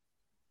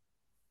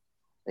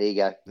 There you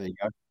go.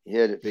 You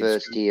heard it big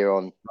first scoop. Here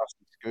on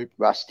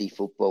Rusty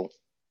Football.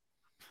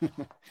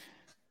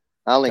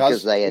 Only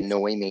because they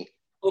annoy me.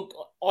 Look,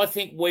 I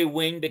think we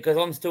win because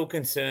I'm still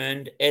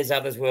concerned, as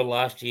others were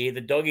last year,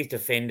 the Doggies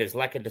defenders,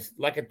 lack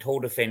of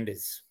tall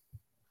defenders.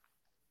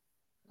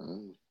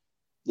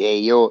 Yeah,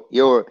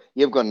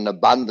 you've got an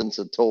abundance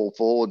of tall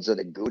forwards that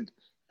are good.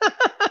 Come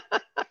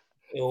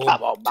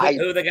on, mate.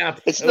 Who are they going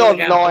to? It's not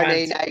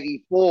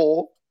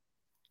 1984.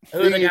 Who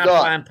are they going to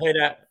play in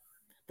Peter?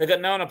 They've got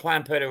no one to play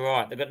in Peter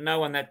Wright. They've got no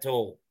one that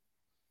tall.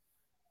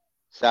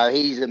 So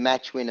he's a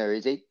match winner,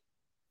 is he?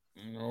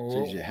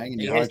 No. You're hanging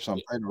your hopes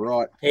on Peter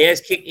Wright. He has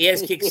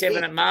kicked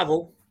 7 at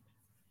Marvel.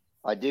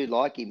 I do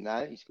like him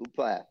though. He's a good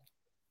player.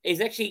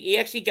 He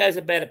actually goes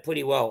about it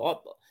pretty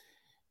well.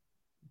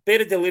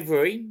 Better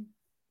delivery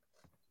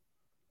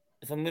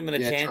from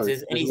limited chances,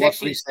 true. And he's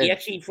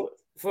actually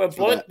for a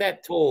bloke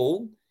that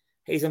tall,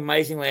 he's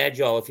amazingly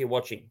agile. If you're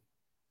watching,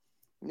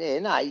 yeah,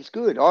 no, he's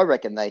good. I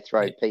reckon they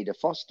throw Peter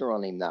Foster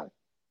on him though.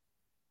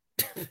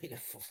 Peter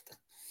Foster.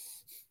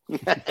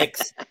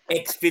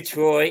 ex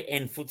Fitzroy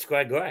and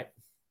Footscray great.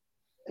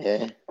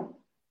 Yeah.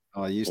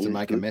 I used to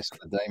make a mess of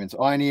the Demons.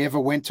 I only ever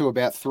went to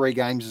about 3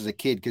 games as a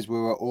kid because we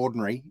were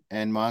ordinary,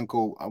 and my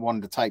uncle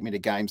wanted to take me to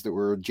games that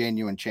were a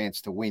genuine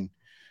chance to win.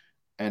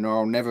 And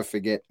I'll never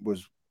forget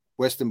was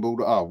Western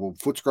Bulldog.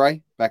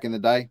 Footscray back in the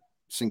day,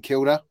 St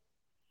Kilda,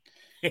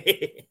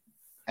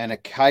 and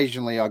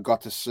occasionally I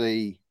got to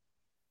see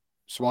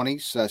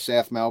Swannies, so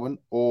South Melbourne,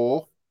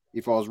 or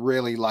if I was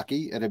really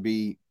lucky, it'd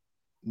be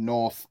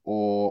North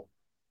or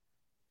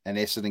an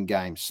Essendon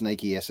game,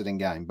 sneaky Essendon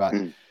game. But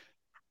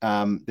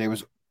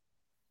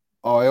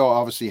I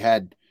obviously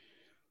had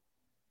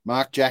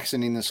Mark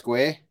Jackson in the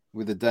square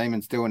with the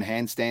Demons doing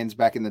handstands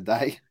back in the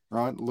day,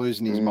 right?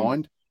 Losing his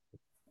mind.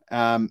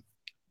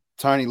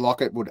 Tony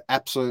Lockett would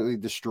absolutely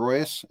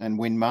destroy us and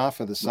win Mar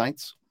for the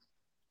Saints.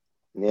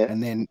 Yeah.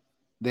 And then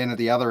at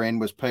the other end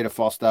was Peter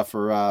Foster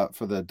for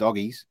the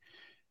Doggies.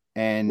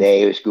 And yeah,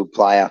 he was a good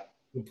player.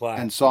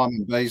 And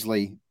Simon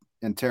Beasley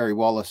and Terry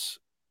Wallace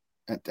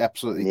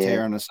absolutely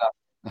tearing us up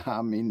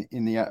in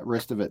the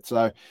rest of it.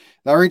 So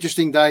they were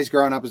interesting days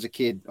growing up as a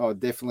kid. I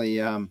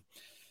definitely I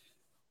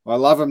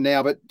love them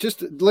now. But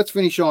just let's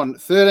finish on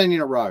 13 in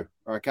a row.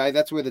 Okay,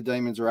 that's where the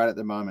Demons are at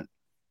the moment.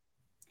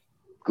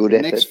 Good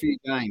effort. Next few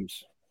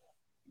games,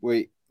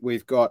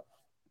 we've got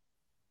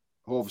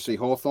obviously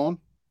Hawthorn.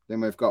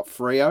 Then we've got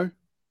Freo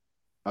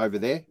over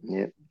there.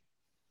 Yeah.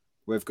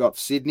 We've got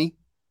Sydney.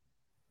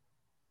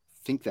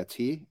 I think that's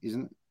here,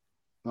 isn't it?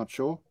 Not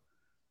sure.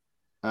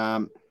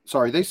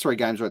 Sorry, these 3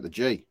 games are at the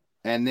G.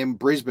 And then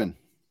Brisbane.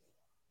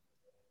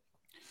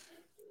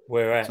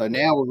 Where at? So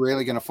now we're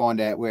really going to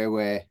find out where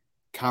we're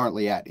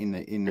currently at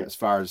in as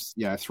far as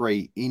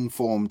 3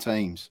 informed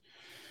teams.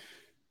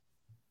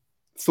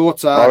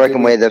 Thoughts are? I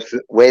reckon we're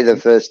the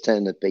first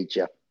team that beat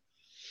you.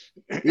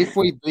 If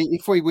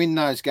we win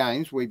those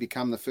games, we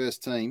become the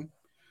first team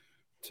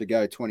to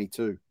go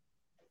 22.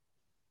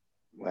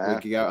 Wow.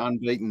 We could go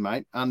unbeaten,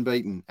 mate,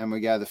 unbeaten, and we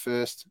go the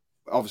first.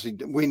 Obviously,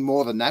 win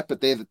more than that, but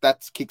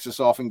that kicks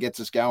us off and gets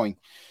us going.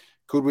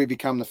 Could we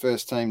become the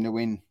first team to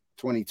win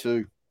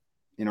 22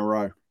 in a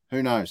row?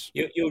 Who knows?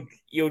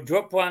 You'll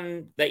drop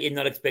one that you're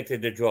not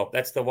expected to drop.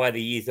 That's the way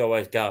the years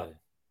always go.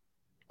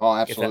 Oh,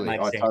 absolutely.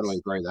 I totally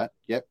agree with that.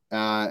 Yep.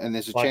 And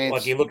there's a chance.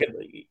 Like you look at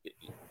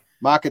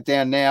mark it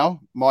down now.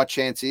 My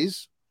chance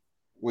is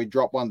we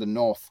drop one to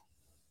North.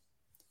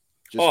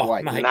 Just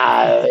wait. Mate.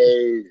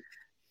 No,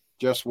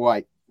 Just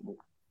wait.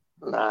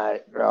 no,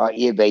 right.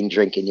 You've been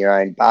drinking your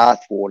own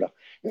bath water.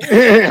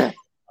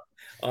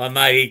 Oh,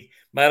 mate,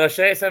 I'll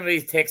show you some of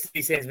these texts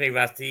he sends me,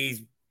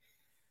 Rusty.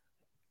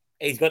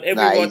 He's got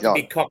every right he's to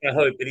be not.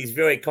 cock-a-hoop, but he's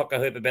very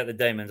cock-a-hoop about the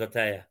Demons, I'll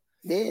tell you.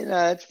 Yeah,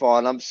 no, it's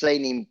fine. I've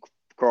seen him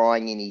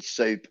crying in his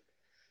soup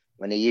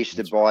when he used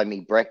to buy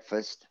me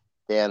breakfast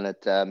down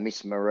at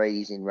Miss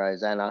Marie's in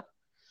Rosanna.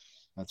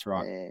 That's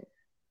right.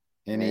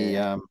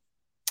 Yeah.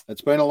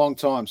 It's been a long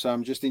time, so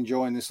I'm just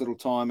enjoying this little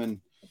time, and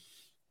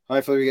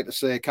hopefully we get to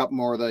see a couple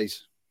more of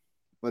these.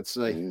 Let's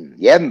see.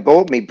 You haven't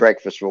bought me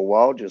breakfast for a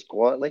while, just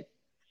quietly.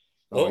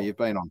 Oh, you've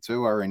been on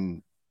tour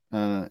and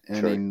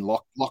True. in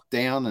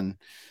lockdown,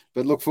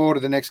 but look forward to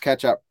the next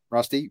catch up,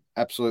 Rusty.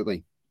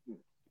 Absolutely.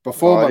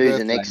 Before my who's birthday,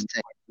 the next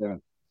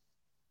team?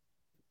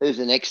 Who's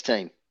the next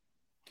team?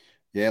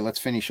 Yeah, let's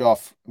finish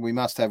off. We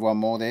must have one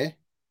more there.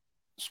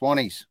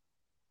 Swannies.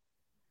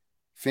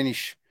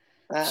 Finish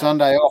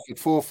Sunday off at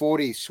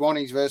 4:40.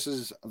 Swannies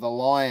versus the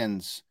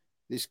Lions.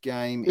 This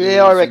game.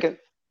 Yeah,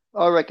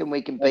 I reckon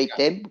we can beat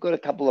them. We've got a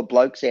couple of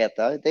blokes out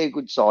though. They're a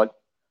good side.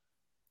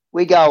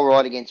 We go all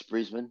right against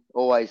Brisbane.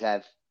 Always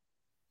have.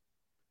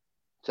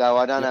 So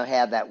I don't know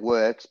how that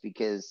works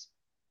because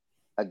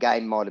a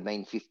game might have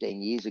been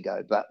 15 years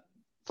ago, but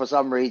for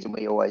some reason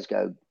we always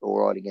go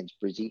all right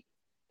against Brizzy.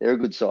 They're a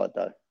good side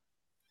though.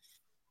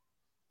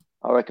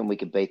 I reckon we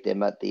could beat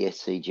them at the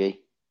SCG.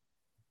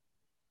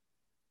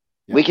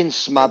 Yep. We can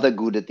smother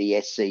good at the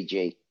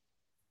SCG.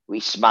 We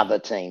smother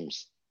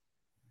teams.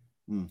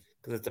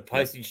 Because it's a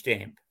postage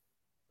stamp.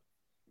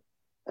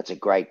 That's a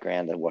great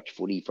ground to watch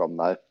footy from,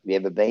 though. Have you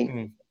ever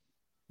been?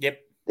 Yep.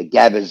 The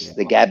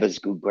Gabba's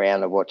good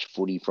ground to watch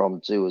footy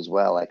from too, as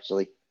well.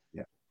 Actually.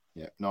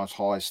 Yeah. Nice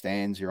high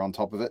stands. You're on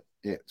top of it.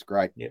 Yeah, it's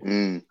great. Yep.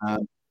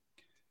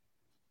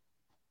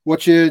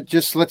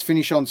 Let's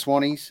finish on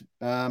Swannies.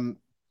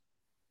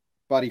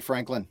 Buddy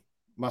Franklin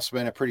must have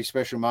been a pretty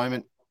special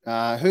moment.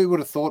 Who would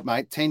have thought,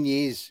 mate? 10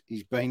 years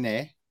he's been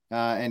there,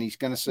 and he's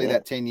going to see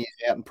that 10 years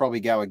out and probably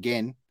go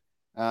again.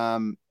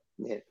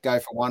 Go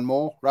for one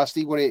more.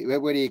 Rusty, where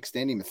do you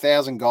extend him?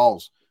 1,000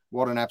 goals.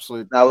 What an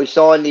absolute... No, we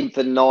signed him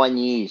for 9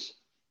 years.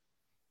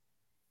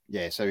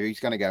 Yeah, so he's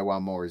going to go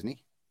one more, isn't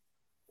he?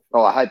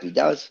 Oh, I hope he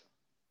does.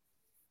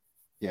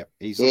 Yeah,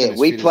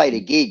 we played a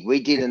gig. We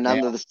did an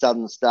Under the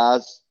Southern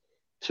Stars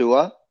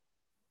tour.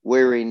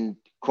 We're in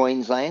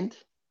Queensland,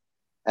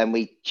 and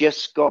we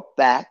just got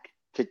back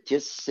to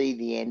just see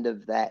the end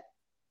of that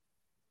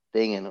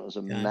thing, and it was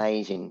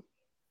amazing.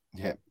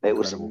 Yeah, it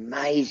was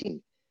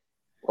amazing.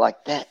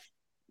 Like that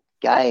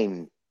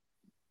game,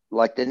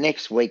 like the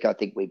next week, I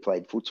think we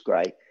played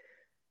Footscray,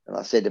 and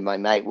I said to my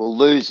mate, "We'll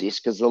lose this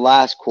because the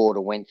last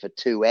quarter went for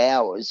 2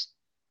 hours."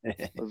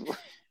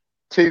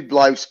 2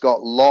 blokes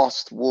got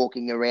lost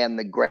walking around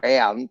the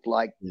ground.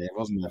 Like,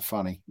 wasn't that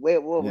funny?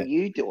 What were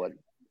you doing?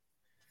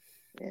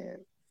 Yeah.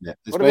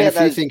 What about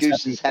those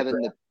gooses having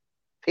the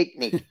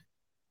picnic?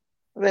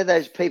 What about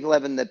those people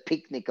having the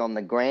picnic on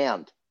the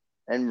ground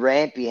and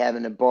Rampy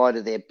having a bite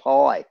of their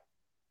pie?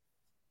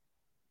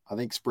 I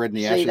think spreading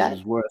the ashes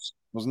was worse,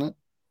 wasn't it?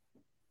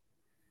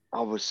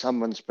 Oh, was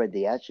someone spread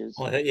the ashes?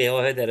 I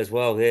heard that as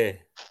well, yeah.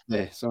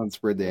 Yeah, someone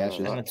spread the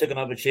ashes. Someone took an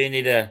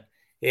opportunity to,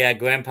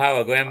 grandpa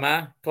or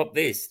grandma, cop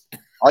this.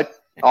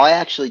 I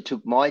actually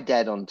took my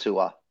dad on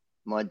tour.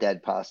 My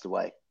dad passed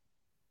away.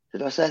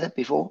 Did I say that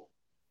before?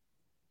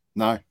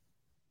 No.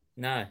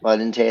 I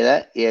didn't tell you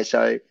that. Yeah,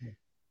 so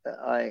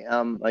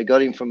I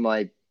got him from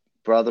my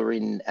brother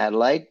in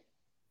Adelaide,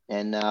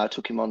 and I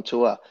took him on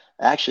tour.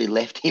 I actually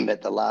left him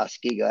at the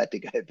last gig. I had to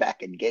go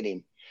back and get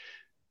him.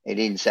 He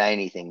didn't say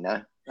anything,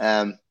 no.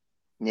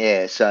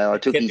 So I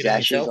took his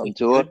ashes on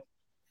tour.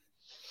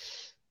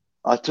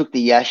 I took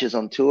the ashes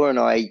on tour, and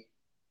I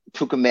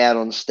took him out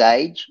on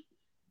stage.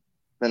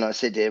 And I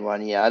said to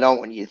everyone, I don't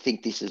want you to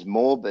think this is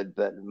morbid,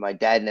 but my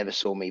dad never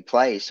saw me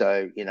play.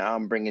 So,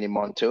 I'm bringing him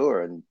on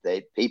tour, and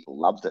people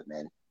loved it,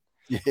 man.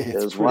 Yeah,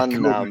 there was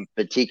one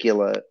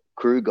particular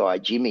crew guy,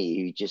 Jimmy,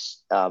 who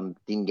just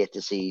didn't get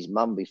to see his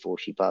mum before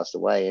she passed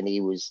away. And he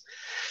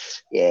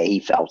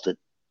felt it.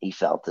 He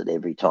felt it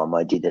every time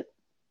I did it.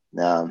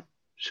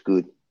 It's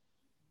good.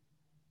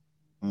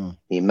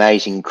 The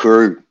amazing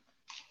crew.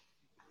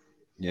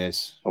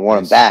 Yes. I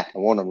want them back. I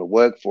want them to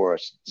work for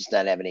us. Just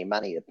don't have any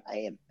money to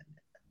pay them.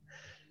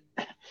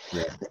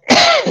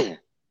 Yeah.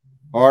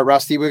 All right,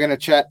 Rusty, we're going to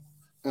chat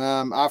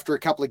after a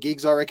couple of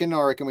gigs, I reckon.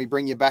 I reckon we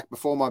bring you back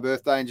before my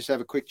birthday and just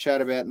have a quick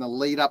chat about in the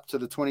lead up to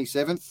the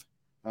 27th.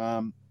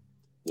 We'll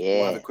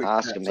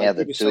ask him how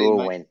the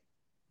tour went.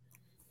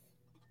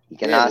 You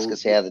can ask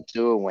us how the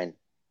tour went.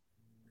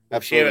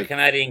 Share a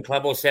Canadian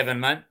club or 7,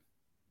 mate.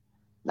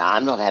 No,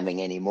 I'm not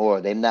having any more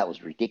of them. That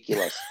was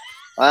ridiculous.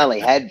 I only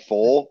had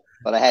 4,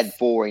 but I had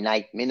 4 in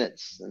 8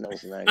 minutes, and that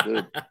was no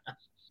good.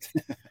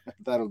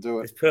 That'll do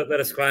it. Just put up that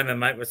disclaimer,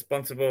 mate.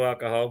 Responsible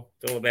alcohol.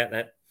 It's all about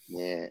that.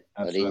 Yeah.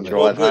 Absolutely. I didn't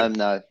drive home,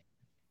 though.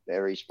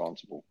 Very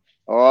responsible.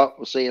 All right.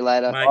 We'll see you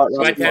later. Mate,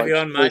 great to have you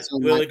on, mate.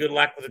 Really good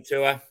luck with the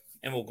tour,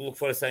 and we'll look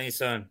forward to seeing you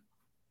soon.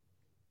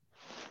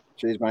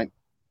 Cheers, mate.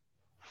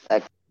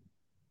 Got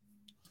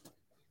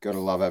to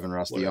love having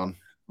Rusty on.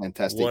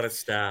 Fantastic. What a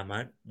star,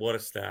 mate. What a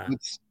star.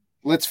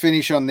 Let's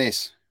finish on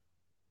this.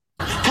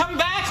 Come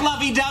back,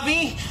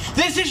 lovey-dovey.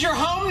 This is your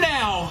home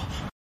now.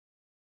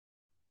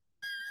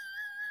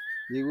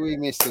 We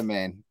missed the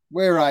man.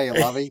 Where are you,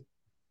 Lovey?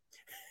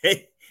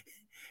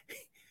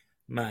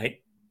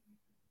 Mate,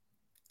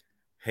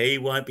 he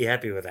won't be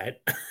happy with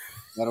that.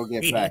 That'll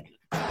get back.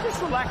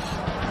 Just relax.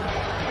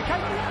 Okay?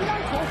 We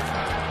don't talk.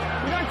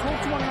 We don't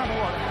talk to one another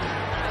like that.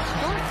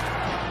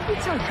 Right?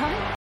 It's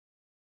okay.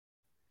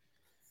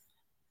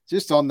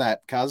 Just on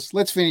that, cuz,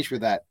 let's finish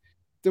with that.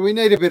 Do we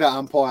need a bit of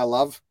umpire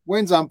love?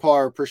 When's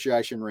umpire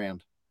appreciation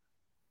round?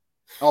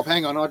 Oh,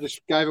 hang on. I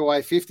just gave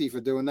away 50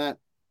 for doing that.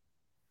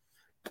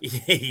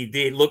 Yeah, you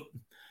did. Look,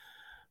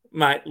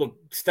 mate,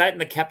 stating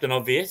the captain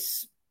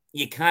obvious,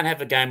 you can't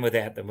have a game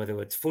without them, whether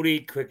it's footy,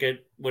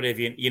 cricket, whatever.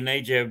 You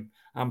need your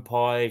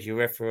umpires, your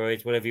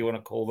referees, whatever you want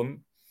to call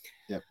them.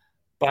 Yep.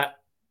 But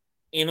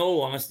in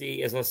all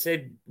honesty, as I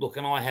said, look,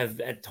 and I have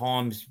at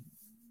times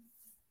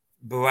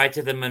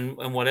berated them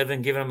and whatever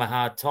and given them a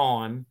hard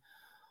time.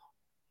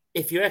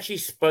 If you actually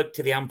spoke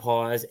to the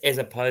umpires as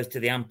opposed to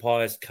the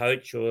umpire's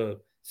coach or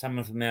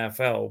someone from the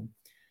AFL,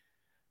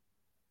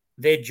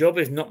 their job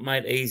is not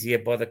made easier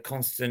by the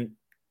constant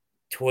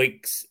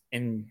tweaks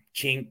and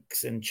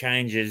chinks and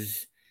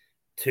changes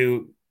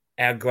to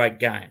our great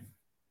game.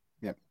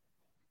 Yep.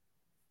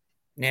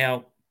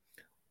 Now,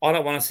 I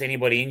don't want to see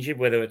anybody injured,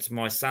 whether it's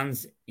my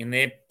sons in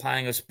there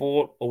playing a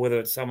sport or whether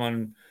it's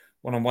someone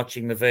when I'm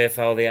watching the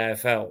VFL, the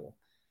AFL.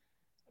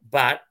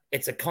 But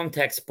it's a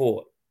contact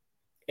sport.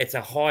 It's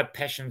a high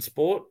passion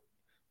sport,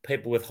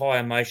 people with high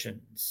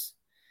emotions.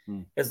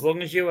 As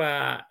long as you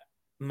are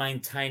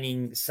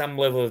maintaining some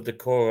level of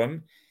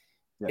decorum,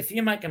 if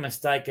you make a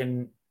mistake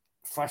and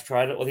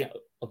frustrate it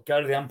or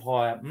go to the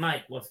umpire,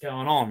 mate, what's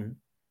going on?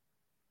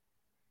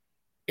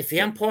 If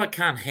the umpire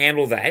can't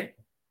handle that,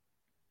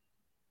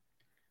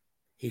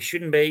 he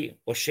shouldn't be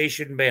or she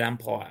shouldn't be an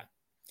umpire.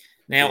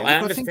 Now, I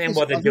understand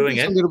why they're doing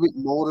it. There's a little bit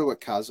more to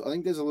it, cuz. I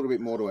think there's a little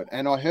bit more to it.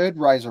 And I heard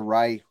Razor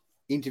Ray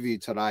interview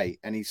today,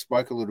 and he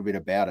spoke a little bit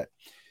about it.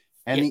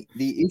 And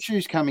the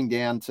issue's coming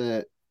down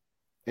to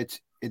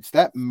it's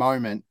that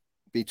moment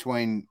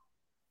between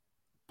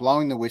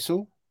blowing the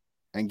whistle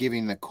and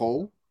giving the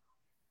call,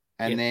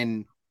 and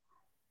then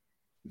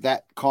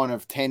that kind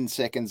of 10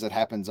 seconds that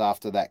happens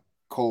after that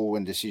call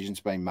and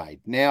decision's been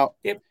made. Now,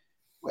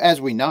 as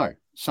we know,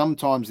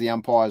 sometimes the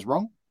umpire's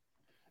wrong.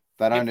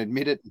 They don't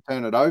admit it and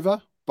turn it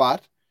over,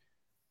 but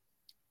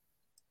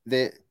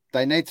they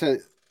need to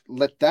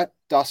let that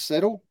dust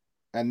settle,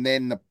 and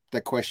then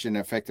the question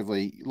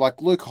effectively,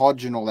 like Luke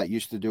Hodge and all that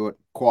used to do it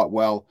quite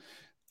well.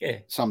 Yeah.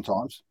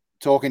 Sometimes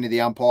talking to the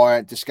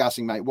umpire,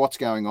 discussing, mate, what's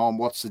going on?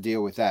 What's the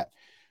deal with that?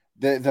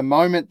 The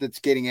moment that's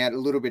getting a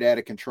little bit out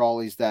of control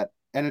is that,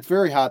 and it's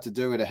very hard to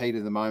do at a heat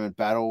of the moment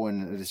battle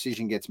when a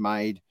decision gets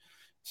made.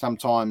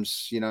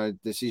 Sometimes,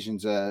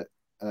 decisions are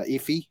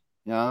iffy,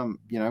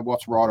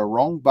 what's right or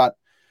wrong, but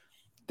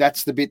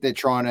that's the bit they're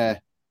trying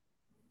to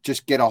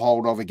just get a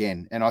hold of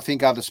again. And I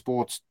think other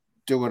sports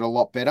do it a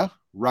lot better.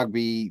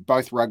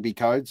 Both rugby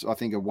codes, I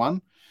think, are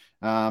one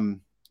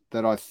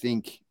that I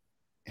think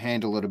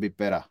handle it a bit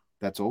better.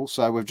 That's all.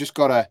 So we've just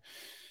got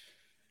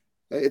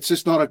it's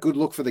just not a good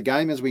look for the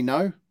game, as we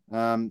know.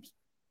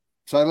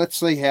 So let's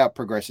see how it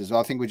progresses.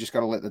 I think we just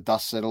got to let the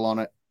dust settle on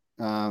it.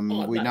 We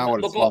know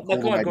what it's like all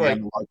the way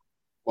down to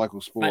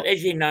local sport. Mate,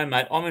 as you know,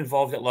 mate, I'm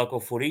involved at local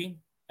footy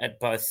at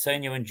both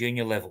senior and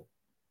junior level.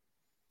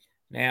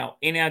 Now,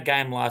 in our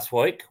game last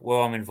week,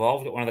 where I'm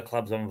involved, at one of the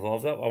clubs I'm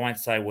involved at, I won't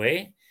say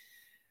where,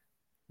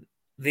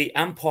 the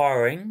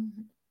umpiring,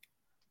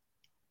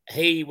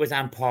 he was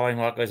umpiring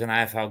like it was an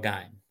AFL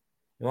game.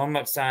 Now, I'm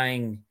not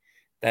saying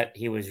that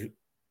he was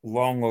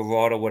wrong or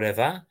right or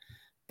whatever,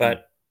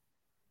 but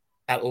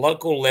at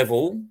local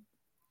level,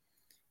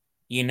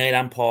 you need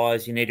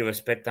umpires, you need to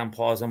respect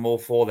umpires. I'm all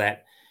for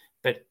that.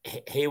 But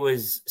he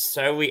was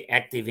so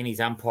reactive in his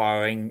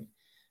umpiring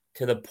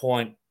to the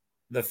point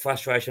the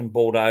frustration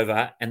boiled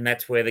over, and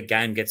that's where the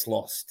game gets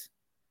lost.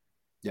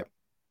 Yep.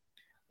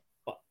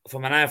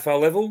 From an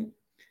AFL level,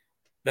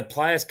 the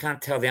players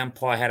can't tell the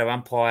umpire how to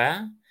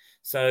umpire.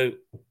 So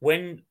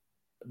when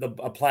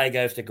a player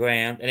goes to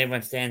ground and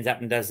everyone stands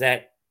up and does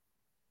that,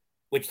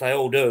 which they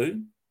all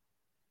do,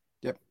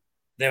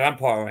 they're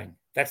umpiring.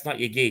 That's not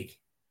your gig.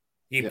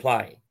 You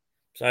play.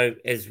 So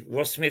as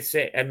Ross Lyon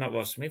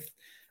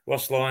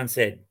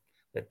said,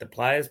 let the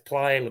players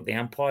play, let the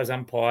umpires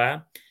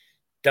umpire.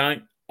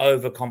 Don't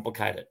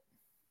overcomplicate it.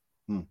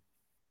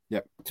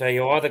 Yep. So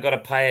you either got to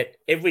pay it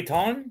every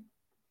time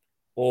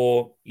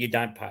or you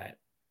don't pay it.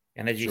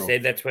 And as you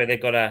said, that's where they've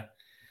got to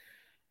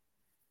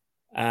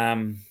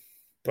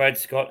Brad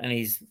Scott and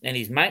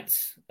his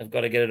mates have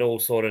got to get it all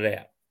sorted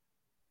out.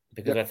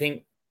 Because I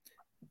think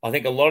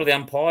a lot of the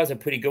umpires are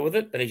pretty good with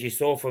it, but as you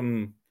saw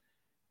from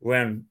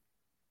round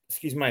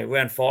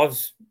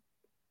five's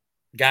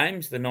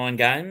games, the 9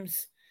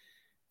 games,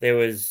 there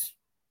was,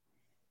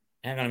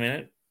 hang on a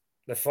minute,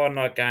 the Friday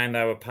night game,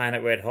 they were paying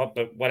it red hot,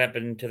 but what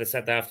happened to the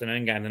Saturday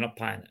afternoon game? They're not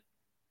paying it.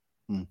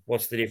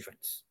 What's the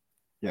difference?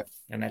 Yeah.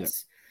 And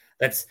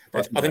that's I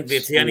I think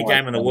it's the only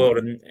game in the world,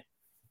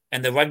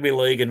 and the rugby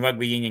league and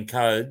rugby union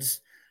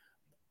codes.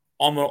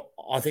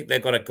 I think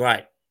they've got it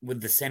great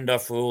with the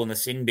send-off rule and the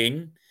sin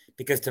bin,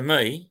 because to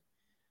me,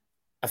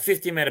 a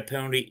 50-metre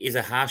penalty is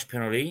a harsh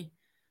penalty,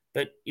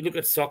 but you look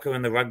at soccer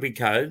and the rugby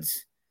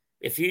codes,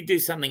 if you do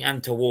something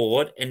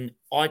untoward, and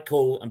I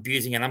call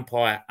abusing an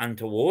umpire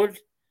untoward,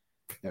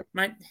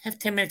 mate, have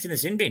 10 minutes in the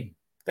sin bin.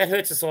 That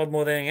hurts the side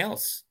more than anything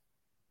else.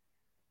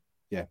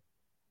 Yeah.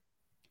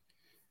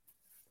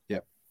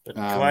 Yep. But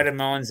greater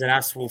minds than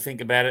us will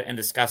think about it and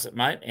discuss it,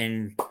 mate,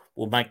 and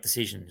we'll make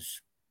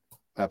decisions.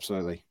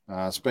 Absolutely.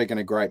 Speaking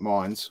of great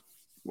minds,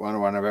 one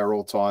of our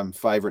all-time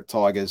favourite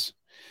Tigers,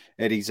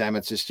 Eddie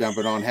Zamet's just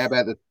jumping on. How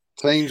about the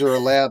teams are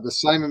allowed the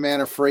same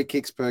amount of free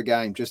kicks per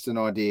game? Just an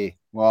idea.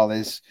 Well,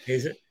 there's...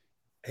 He's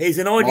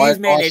an ideas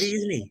man, Eddie,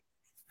 isn't he?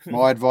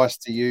 My advice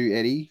to you,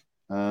 Eddie,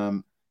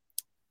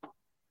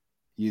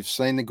 you've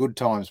seen the good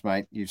times,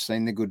 mate. You've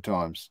seen the good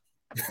times.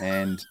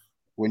 And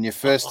when you're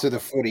first to the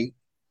footy,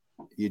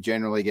 you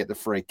generally get the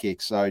free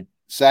kick. So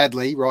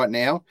sadly, right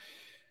now,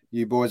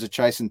 you boys are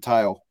chasing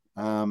tail,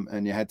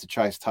 and you had to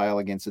chase tail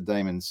against the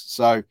Demons.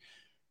 So,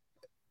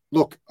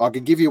 look, I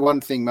could give you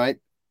one thing, mate.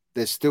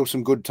 There's still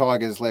some good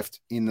Tigers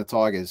left in the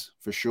Tigers,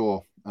 for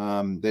sure.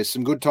 There's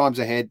some good times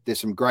ahead.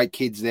 There's some great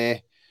kids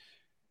there.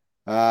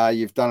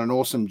 You've done an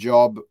awesome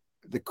job.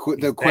 The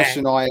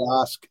question I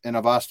ask, and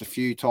I've asked a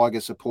few Tiger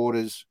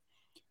supporters,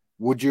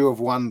 would you have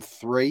won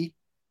 3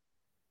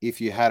 if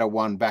you had a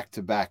won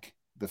back-to-back,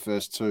 the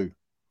first 2?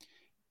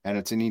 And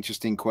it's an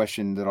interesting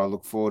question that I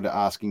look forward to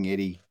asking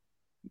Eddie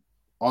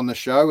on the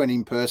show and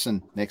in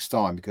person next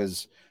time,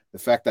 because the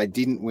fact they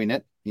didn't win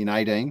it in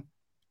 18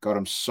 got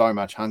them so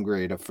much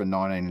hungrier for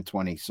 19 and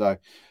 20. So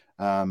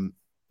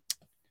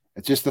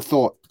it's just a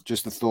thought,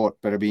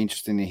 but it'd be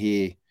interesting to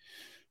hear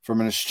from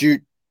an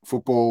astute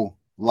football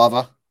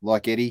lover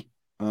like Eddie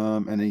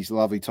and his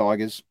lovely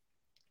Tigers.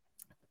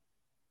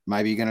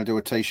 Maybe you're going to do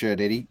a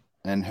T-shirt, Eddie,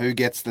 and who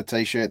gets the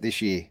T-shirt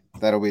this year?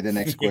 That'll be the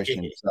next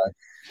question. So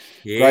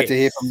great to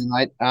hear from you,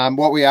 mate.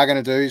 What we are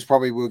going to do is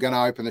we're going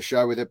to open the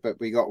show with it, but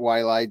we got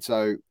waylaid,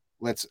 so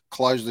let's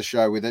close the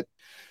show with it.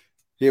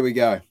 Here we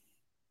go.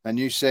 A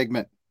new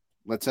segment.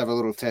 Let's have a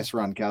little test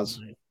run,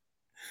 Cuz.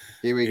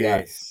 Here we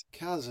go.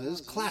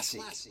 Cuz's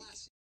Classic.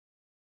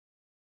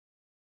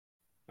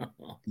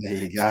 There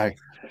you go.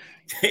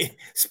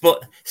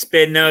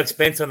 Spare no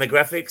expense on the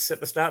graphics at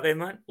the start there,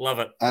 mate. Love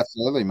it.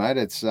 Absolutely, mate.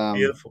 It's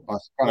beautiful. I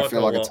kind of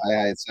feel like it's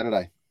it's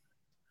Saturday.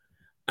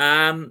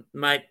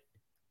 Mate,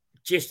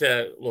 just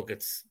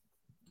it's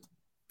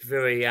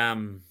very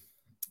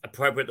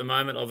appropriate at the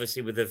moment,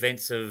 obviously, with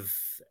events of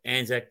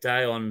Anzac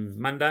Day on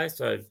Monday,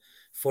 so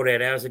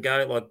 48 hours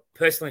ago. Like,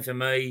 personally for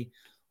me,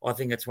 I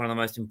think it's one of the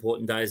most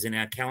important days in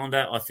our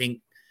calendar. I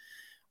think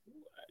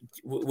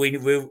we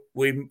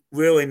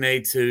really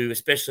need to,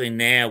 especially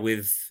now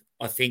with,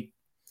 I think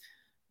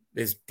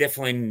there's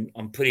definitely,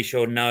 I'm pretty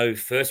sure, no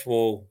First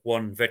World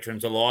War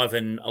veterans alive,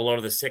 and a lot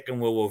of the Second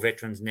World War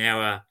veterans now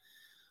are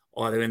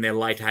either in their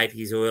late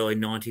 80s or early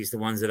 90s, the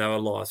ones that are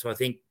alive. So I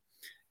think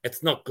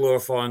it's not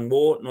glorifying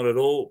war, not at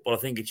all, but I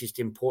think it's just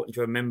important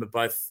to remember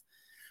both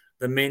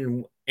the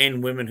men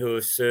and women who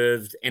have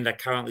served and are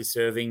currently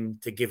serving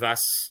to give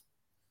us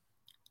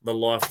the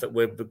life that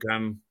we've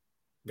become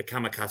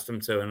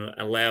accustomed to, and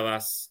allow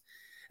us,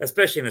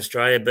 especially in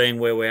Australia, being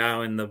where we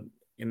are in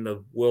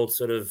the world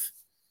sort of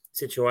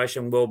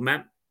situation, world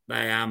map.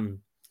 They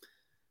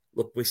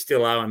look, we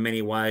still are in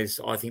many ways,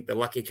 I think, the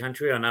lucky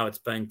country. I know it's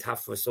been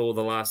tough for us all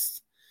the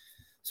last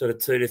sort of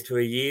 2 to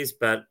 3 years,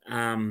 but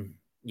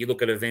you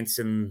look at events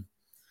in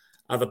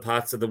other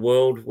parts of the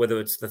world, whether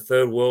it's the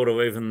third world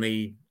or even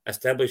the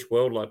established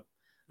world, like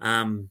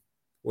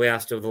we are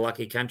still the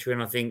lucky country.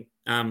 And I think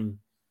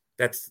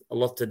that's a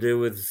lot to do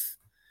with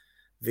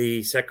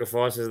the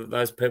sacrifices that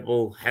those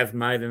people have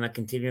made and are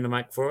continuing to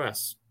make for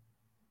us.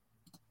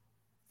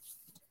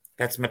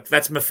 That's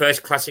my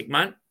first classic,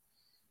 mate.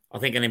 I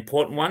think an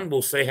important one.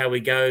 We'll see how we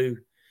go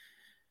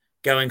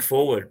going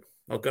forward.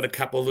 I've got a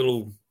couple of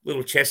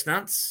little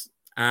chestnuts,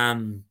 but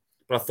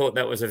I thought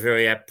that was a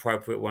very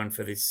appropriate one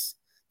for this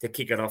to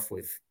kick it off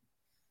with.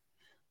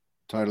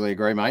 Totally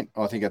agree, mate.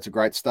 I think that's a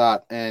great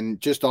start.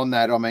 And just on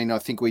that, I mean, I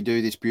think we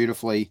do this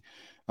beautifully.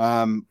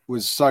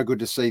 Was so good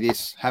to see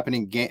this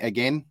happening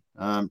again.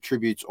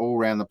 Tributes all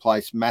around the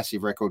place,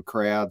 massive record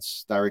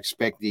crowds. They're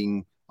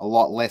expecting a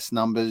lot less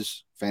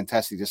numbers.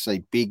 Fantastic to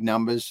see big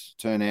numbers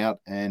turn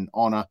out and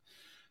honour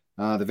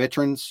the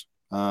veterans,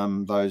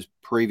 those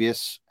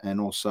previous and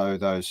also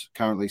those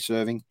currently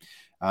serving.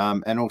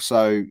 And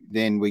also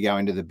then we go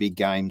into the big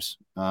games,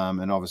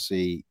 and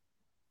obviously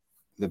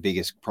the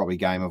biggest probably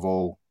game of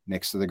all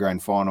next to the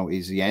grand final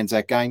is the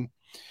Anzac game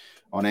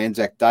on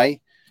Anzac Day.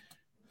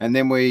 And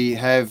then we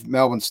have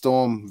Melbourne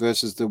Storm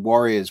versus the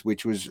Warriors,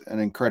 which was an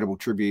incredible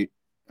tribute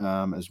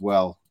as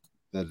well.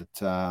 That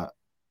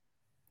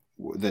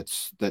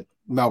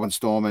Melbourne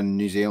Storm and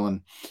New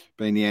Zealand,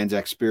 being the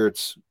Anzac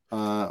Spirits,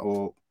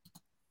 were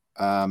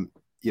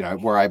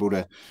able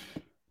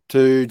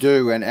to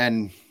do.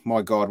 And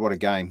my God, what a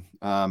game.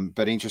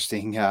 But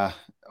interesting,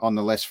 on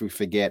the lest we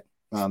forget,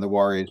 the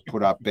Warriors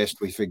put up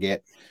best we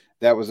forget.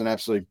 That was an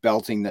absolute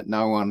belting that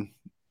no one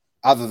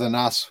other than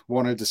us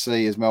wanted to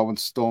see as Melbourne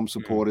Storm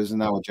supporters,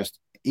 and they were just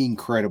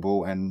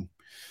incredible and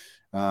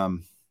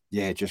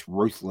just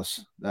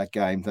ruthless that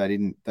game. They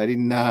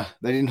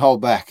didn't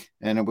hold back,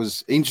 and it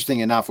was interesting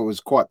enough. It was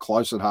quite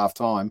close at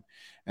halftime,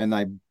 and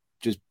they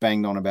just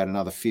banged on about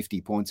another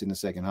 50 points in the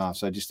second half.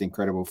 So just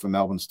incredible for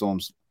Melbourne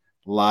Storm's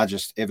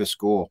largest ever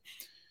score.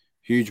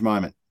 Huge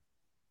moment.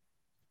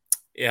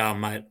 Yeah,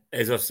 mate.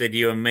 As I've said to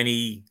you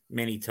many,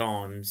 many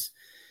times,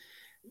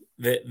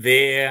 that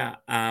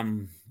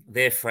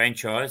their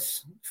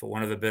franchise, for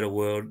want of a better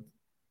word,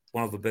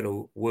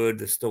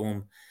 the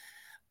Storm,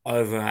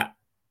 over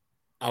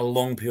a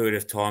long period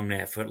of time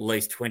now, for at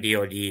least 20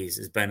 odd years,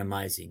 has been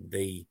amazing.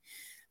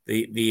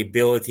 The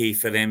ability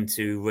for them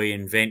to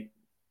reinvent.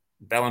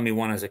 Bellamy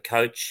won as a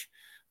coach,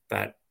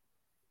 but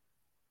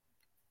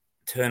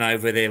turn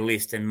over their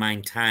list and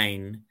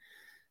maintain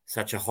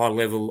such a high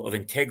level of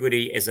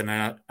integrity as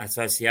an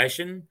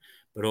association,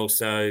 but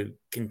also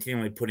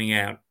continually putting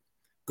out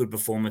good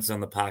performance on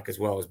the park as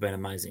well has been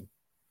amazing.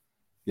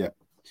 Yeah.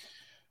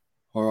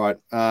 All right.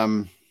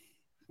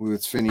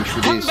 Let's finish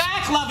with Come this.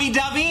 back,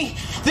 lovey-dovey.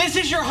 This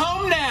is your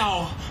home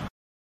now.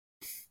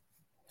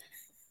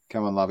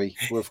 Come on, Lovey.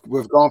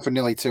 We've gone for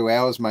nearly 2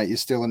 hours, mate. You're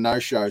still a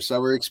no-show.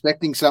 So we're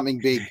expecting something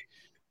big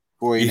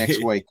for you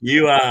next week.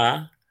 You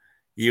are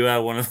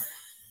one of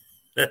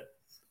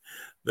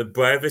the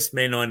bravest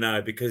men I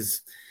know,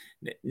 because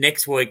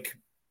next week,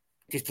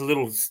 just a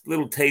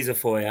little teaser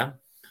for you.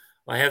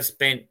 I have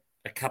spent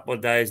a couple of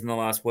days in the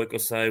last week or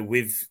so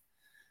with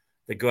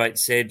the great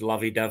said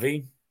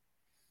Lovey-Dovey,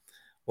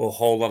 or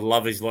Whole Lot of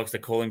Lovers, he likes to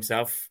call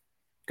himself.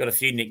 Got a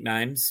few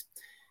nicknames.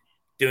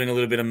 Doing a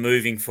little bit of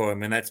moving for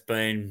him, and that's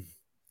been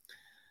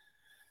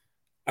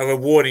a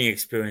rewarding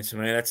experience for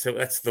me.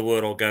 That's the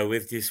word I'll go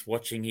with. Just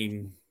watching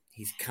him,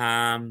 his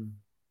calm,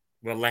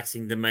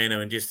 relaxing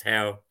demeanour, and just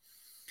how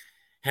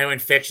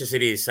infectious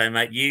it is. So,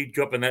 mate, you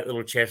dropping that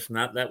little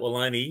chestnut, that will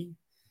only,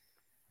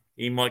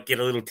 you might get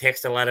a little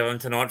text later on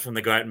tonight from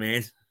the great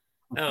man.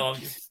 Oh,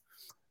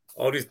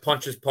 I'll just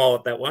punch his pile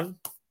at that one.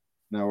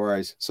 No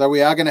worries. So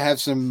we are going to have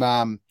some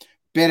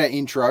better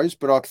intros,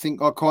 but I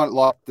think I quite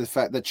like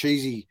the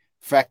cheesy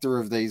factor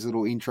of these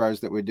little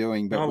intros that we're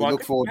doing. But we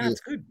look forward to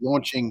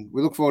launching.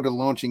 We look forward to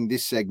launching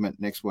this segment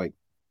next week.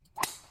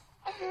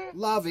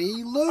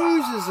 Lovey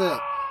loses it.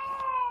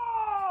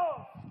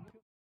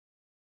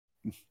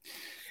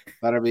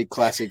 That'll be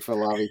classic for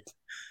Lovey.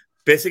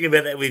 Best thing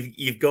about that,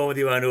 you've gone with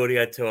your own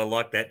audio too. I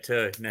like that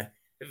too. No,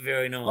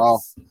 very nice.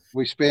 Well,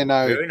 we spare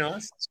no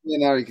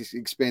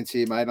expense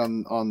here, mate,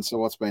 on so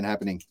what's been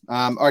happening.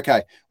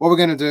 Okay, what we're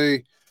going to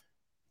do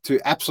to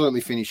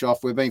absolutely finish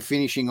off, we've been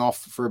finishing off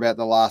for about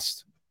the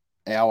last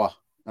hour.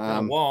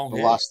 The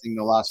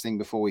last thing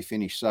before we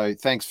finish. So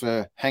thanks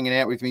for hanging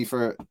out with me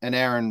for an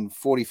hour and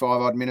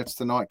 45 odd minutes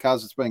tonight,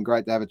 cuz. It's been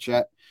great to have a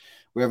chat.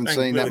 We haven't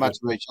seen that much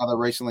of each other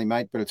recently,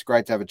 mate, but it's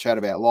great to have a chat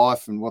about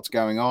life and what's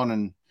going on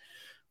and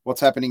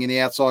what's happening in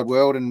the outside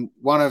world. And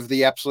one of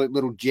the absolute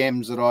little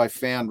gems that I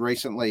found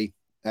recently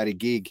at a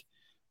gig,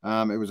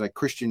 it was a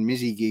Christian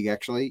Mizzy gig,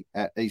 actually,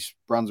 at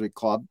Brunswick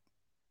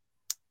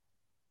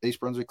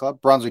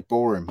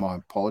Ballroom, my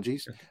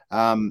apologies.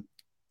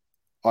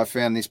 I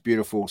found this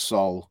beautiful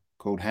soul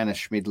called Hannah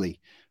Schmidley.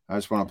 I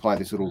just want to play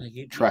this little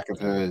track of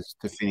hers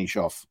to finish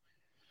off.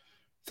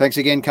 Thanks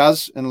again,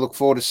 cuz, and look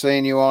forward to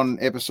seeing you on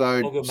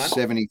episode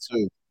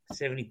 72.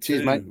 72.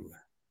 Cheers, mate.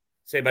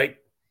 See you, mate.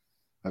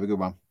 Have a good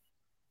one.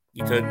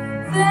 You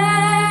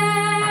too.